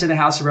Park Act is in the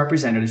House of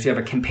Representatives. We have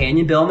a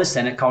companion bill in the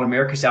Senate called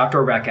America's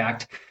Outdoor Rec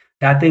Act.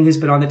 That thing has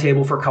been on the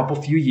table for a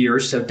few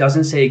years, so it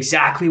doesn't say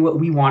exactly what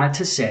we want it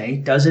to say.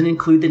 Doesn't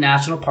include the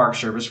National Park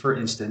Service, for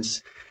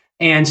instance.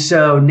 And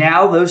so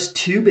now those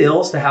two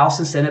bills, the House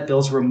and Senate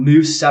bills, will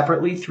move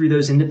separately through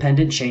those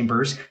independent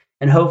chambers.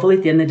 And hopefully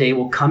at the end of the day,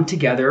 will come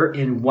together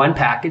in one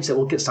package that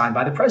will get signed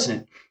by the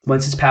president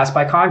once it's passed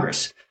by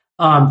Congress.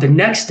 The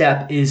next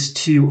step is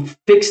to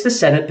fix the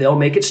Senate bill,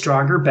 make it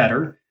stronger,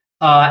 better.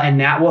 and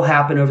that will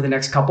happen over the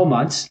next couple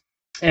months.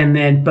 And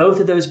then both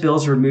of those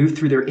bills are moved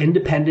through their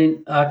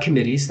independent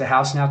committees, the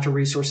House Natural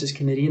Resources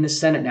Committee and the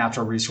Senate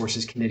Natural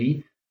Resources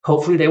Committee.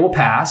 Hopefully they will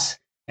pass,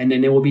 and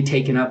then they will be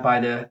taken up by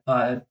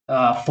the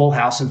full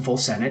House and full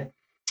Senate,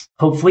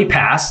 hopefully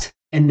passed,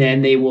 and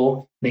then they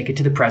will make it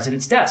to the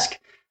president's desk.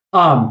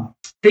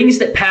 Things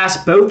that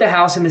pass both the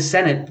House and the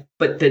Senate,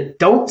 but that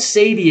don't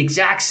say the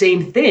exact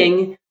same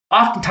thing,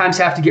 oftentimes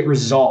have to get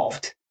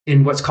resolved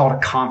in what's called a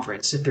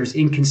conference if there's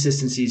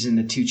inconsistencies in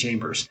the two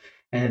chambers.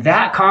 And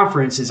that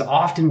conference is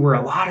often where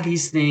a lot of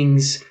these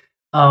things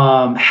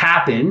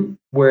happen,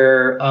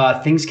 where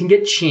things can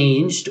get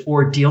changed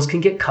or deals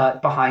can get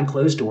cut behind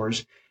closed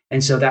doors.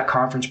 And so that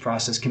conference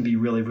process can be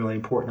really, really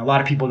important. A lot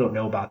of people don't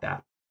know about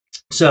that.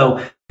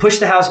 So push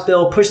the House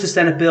bill, push the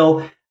Senate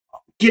bill,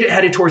 get it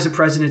headed towards the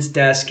president's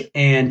desk,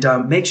 and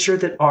make sure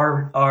that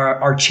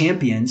our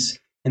champions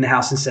in the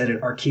House and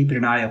Senate are keeping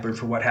an eye open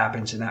for what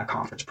happens in that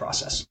conference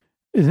process.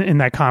 In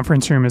that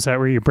conference room, is that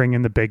where you bring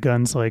in the big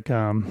guns like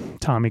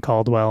Tommy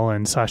Caldwell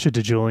and Sasha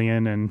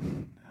DeJulian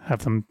and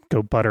have them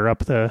go butter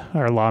up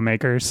our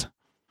lawmakers?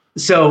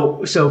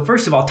 So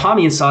first of all,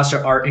 Tommy and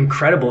Sasha are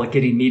incredible at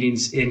getting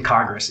meetings in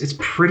Congress. It's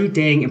pretty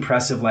dang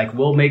impressive. Like,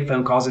 we'll make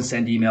phone calls and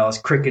send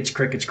emails,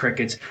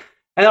 crickets.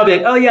 And I'll be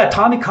like, oh yeah,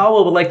 Tommy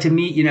Caldwell would like to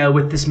meet,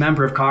 with this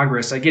member of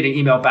Congress. I get an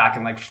email back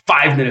in like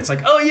 5 minutes,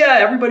 like, oh yeah,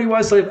 everybody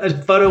wants a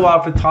photo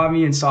op with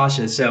Tommy and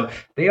Sasha. So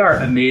they are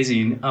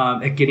amazing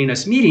at getting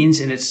us meetings,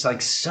 and it's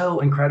like so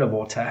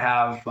incredible to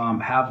have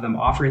them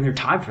offering their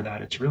time for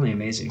that. It's really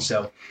amazing.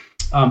 So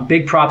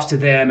big props to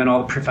them and all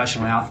the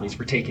professional athletes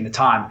for taking the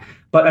time.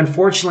 But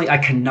unfortunately, I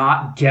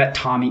cannot get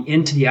Tommy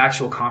into the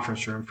actual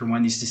conference room for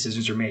when these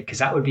decisions are made, because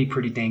that would be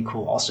pretty dang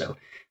cool also.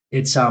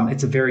 It's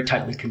a very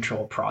tightly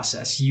controlled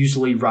process,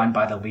 usually run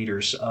by the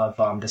leaders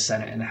of the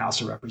Senate and the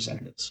House of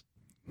Representatives.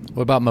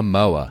 What about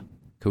Momoa?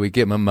 Could we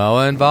get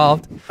Momoa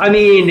involved? I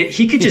mean,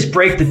 he could just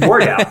break the door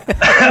down.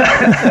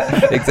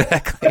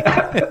 Exactly.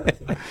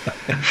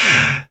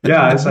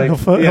 Yeah, it's like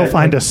he'll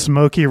find a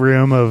smoky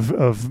room of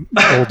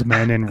old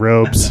men in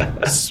robes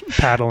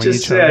paddling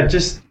each other.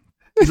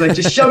 He's like,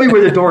 just show me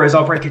where the door is.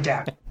 I'll break it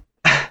down.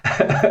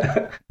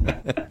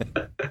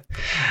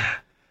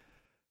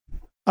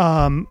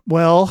 I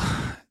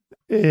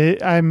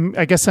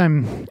guess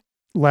I'm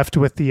left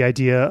with the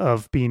idea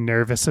of being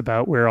nervous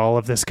about where all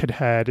of this could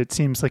head. It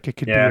seems like it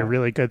could be a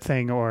really good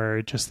thing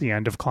or just the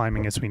end of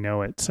climbing as we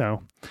know it.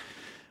 So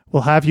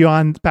we'll have you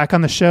back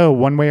on the show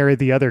one way or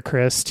the other,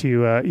 Chris,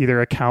 to either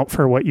account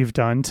for what you've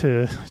done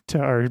to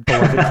our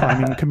beloved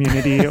climbing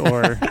community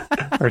or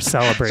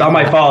celebrate. It's all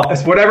my fault.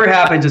 Whatever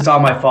happens, it's all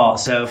my fault.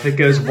 So if it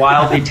goes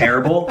wildly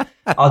terrible,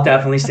 I'll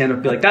definitely stand up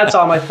and be like, that's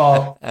all my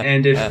fault.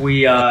 And if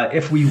we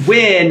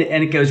win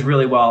and it goes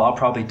really well, I'll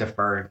probably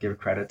defer and give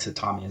credit to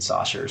Tommy and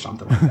Sasha or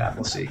something like that.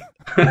 We'll see.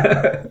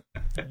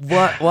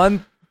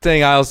 One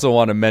thing I also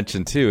want to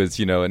mention too is,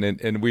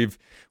 and we've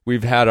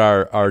had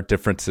our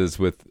differences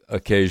with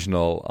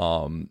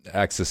occasional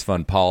Access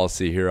Fund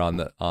policy here on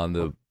the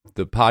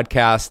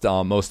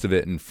podcast, most of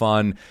it in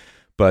fun.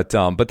 But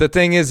the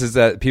thing is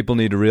that people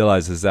need to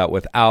realize is that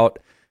without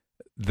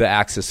the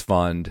Access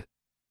Fund,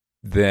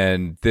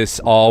 then this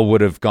all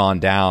would have gone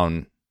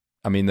down.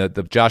 I mean,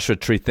 the Joshua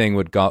Tree thing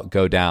would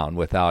go down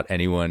without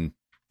anyone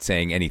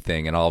saying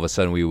anything, and all of a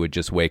sudden we would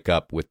just wake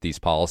up with these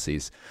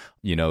policies,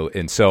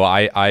 And so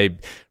I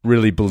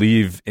really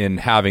believe in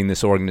having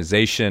this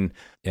organization,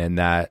 and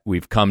that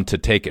we've come to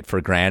take it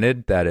for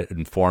granted that it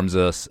informs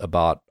us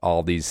about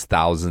all these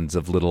thousands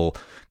of little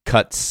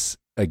cuts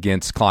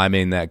against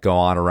climbing that go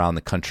on around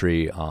the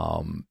country.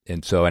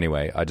 And so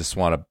anyway, I just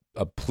want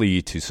a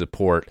plea to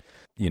support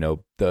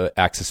the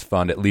Access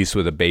Fund, at least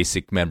with a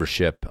basic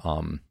membership.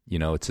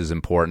 It's as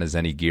important as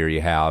any gear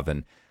you have.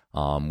 And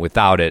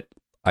without it,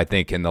 I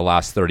think in the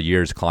last 30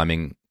 years,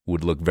 climbing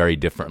would look very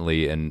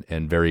differently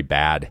and very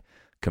bad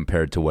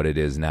compared to what it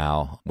is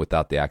now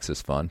without the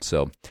Access Fund.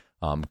 So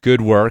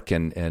good work,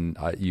 and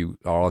you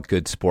are all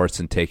good sports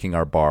in taking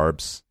our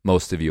barbs.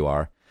 Most of you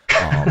are.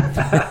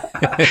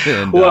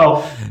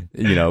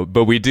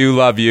 But we do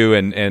love you,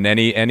 and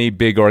any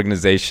big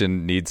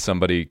organization needs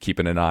somebody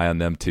keeping an eye on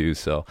them too.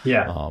 So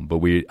but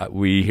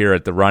we here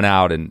at the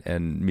RunOut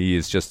and me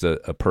as just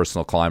a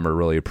personal climber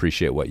really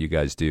appreciate what you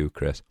guys do,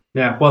 Chris.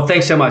 Yeah, well,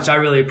 thanks so much. I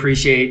really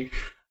appreciate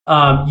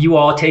you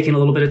all taking a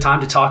little bit of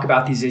time to talk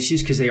about these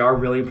issues because they are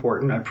really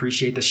important. I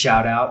appreciate the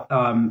shout out.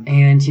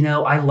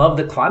 I love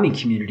the climbing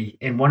community,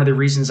 and one of the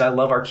reasons I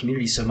love our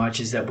community so much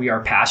is that we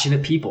are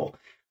passionate people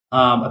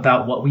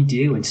about what we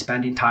do and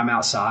spending time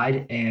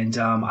outside. And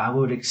I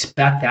would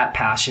expect that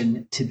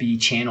passion to be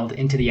channeled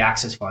into the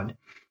Access Fund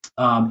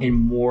in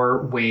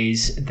more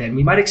ways than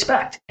we might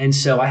expect. And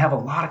so I have a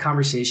lot of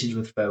conversations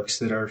with folks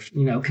that are,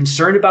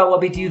 concerned about what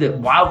we do, that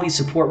wildly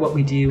support what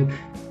we do,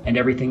 and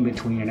everything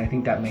between. And I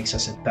think that makes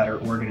us a better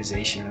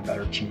organization and a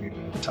better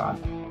community over time.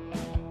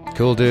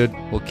 Cool, dude.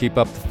 We'll keep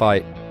up the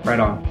fight. Right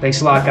on. Thanks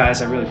a lot,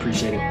 guys. I really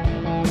appreciate it.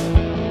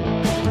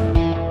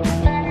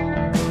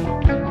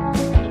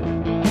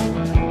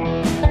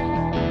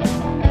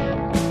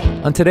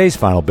 On today's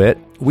final bit,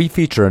 we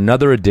feature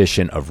another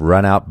edition of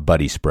RunOut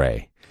Buddy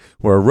Spray,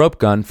 where a rope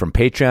gun from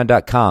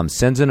Patreon.com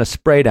sends in a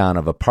spray down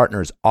of a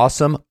partner's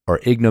awesome or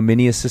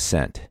ignominious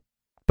ascent.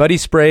 Buddy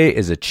Spray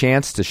is a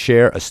chance to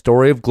share a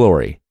story of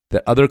glory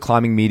that other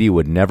climbing media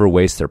would never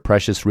waste their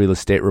precious real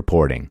estate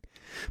reporting.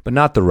 But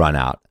not the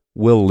RunOut.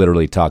 We'll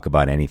literally talk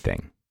about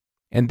anything.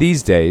 And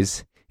these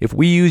days, if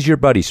we use your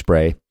Buddy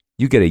Spray,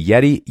 you get a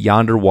Yeti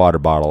Yonder water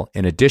bottle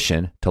in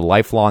addition to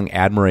lifelong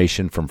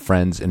admiration from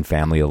friends and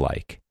family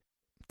alike.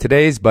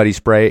 Today's Buddy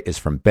Spray is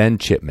from Ben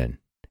Chipman,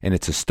 and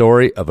it's a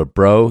story of a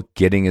bro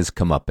getting his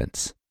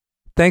comeuppance.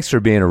 Thanks for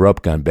being a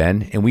rope gun,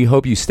 Ben, and we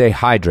hope you stay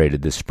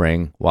hydrated this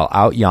spring while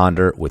out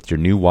yonder with your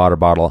new water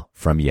bottle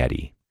from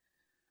Yeti.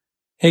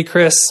 Hey,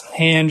 Chris.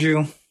 Hey,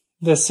 Andrew.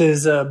 This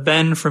is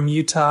Ben from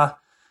Utah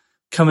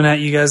coming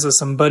at you guys with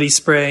some Buddy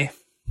Spray.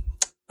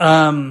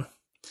 I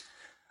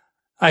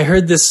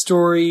heard this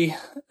story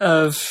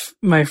of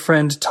my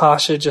friend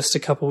Tasha just a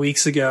couple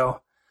weeks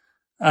ago.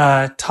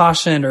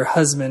 Tasha and her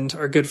husband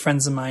are good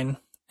friends of mine,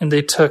 and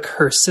they took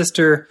her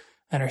sister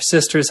and her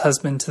sister's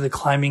husband to the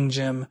climbing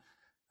gym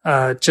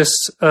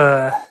just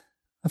a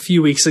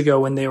few weeks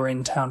ago when they were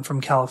in town from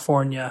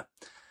California.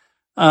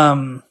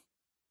 The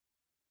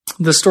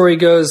story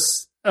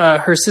goes,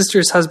 her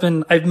sister's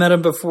husband, I've met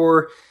him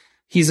before.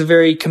 He's a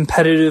very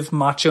competitive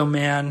macho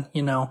man,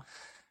 you know,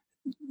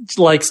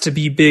 likes to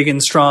be big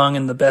and strong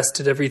and the best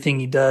at everything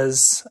he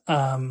does.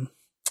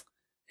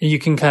 You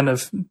can kind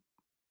of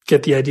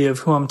get the idea of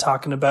who I'm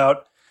talking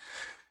about.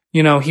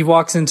 You know, he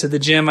walks into the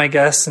gym, I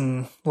guess,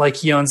 and like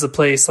he owns the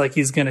place, like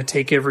he's going to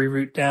take every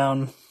route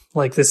down.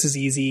 Like this is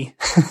easy.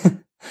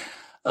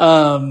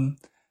 And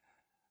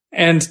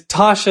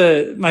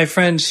Tasha, my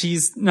friend,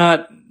 she's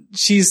not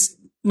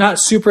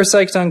super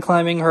psyched on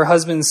climbing. Her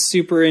husband's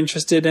super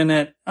interested in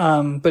it.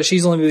 But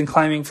she's only been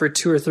climbing for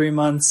 2 or 3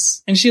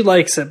 months and she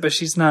likes it, but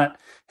she's not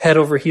head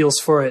over heels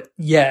for it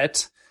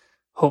yet,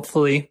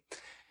 hopefully.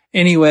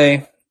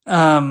 Anyway,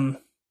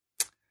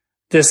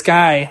 this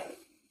guy,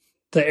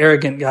 the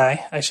arrogant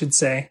guy, I should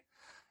say,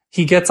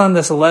 he gets on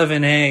this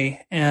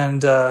 11A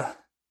and,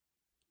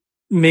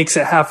 makes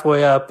it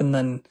halfway up and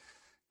then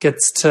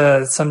gets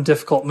to some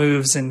difficult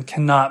moves and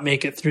cannot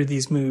make it through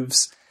these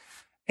moves.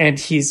 And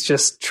he's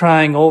just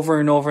trying over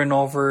and over and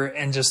over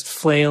and just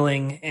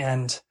flailing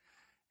and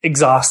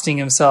exhausting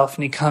himself.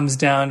 And he comes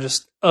down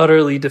just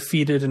utterly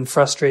defeated and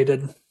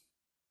frustrated.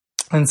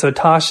 And so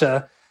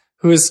Tasha,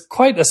 who is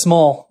quite a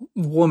small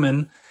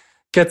woman,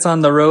 gets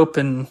on the rope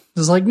and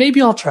is like,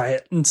 maybe I'll try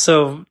it. And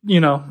so, you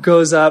know,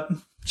 goes up.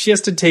 She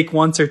has to take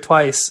once or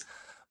twice,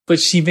 but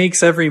she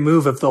makes every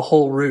move of the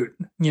whole route,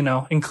 you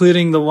know,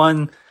 including the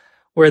one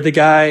where the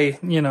guy,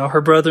 you know,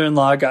 her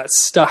brother-in-law got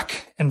stuck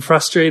and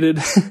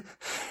frustrated.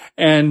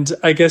 And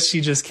I guess she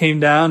just came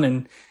down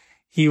and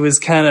he was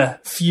kind of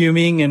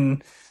fuming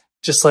and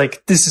just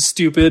like, this is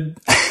stupid.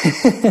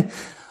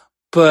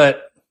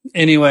 But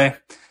anyway,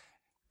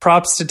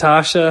 props to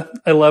Tasha.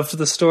 I loved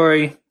the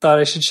story. Thought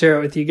I should share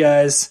it with you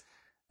guys.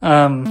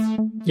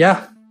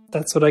 Yeah,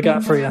 that's what I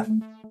got for you.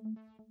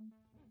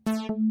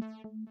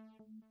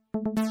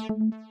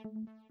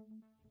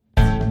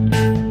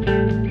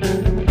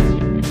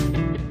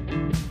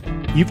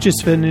 You've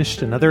just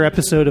finished another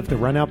episode of the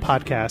RunOut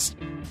Podcast.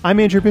 I'm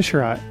Andrew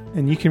Bisharat,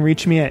 and you can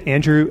reach me at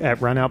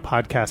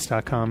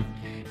andrew@runoutpodcast.com.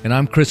 And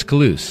I'm Chris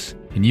Kalous,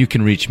 and you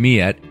can reach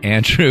me at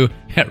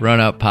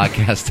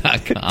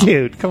andrew@runoutpodcast.com.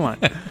 Dude, come on.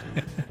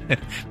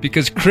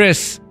 Because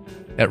Chris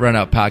at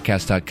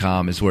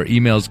runoutpodcast.com is where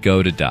emails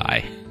go to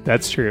die.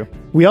 That's true.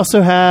 We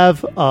also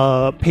have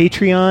a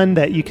Patreon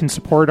that you can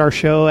support our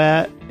show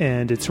at,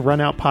 and it's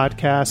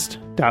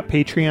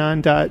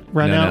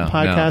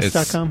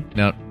runoutpodcast.patreon.runoutpodcast.com.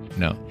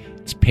 No.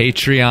 It's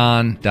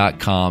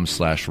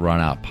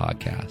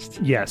patreon.com/runoutpodcast.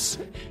 Yes.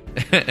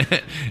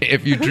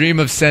 If you dream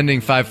of sending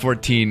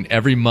 514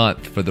 every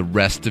month for the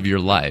rest of your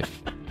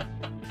life,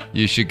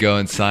 you should go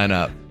and sign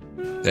up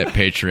at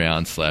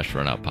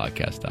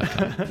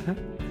patreon.com/runoutpodcast.com.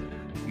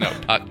 No,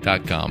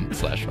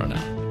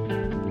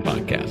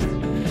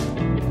 .com/runoutpodcast.